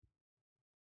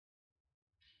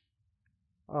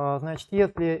 Значит,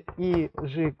 если и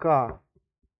ЖК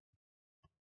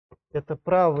это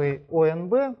правый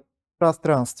ОНБ в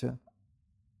пространстве,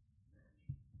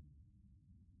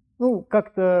 ну,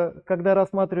 как-то, когда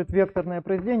рассматривают векторное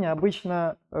произведение,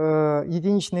 обычно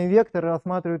единичные векторы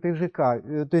рассматривают и ЖК,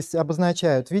 то есть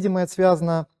обозначают. Видимо, это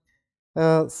связано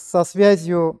со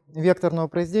связью векторного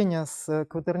произведения с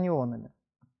кватернионами.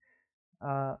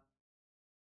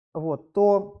 Вот,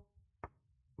 то,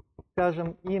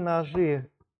 скажем, и на G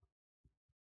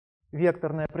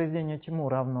векторное произведение чему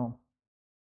равно?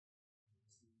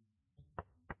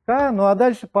 К, ну а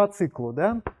дальше по циклу,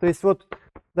 да? То есть вот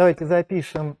давайте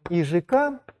запишем и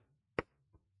ЖК,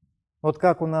 вот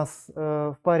как у нас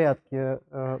в порядке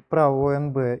правого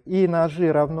ОНБ, и на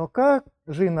G равно К,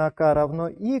 G на К равно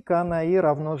И, К на И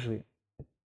равно G.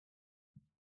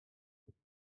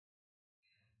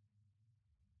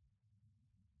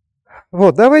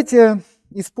 Вот, давайте,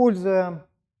 используя,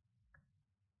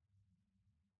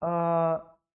 по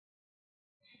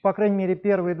крайней мере,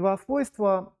 первые два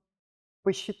свойства,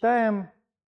 посчитаем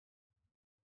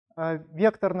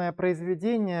векторное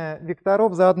произведение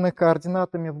векторов, заданных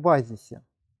координатами в базисе.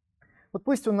 Вот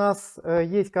пусть у нас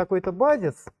есть какой-то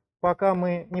базис, пока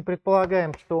мы не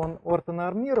предполагаем, что он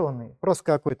ортонормированный, просто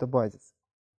какой-то базис.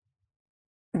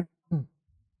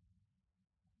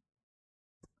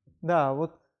 Да,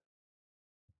 вот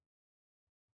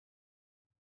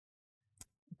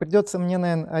придется мне,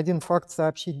 наверное, один факт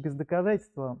сообщить без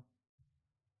доказательства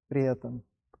при этом,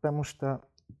 потому что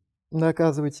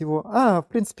доказывать его... в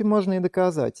принципе, можно и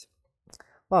доказать.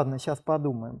 Ладно, сейчас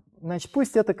подумаем. Значит,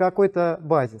 пусть это какой-то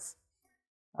базис.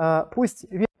 Пусть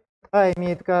вектор А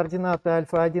имеет координаты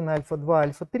альфа-1, альфа-2,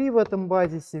 альфа-3 в этом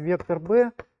базисе, вектор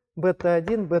Б,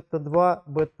 бета-1, бета-2,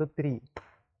 бета-3.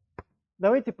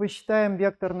 Давайте посчитаем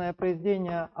векторное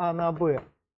произведение А на Б.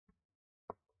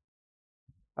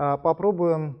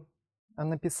 Попробуем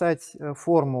написать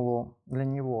формулу для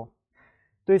него.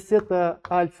 То есть это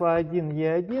альфа-1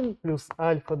 Е1 плюс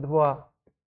альфа-2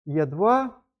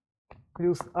 Е2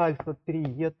 плюс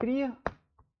альфа-3 Е3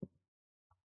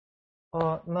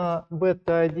 на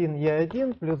бета-1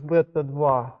 Е1 плюс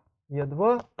бета-2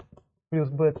 Е2 плюс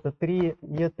бета-3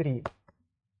 Е3.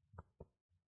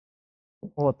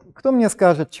 Вот. Кто мне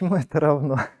скажет, чему это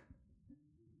равно?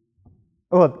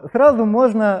 Вот. Сразу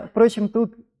можно, впрочем,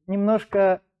 тут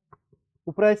немножко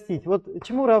упростить. Вот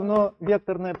чему равно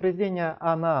векторное произведение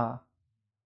А на А?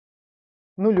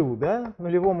 Нулю, да?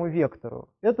 Нулевому вектору.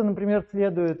 Это, например,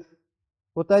 следует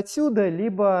вот отсюда,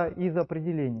 либо из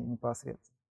определения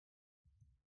непосредственно.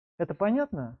 Это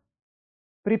понятно?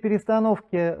 При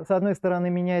перестановке с одной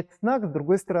стороны меняется знак, с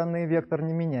другой стороны вектор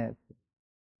не меняется.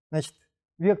 Значит,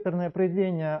 векторное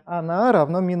произведение А на А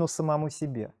равно минус самому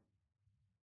себе.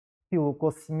 В силу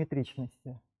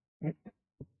коссимметричности.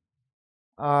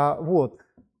 Вот.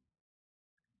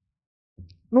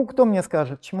 Ну, кто мне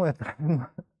скажет, чему это равно?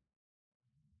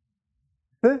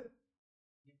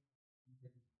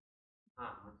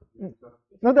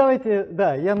 Ну, давайте,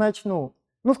 да, я начну.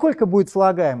 Ну, сколько будет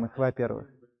слагаемых,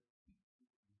 во-первых?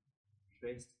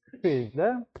 6,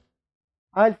 да?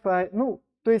 Альфа, ну,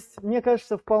 то есть, мне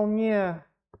кажется, вполне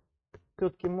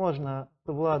все-таки можно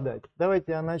совладать.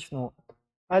 Давайте я начну.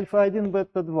 Альфа-1,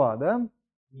 бета-2, да?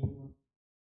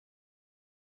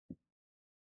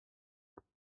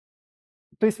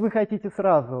 То есть вы хотите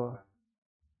сразу.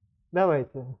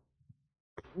 Давайте.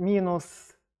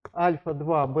 Минус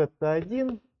альфа-2,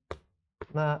 бета-1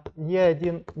 на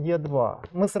Е1, Е2.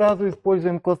 Мы сразу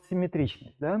используем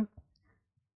коссимметричность, да?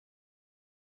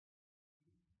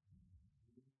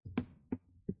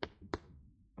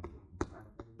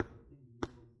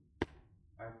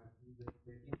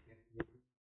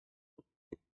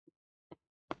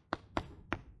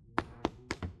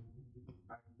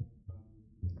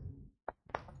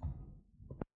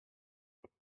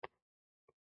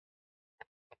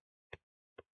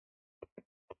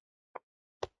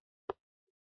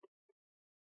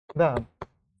 Да.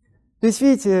 То есть,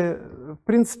 видите, в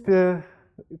принципе,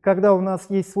 когда у нас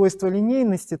есть свойство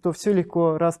линейности, то все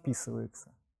легко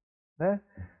расписывается. Да?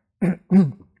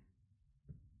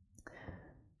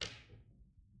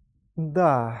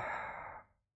 Да.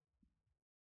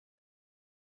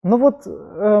 Ну вот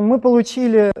мы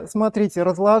получили, смотрите,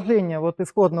 разложение вот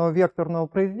исходного векторного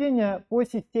произведения по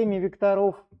системе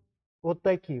векторов вот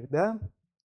таких, да?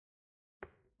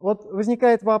 Вот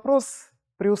возникает вопрос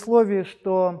при условии,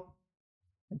 что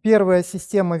первая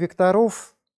система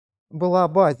векторов была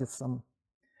базисом.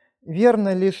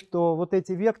 Верно ли, что вот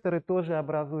эти векторы тоже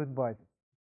образуют базис?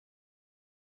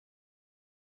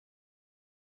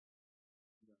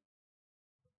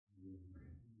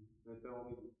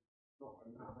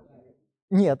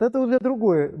 Нет, это уже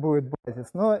другой будет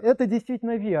базис, но это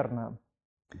действительно верно.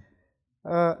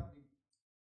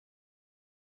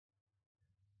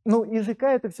 Ну, ИЖК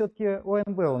это все-таки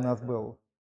ОНБ у нас был.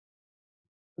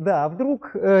 Да, а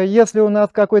вдруг, если у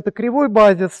нас какой-то кривой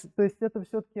базис, то есть это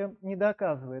все-таки не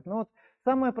доказывает. Но вот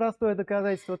самое простое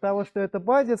доказательство того, что это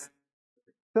базис.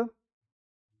 Что?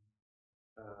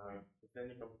 Если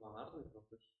они компланарные, то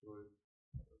существует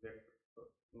вектор,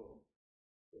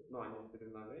 ну, они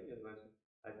перемножения, значит,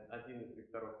 один из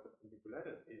векторов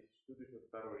перпендикулярен, и существует еще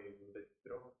второй из вот этих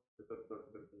трех, который тоже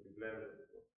перпендикулярен.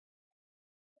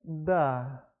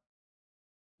 Да.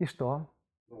 И что?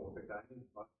 Ну, тогда они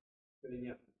два или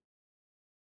нет?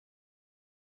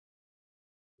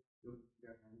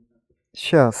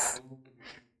 Сейчас.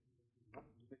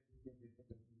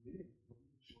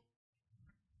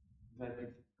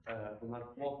 Значит, у нас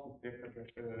плоскость вектор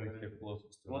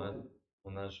плоскость у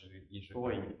нас же ИЖК.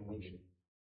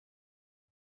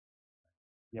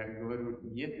 Я говорю,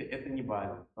 если это не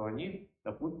базис, то они,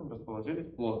 допустим, расположились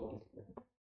в плоскости.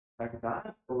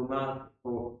 Тогда у нас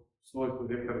по свойству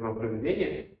векторного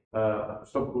произведения,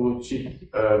 чтобы получить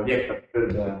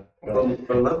вектор, у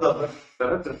нас должна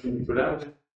быть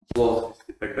перпендикулярность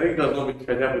плоскости. Тогда их должно быть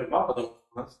хотя бы два, потому что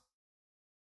у нас...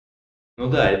 Ну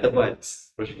да, это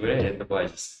базис. Проще говоря, это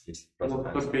базис.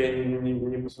 Только я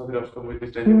не посмотрел, что будет,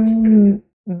 если они...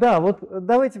 Да, вот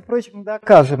давайте, впрочем,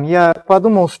 докажем. Я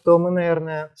подумал, что мы,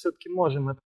 наверное, все-таки можем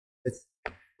это сделать.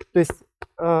 То есть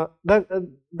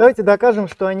давайте докажем,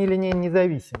 что они линейно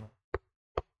независимы.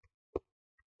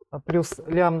 Плюс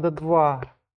лямбда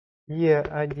 2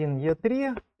 Е1,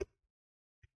 Е3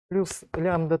 плюс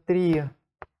лямбда 3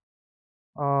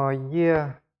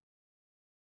 Е2,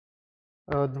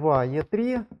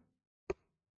 Е3.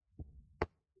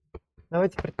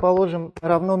 Давайте предположим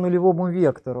равно нулевому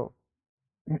вектору.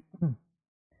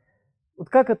 Вот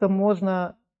как это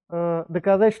можно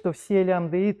доказать, что все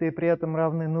лямбда иты при этом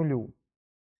равны нулю?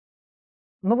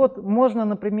 Ну вот можно,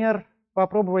 например,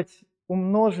 попробовать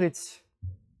умножить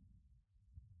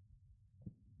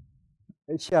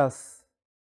сейчас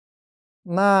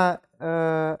на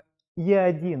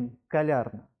Е1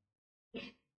 скалярно.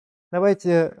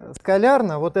 Давайте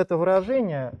скалярно вот это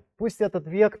выражение, пусть этот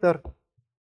вектор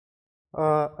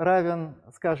равен,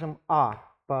 скажем,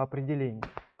 А по определению.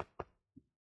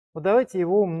 Вот давайте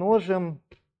его умножим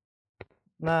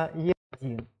на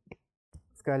Е1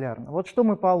 скалярно. Вот что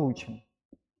мы получим.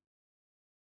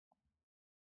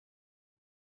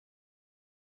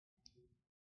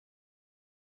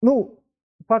 Ну,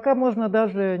 пока можно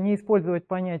даже не использовать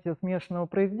понятие смешанного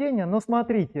произведения, но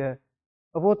смотрите,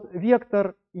 вот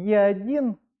вектор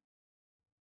Е1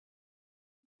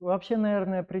 вообще,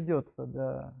 наверное, придется,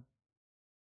 да,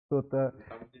 что-то...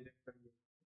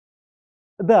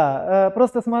 Да,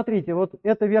 просто смотрите, вот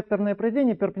это векторное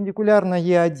произведение перпендикулярно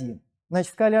Е1.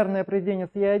 Значит, скалярное произведение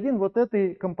с Е1 вот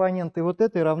этой компоненты, вот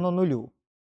этой равно нулю.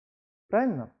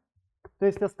 Правильно? То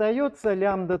есть остается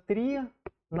лямбда 3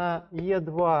 на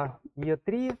Е2,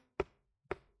 Е3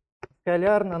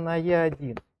 скалярно на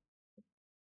Е1.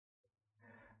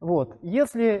 Вот.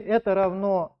 Если это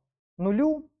равно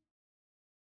нулю,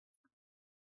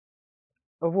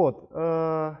 вот,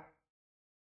 то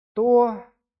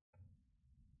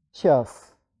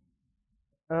сейчас,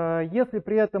 если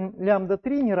при этом лямбда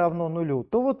 3 не равно нулю,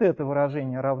 то вот это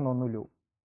выражение равно нулю.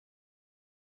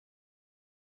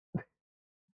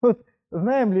 Вот,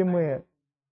 знаем ли мы?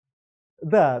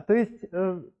 Да, то есть,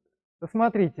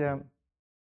 смотрите.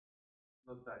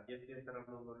 Ну да, если это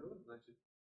равно нулю, значит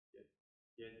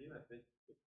Е1 опять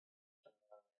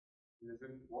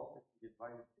лежит плохо,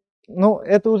 Е2. Ну,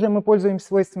 это уже мы пользуемся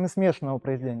свойствами смешанного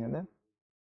произведения, да?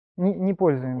 Не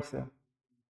пользуемся.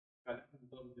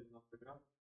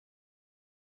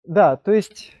 Да, то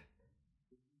есть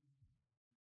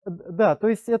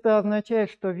это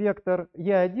означает, что вектор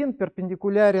Е1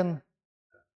 перпендикулярен.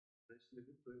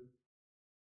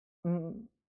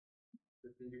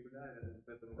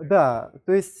 Да,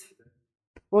 то есть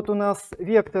вот у нас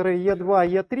векторы Е2,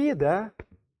 Е3, да?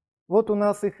 Вот у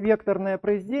нас их векторное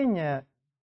произведение,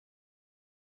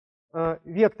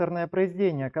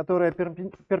 которое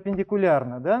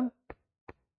перпендикулярно, да?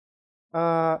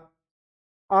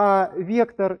 а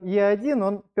вектор E1,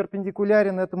 он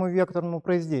перпендикулярен этому векторному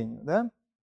произведению, да?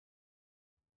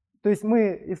 То есть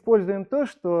мы используем то,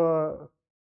 что,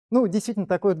 ну, действительно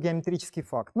такой вот геометрический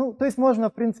факт. Ну, то есть можно,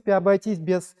 в принципе, обойтись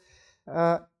без...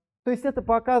 То есть это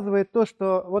показывает то,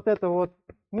 что вот это вот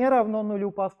не равно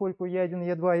нулю, поскольку E1,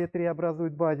 E2, E3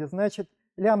 образуют базис, значит,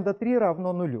 лямбда 3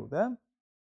 равно нулю, да?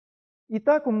 И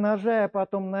так, умножая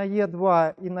потом на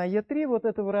E2 и на E3 вот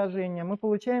это выражение, мы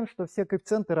получаем, что все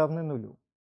коэффициенты равны нулю.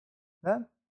 Да?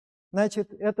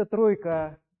 Значит, эта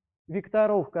тройка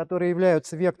векторов, которые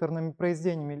являются векторными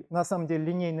произведениями, на самом деле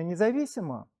линейно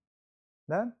независима.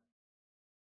 Да?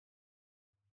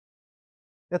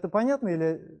 Это понятно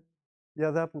или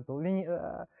я запутал?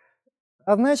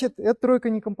 А значит, это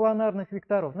тройка некомпланарных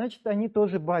векторов. Значит, они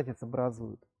тоже базис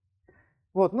образуют.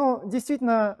 Вот, но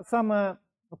действительно, самое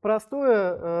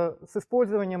простое с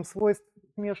использованием свойств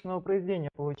смешанного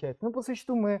произведения получается. Ну, по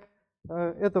существу мы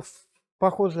это,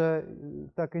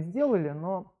 похоже, так и сделали,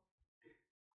 но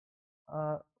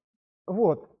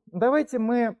вот. Давайте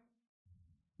мы,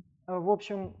 в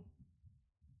общем,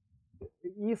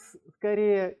 из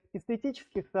скорее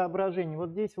эстетических соображений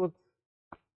вот здесь вот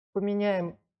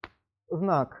поменяем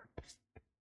знак.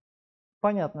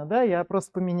 Понятно, да? Я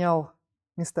просто поменял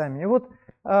местами. И вот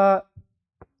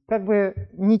как бы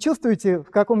не чувствуете,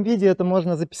 в каком виде это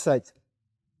можно записать?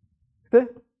 Что?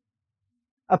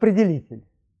 Определитель.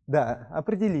 Да,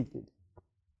 определитель.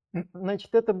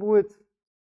 Значит, это будет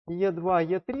E2,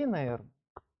 E3, наверное.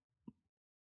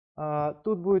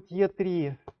 Тут будет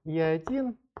E3,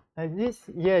 E1, а здесь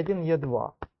E1,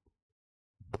 E2.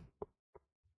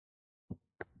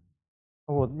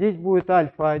 Вот, здесь будет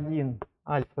альфа-1,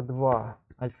 альфа-2,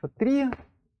 альфа-3,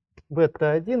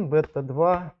 бета-1,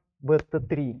 бета-2,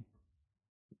 бета-3.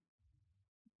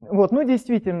 Вот, ну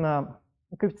действительно,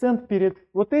 коэффициент перед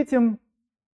вот этим,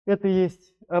 это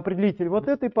есть определитель вот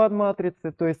этой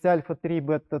подматрицы, то есть альфа-3,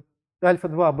 бета,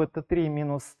 альфа-2, бета-3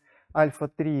 минус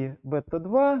альфа-3,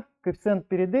 бета-2. Коэффициент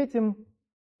перед этим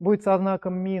будет со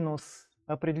знаком минус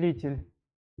определитель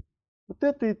вот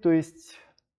этой, то есть,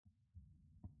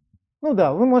 ну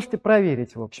да, вы можете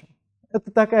проверить, в общем.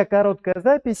 Это такая короткая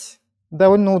запись,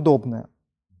 довольно удобная.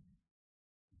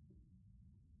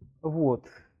 Вот.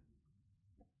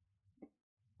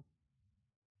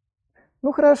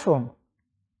 Ну хорошо.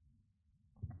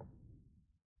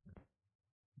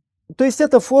 То есть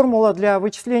это формула для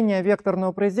вычисления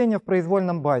векторного произведения в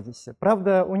произвольном базисе.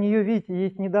 Правда, у нее, видите,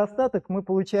 есть недостаток. Мы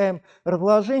получаем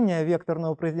разложение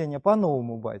векторного произведения по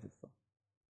новому базису.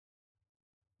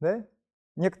 Да?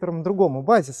 Некоторому другому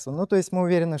базису. Ну, то есть мы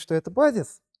уверены, что это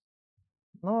базис,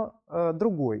 но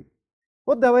другой.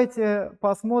 Вот давайте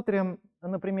посмотрим,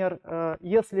 например,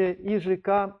 если И же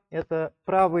К это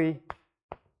правый,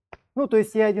 ну, то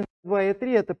есть Е1, Е2,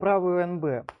 Е3 это правый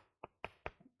НБ.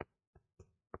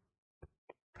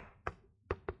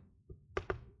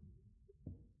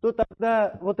 То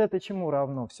тогда вот это чему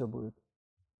равно все будет?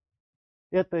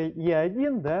 Это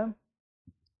Е1, да?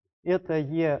 Это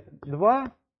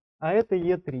Е2, а это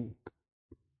Е3.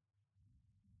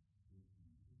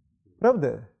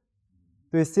 Правда?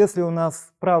 То есть если у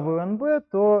нас правый НБ,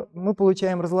 то мы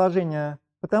получаем разложение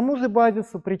по тому же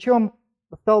базису, причем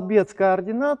столбец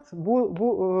координат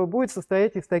будет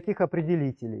состоять из таких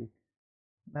определителей.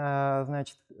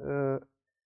 Значит,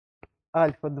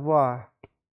 альфа-2.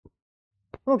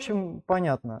 Ну, в общем,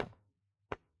 понятно.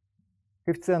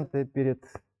 Коэффициенты перед...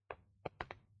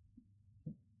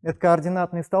 Это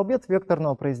координатный столбец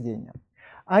векторного произведения.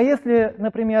 А если,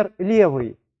 например,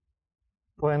 левый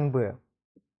по НБ,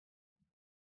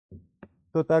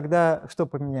 то тогда что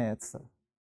поменяется?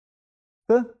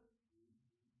 Что?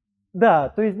 Да,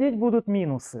 то есть здесь будут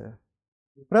минусы.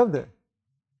 Правда?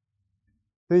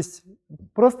 То есть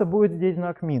просто будет здесь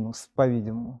знак минус,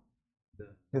 по-видимому.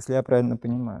 Если я правильно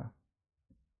понимаю.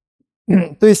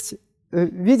 То есть,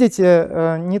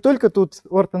 видите, не только тут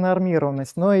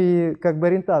ортонормированность, но и как бы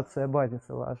ориентация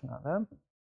базиса важна. Да?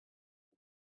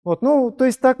 Вот, ну, то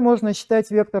есть так можно считать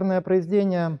векторное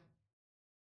произведение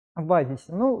в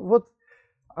базисе. Ну, вот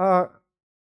к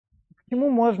чему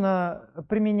можно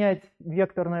применять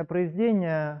векторное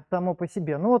произведение само по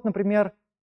себе? Ну, вот, например,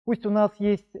 пусть у нас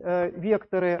есть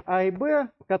векторы А и Б,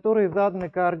 которые заданы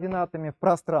координатами в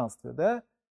пространстве, да?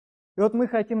 И вот мы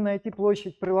хотим найти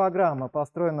площадь параллелограмма,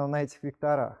 построенного на этих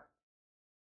векторах.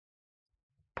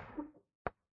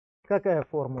 Какая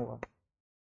формула?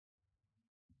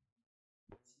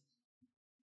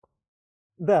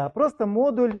 Да, просто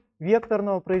модуль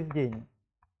векторного произведения.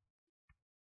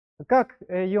 Как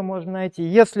ее можно найти?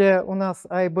 Если у нас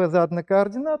А и Б заданы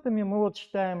координатами, мы вот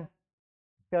считаем,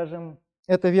 скажем,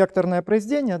 это векторное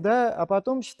произведение, да, а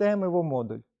потом считаем его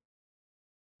модуль.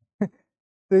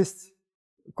 То есть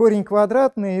корень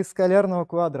квадратный из скалярного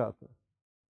квадрата.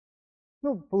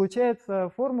 Ну, получается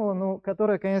формула, ну,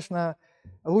 которая, конечно,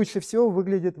 лучше всего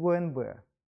выглядит в ОНБ.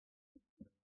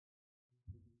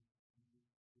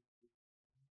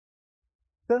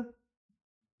 Да?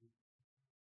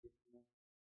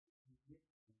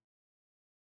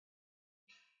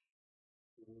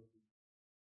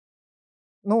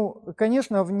 Ну,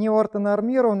 конечно, в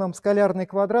неортонормированном скалярный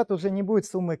квадрат уже не будет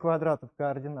суммой квадратов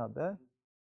координат, да?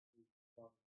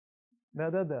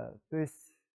 Да-да-да. То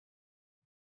есть,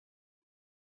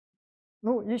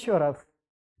 ну, еще раз.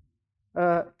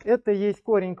 Это есть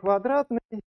корень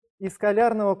квадратный из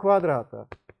скалярного квадрата.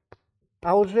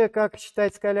 А уже как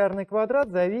считать скалярный квадрат,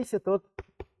 зависит от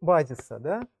базиса,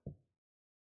 да?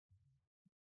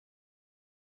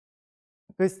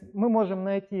 То есть мы можем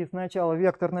найти сначала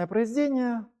векторное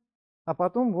произведение, а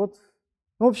потом вот,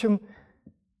 в общем,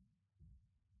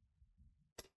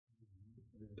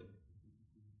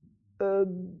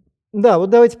 да, вот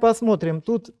давайте посмотрим.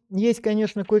 Тут есть,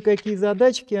 конечно, кое-какие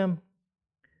задачки,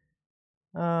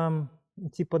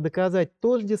 типа доказать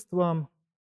тождество.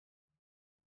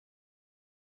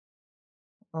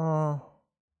 Ну,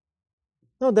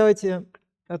 давайте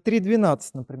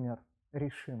 3.12, например,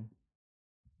 решим.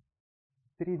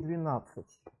 3.12.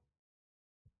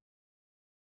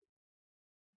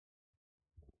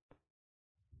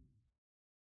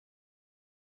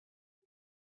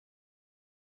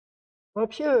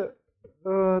 Вообще,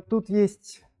 тут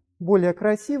есть более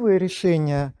красивые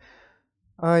решения.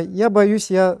 Я боюсь,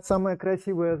 я самое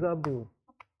красивое забыл.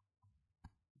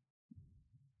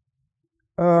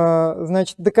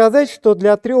 Значит, доказать, что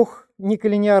для трех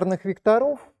неколлинеарных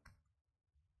векторов,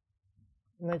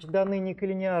 значит, даны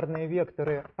неколлинеарные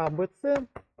векторы А, Б, С,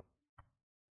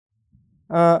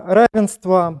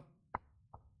 равенство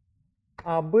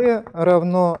АБ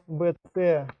равно БС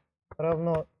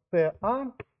равно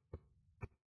СА.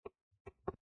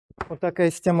 Вот такая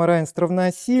система равенств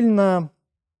равносильна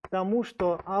тому,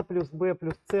 что А плюс Б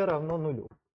плюс С равно нулю.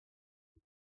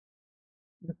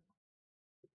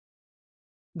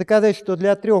 Доказать, что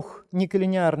для трех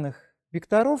неколлинеарных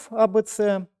векторов А, Б,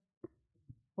 С,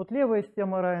 вот левая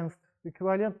система равенств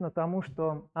эквивалентна тому,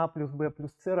 что А плюс Б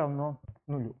плюс С равно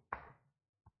нулю.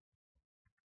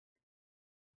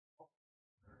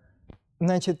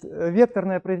 Значит,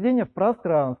 векторное произведение в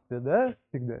пространстве, да,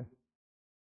 всегда?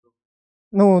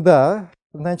 Ну да,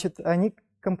 значит, они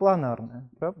компланарные,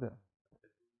 правда?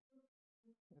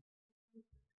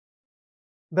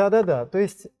 Да-да-да, то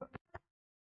есть...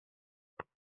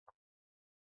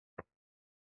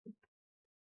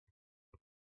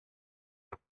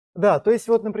 Да, то есть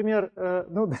вот, например,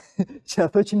 ну,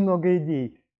 сейчас очень много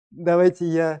идей. Давайте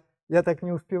я так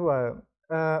не успеваю.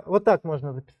 Вот так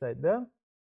можно записать, да?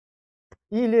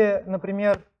 Или,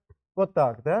 например, вот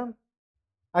так, да?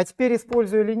 А теперь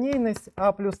использую линейность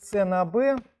А плюс С на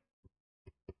Б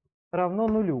равно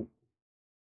нулю.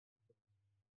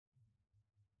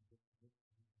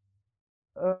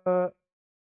 Что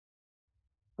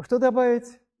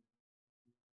добавить?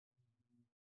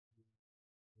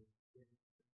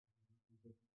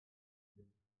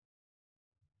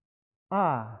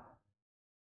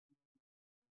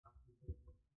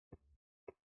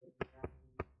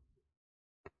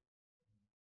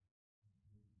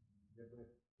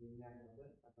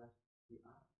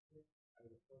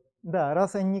 Да,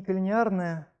 раз они не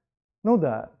коллинеарные, ну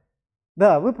да.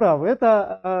 Да, вы правы.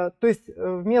 Это, то есть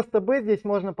вместо b здесь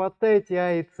можно подставить и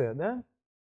А, и С, да?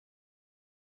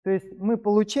 То есть мы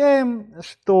получаем,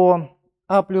 что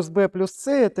А плюс Б плюс С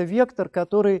это вектор,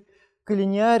 который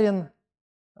коллинеарен,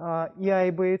 и А,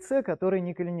 и Б, и С, который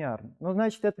не коллинеарен. Ну,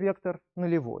 значит, это вектор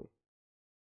нулевой.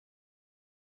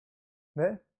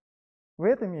 Да? Вы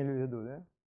это имели в виду, да?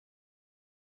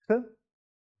 Что?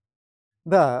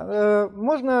 Да,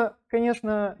 можно,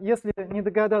 конечно, если не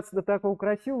догадаться до такого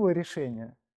красивого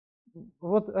решения,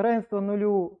 вот равенство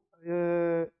нулю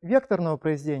векторного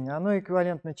произведения, оно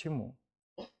эквивалентно чему?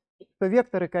 То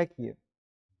векторы какие?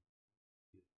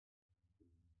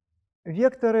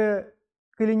 Векторы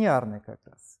коллинеарные как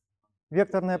раз.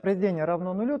 Векторное произведение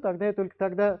равно нулю, тогда и только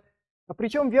тогда... А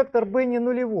причем вектор b не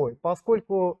нулевой,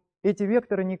 поскольку эти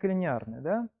векторы не коллинеарны,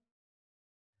 да?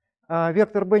 А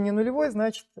вектор b не нулевой,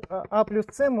 значит, А плюс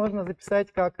С можно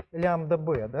записать как лямбда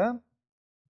b, да?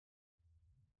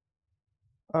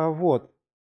 Вот.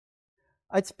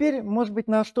 А теперь, может быть,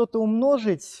 на что-то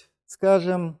умножить,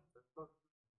 скажем,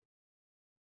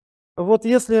 вот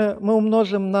если мы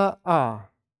умножим на А,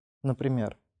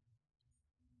 например.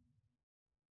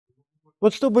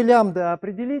 Вот чтобы лямбда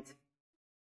определить,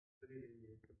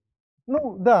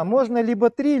 Ну да, можно либо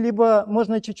 3, либо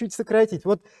можно чуть-чуть сократить.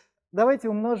 Вот давайте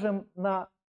умножим на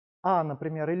А,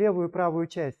 например, и левую и правую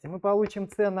части. Мы получим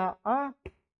С на А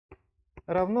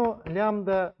равно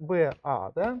лямбда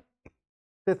БА, да?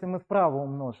 Если мы справа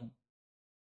умножим.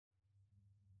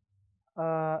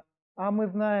 А мы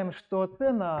знаем, что С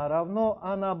на А равно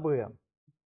А на Б.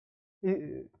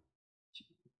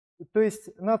 То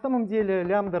есть на самом деле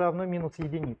лямбда равно минус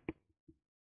единице.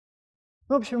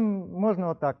 В общем, можно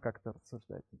вот так как-то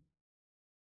рассуждать.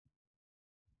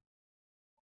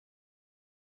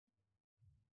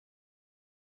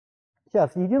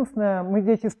 Сейчас, единственное, мы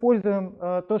здесь используем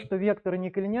то, что векторы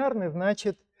не коллинеарны,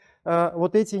 значит,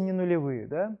 вот эти не нулевые,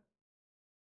 да?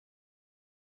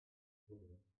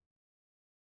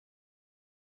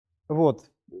 Вот,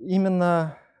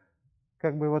 именно,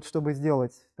 как бы вот, чтобы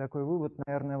сделать такой вывод,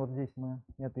 наверное, вот здесь мы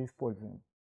это используем.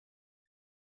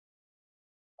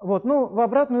 Вот, ну, в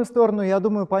обратную сторону, я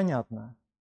думаю, понятно,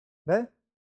 да?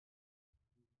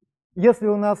 Если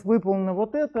у нас выполнено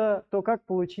вот это, то как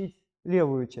получить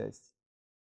левую часть?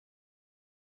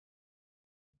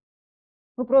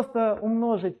 Ну, просто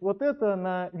умножить вот это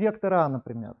на вектор А,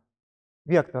 например,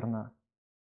 векторно.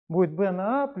 Будет b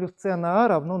на А плюс c на А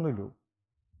равно нулю.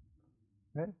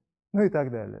 Да? Ну и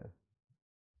так далее.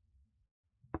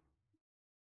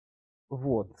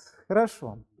 Вот,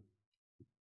 хорошо.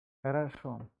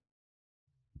 Хорошо.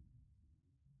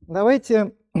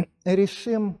 Давайте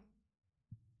решим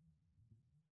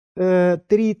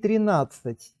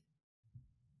 3.13.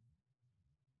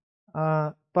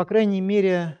 По крайней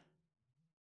мере,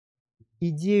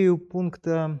 идею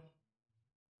пункта...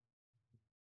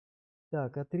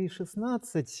 Так, а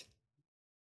 3.16...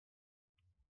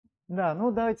 Да,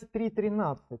 ну давайте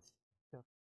 3.13.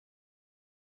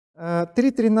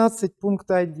 3.13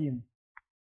 пункт 1.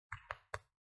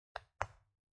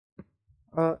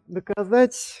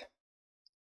 Доказать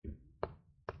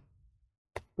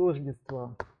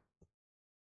тождество.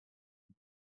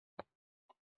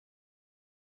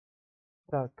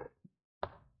 Так,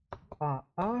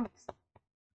 АА,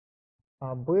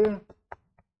 АБ,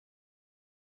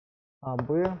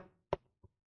 АБ,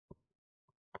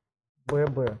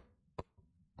 ББ.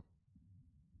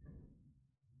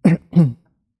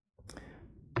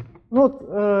 Ну вот,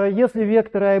 если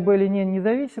векторы А и Б линейно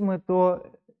независимы, то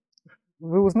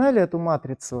вы узнали эту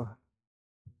матрицу?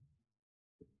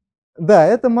 Да,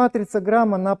 это матрица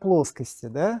Грамма на плоскости,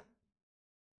 да?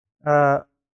 То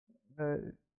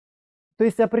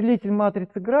есть определитель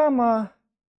матрицы Грамма.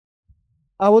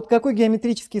 А вот какой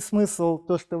геометрический смысл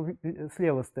то, что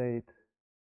слева стоит?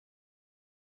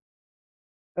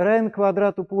 Равен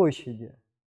квадрату площади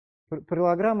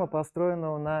параллелограмма,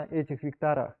 построенного на этих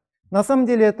векторах. На самом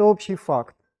деле это общий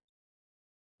факт.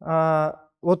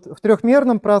 Вот в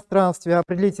трехмерном пространстве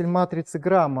определитель матрицы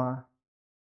Грамма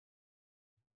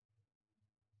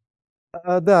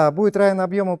да, будет равен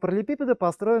объему параллелепипеда,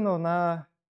 построенного на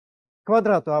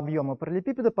квадрату объема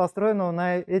параллелепипеда, построенного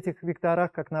на этих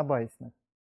векторах, как на байсных.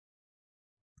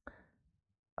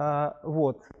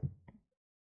 Вот.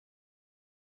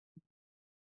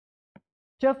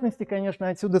 В частности, конечно,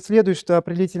 отсюда следует, что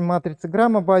определитель матрицы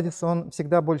Грамма базиса, он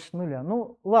всегда больше нуля.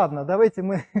 Ну, ладно, давайте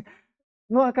мы...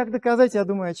 Ну, а как доказать, я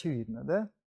думаю, очевидно, да?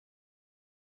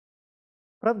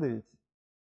 Правда ведь?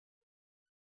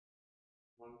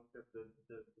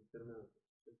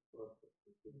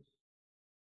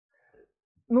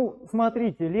 Ну,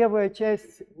 смотрите, левая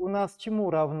часть у нас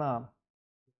чему равна?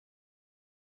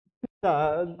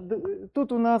 Да,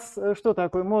 тут у нас что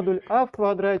такое? Модуль А в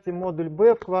квадрате, модуль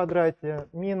Б в квадрате,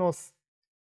 минус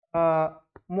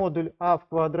модуль А в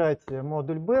квадрате,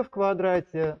 модуль Б в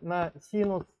квадрате на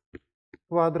синус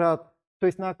квадрат, то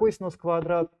есть на косинус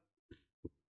квадрат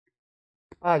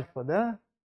альфа, да?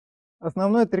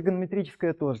 Основное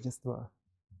тригонометрическое тождество.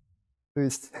 То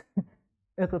есть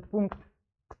этот пункт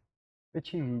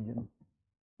очевиден.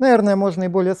 Наверное, можно и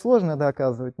более сложно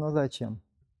доказывать, но зачем?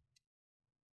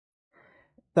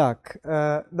 Так,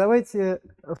 давайте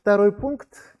второй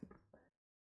пункт.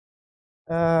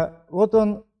 Вот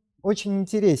он очень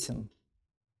интересен.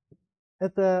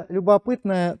 Это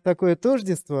любопытное такое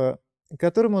тождество,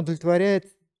 которому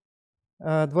удовлетворяет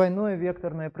двойное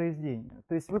векторное произведение.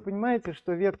 То есть вы понимаете,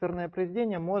 что векторное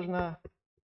произведение можно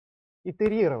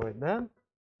итерировать, да?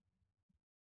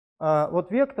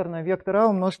 Вот векторное, вектор А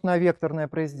умножить на векторное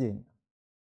произведение.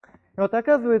 И вот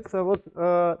оказывается, вот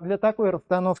для такой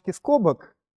расстановки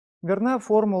скобок верна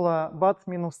формула БАЦ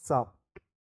минус ЦАП.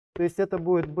 То есть это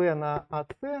будет B на АС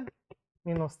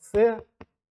минус С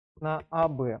на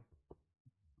АБ.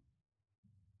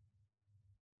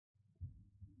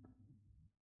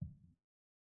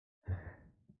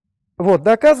 Вот,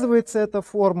 доказывается эта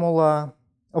формула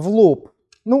в лоб.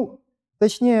 Ну,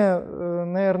 точнее,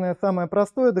 наверное, самое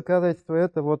простое доказательство —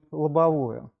 это вот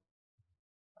лобовое.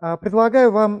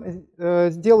 Предлагаю вам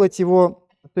сделать его,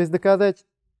 то есть доказать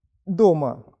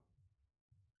дома.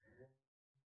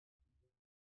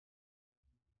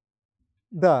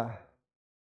 Да.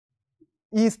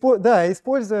 И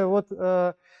используя вот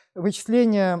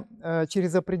вычисления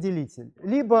через определитель.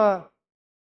 Либо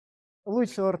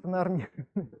лучше ортонормирование.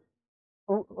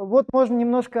 Вот можно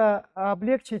немножко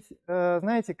облегчить,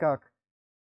 знаете как?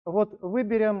 Вот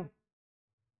выберем,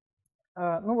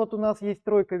 ну вот у нас есть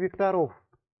тройка векторов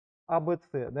А, Б,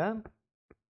 С, да?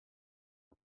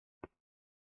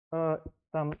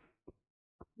 Там,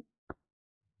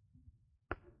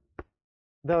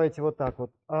 давайте вот так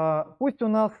вот. Пусть у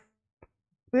нас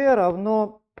С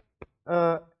равно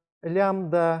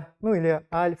лямбда, ну или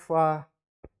альфа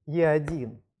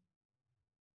Е1.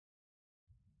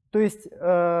 То есть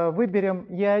выберем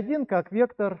Е1 как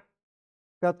вектор,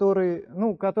 который,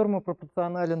 ну, которому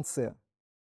пропорционален С.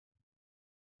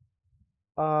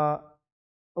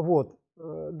 Вот.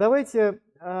 Давайте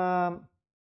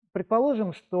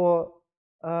предположим, что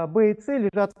B и C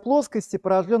лежат в плоскости,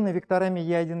 порожденной векторами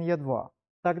Е1, Е2.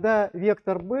 Тогда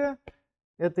вектор B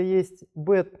это есть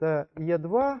бета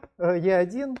Е2,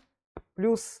 Е1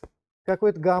 плюс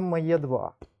какой-то гамма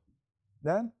Е2.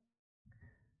 Да?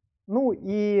 Ну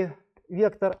и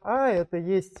вектор А это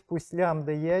есть пусть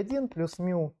лямбда Е1 плюс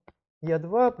мю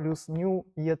Е2 плюс мю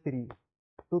Е3.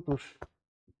 Тут уж.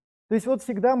 То есть вот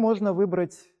всегда можно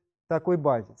выбрать такой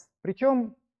базис.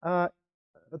 Причем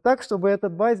так, чтобы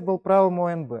этот базис был правым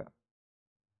ОНБ.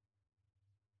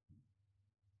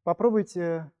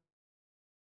 Попробуйте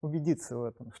убедиться в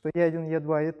этом, что Е1,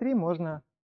 Е2, Е3 можно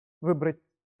выбрать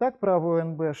так правую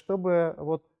ОНБ, чтобы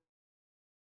вот.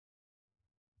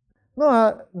 Ну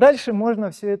а дальше можно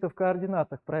все это в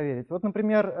координатах проверить. Вот,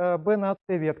 например, B на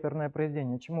C векторное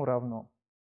произведение чему равно?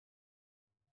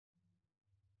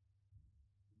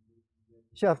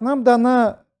 Сейчас, нам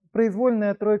дана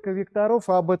произвольная тройка векторов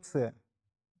А, Б, С.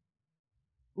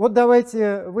 Вот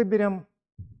давайте выберем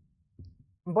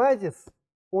базис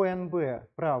ОНБ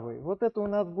правый. Вот это у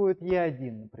нас будет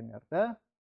Е1, например. Да?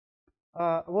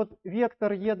 Вот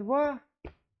вектор Е2,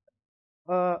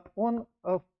 он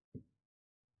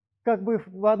как бы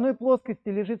в одной плоскости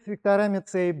лежит с векторами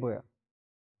С и Б.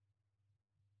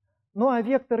 Ну а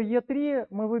вектор Е3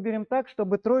 мы выберем так,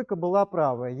 чтобы тройка была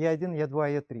правая. Е1,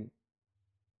 Е2, Е3.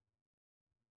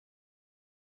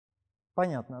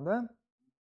 Понятно, да?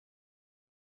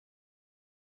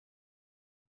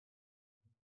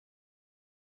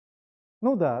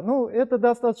 Ну да, ну это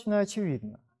достаточно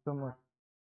очевидно.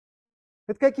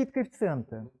 Это какие-то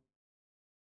коэффициенты.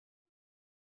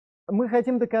 Мы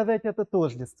хотим доказать это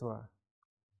тождество.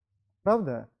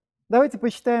 Правда? Давайте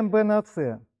посчитаем B на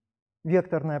C,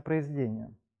 векторное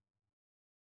произведение.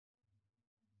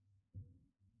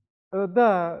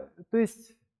 Да, то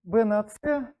есть B на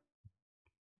C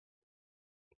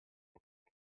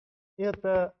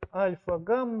это альфа,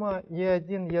 гамма,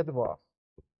 Е1, Е2.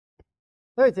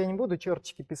 Давайте я не буду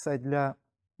черточки писать для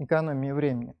экономии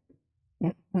времени.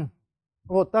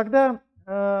 Вот тогда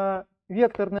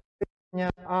векторное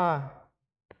произведение А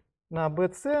на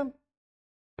BC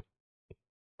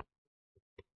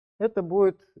это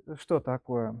будет что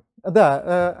такое?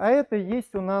 Да, а это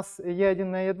есть у нас Е1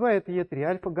 на Е2, это Е3,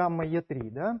 альфа, гамма,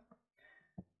 Е3,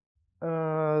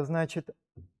 да? Значит,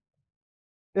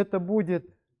 это будет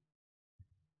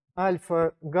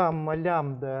альфа, гамма,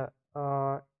 лямбда,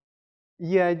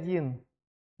 Е1,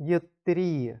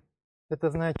 Е3, это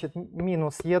значит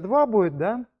минус Е2 будет,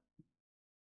 да?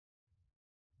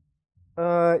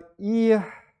 И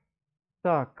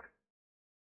так,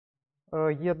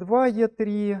 Е2,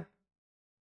 Е3,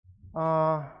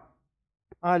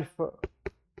 альфа,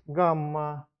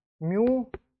 гамма,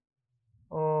 мю,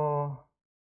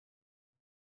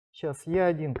 сейчас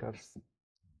Е1, кажется.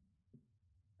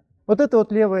 Вот это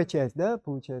вот левая часть, да,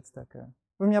 получается такая.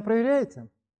 Вы меня проверяете?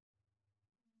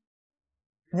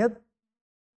 Нет?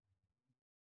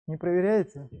 Не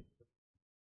проверяете?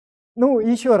 Ну,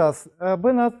 еще раз.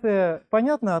 B на C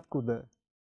понятно откуда?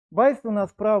 Байс у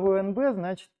нас правую НБ,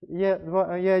 значит,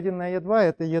 Е1 на Е2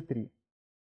 это Е3.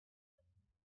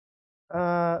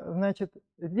 Значит,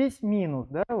 здесь минус,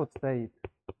 да, вот стоит.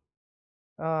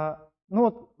 Ну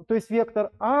вот, то есть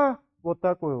вектор А, вот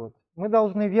такой вот, мы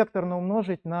должны векторно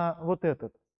умножить на вот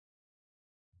этот.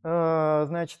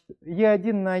 Значит,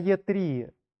 Е1 на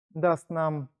Е3 даст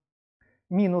нам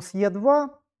минус Е2,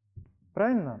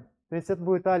 правильно? То есть это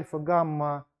будет альфа,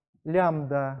 гамма,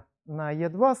 лямбда на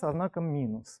Е2 со знаком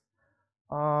минус.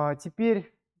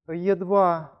 Теперь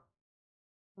Е2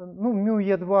 ну, μ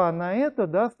Е2 на это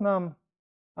даст нам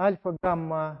альфа,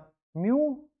 гамма,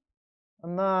 μ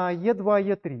на Е2,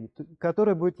 Е3,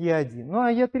 который будет Е1. Ну,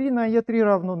 а Е3 на Е3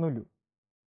 равно нулю.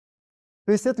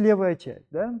 То есть это левая часть,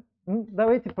 да? Ну,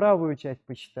 давайте правую часть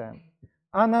посчитаем.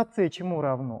 А на С чему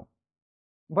равно?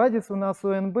 Базис у нас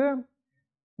УНБ,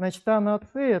 значит, А на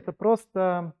С это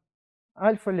просто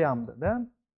альфа лямбда, да?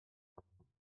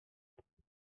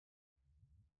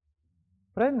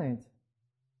 Правильно ведь?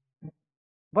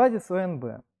 Базис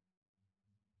УНБ.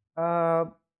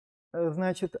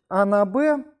 Значит, А на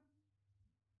Б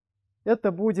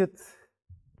это будет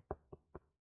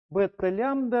бета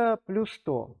лямбда плюс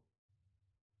что?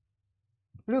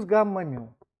 Плюс гамма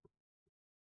мю.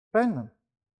 Правильно?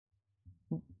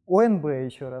 ОНБ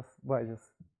еще раз базис.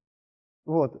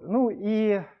 Вот. Ну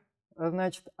и,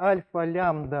 значит, альфа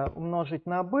лямбда умножить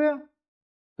на b,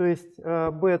 то есть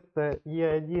бета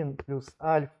Е1 плюс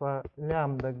альфа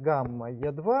лямбда гамма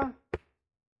Е2.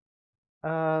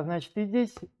 Значит, и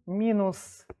здесь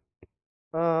минус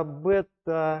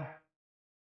бета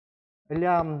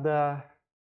лямбда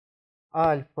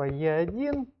альфа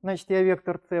Е1. Значит, я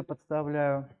вектор С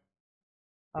подставляю.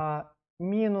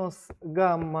 Минус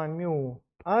гамма мю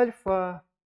альфа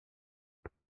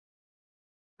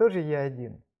тоже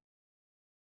Е1.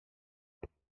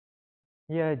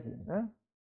 Е1, да?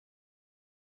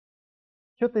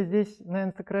 Что-то здесь,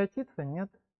 наверное, сократится,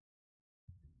 нет?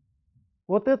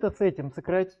 Вот это с этим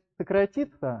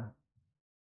сократится,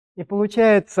 и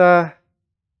получается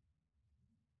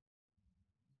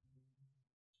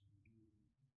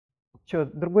что,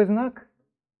 другой знак?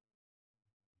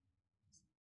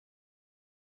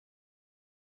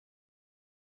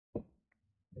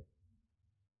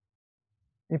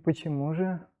 И почему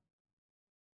же?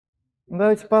 Ну,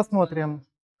 давайте посмотрим.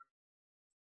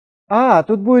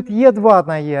 Тут будет Е2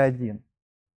 на Е1.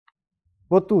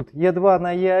 Вот тут Е2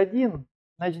 на Е1,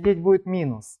 значит, здесь будет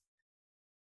минус.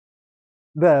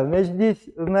 Да, значит, здесь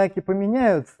знаки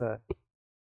поменяются.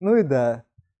 Ну и да.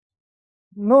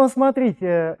 Но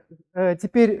смотрите,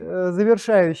 теперь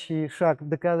завершающий шаг в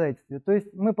доказательстве. То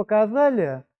есть мы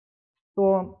показали,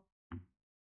 что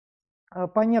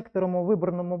по некоторому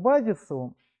выбранному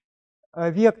базису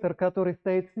вектор, который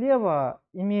стоит слева,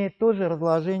 имеет то же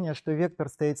разложение, что вектор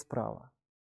стоит справа.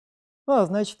 Ну, а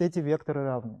значит, эти векторы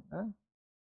равны. Да?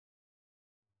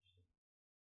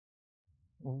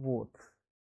 Вот.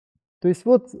 То есть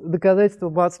вот доказательство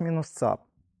БАЦ минус ЦАП.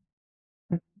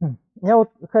 Я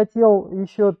вот хотел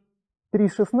еще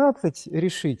 3.16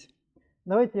 решить.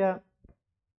 Давайте я...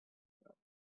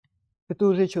 Это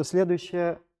уже что,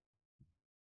 следующее...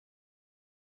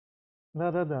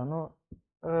 Да-да-да, но...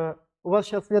 у вас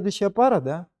сейчас следующая пара,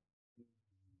 да?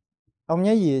 А у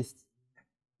меня есть.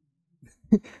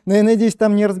 Но я надеюсь,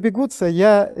 там не разбегутся.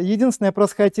 Единственное, я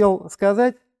просто хотел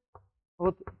сказать,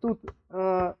 вот тут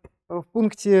в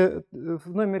пункте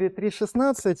в номере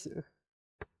 3.16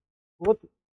 вот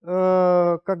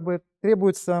как бы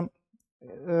требуется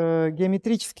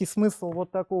геометрический смысл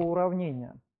вот такого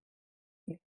уравнения.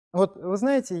 Вот вы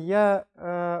знаете, я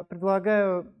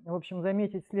предлагаю, в общем,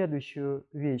 заметить следующую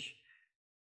вещь.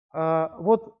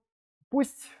 Вот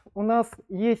пусть у нас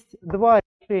есть два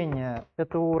решения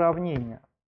этого уравнения.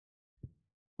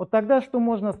 Вот тогда что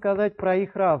можно сказать про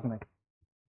их разность?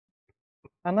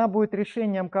 Она будет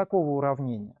решением какого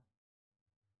уравнения?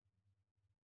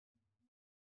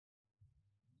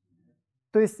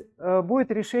 То есть будет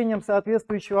решением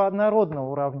соответствующего однородного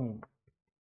уравнения.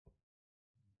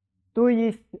 То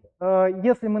есть,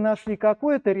 если мы нашли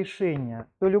какое-то решение,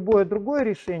 то любое другое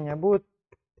решение будет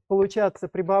получаться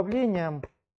прибавлением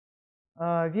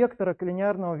вектора к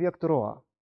линейному вектору А,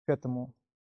 к этому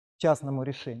частному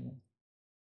решению.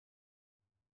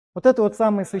 Вот это вот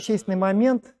самый существенный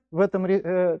момент в этом.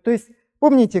 То есть,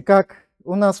 помните, как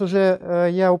у нас уже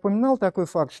я упоминал такой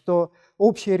факт, что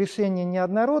общее решение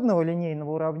неоднородного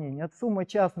линейного уравнения – это сумма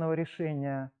частного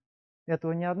решения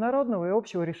этого неоднородного и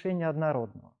общего решения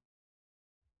однородного.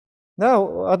 Да,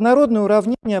 однородное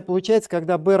уравнение получается,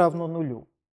 когда b равно нулю.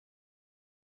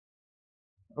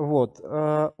 Вот.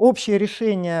 Общее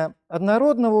решение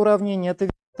однородного уравнения – это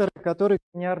вектор, который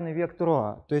линейный вектору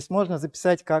А. То есть можно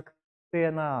записать как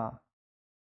t на А.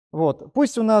 Вот.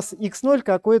 Пусть у нас x0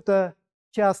 какое-то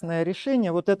частное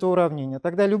решение вот этого уравнения.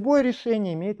 Тогда любое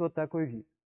решение имеет вот такой вид.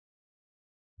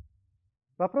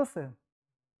 Вопросы?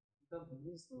 Там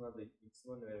единственное надо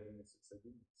x0 минус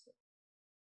x1,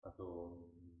 а то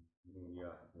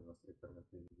я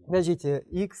Подождите,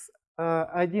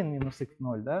 x1 минус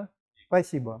x0, да?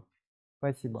 Спасибо.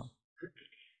 Спасибо.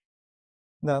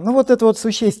 Да, ну вот это вот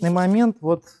существенный момент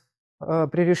вот,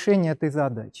 при решении этой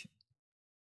задачи.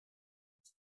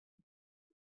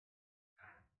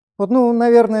 Вот, ну,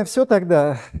 наверное, все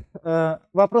тогда.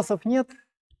 Вопросов нет?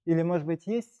 Или, может быть,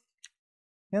 есть?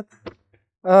 Нет?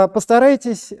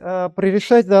 Постарайтесь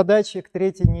прорешать задачи к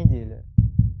 3-й неделе.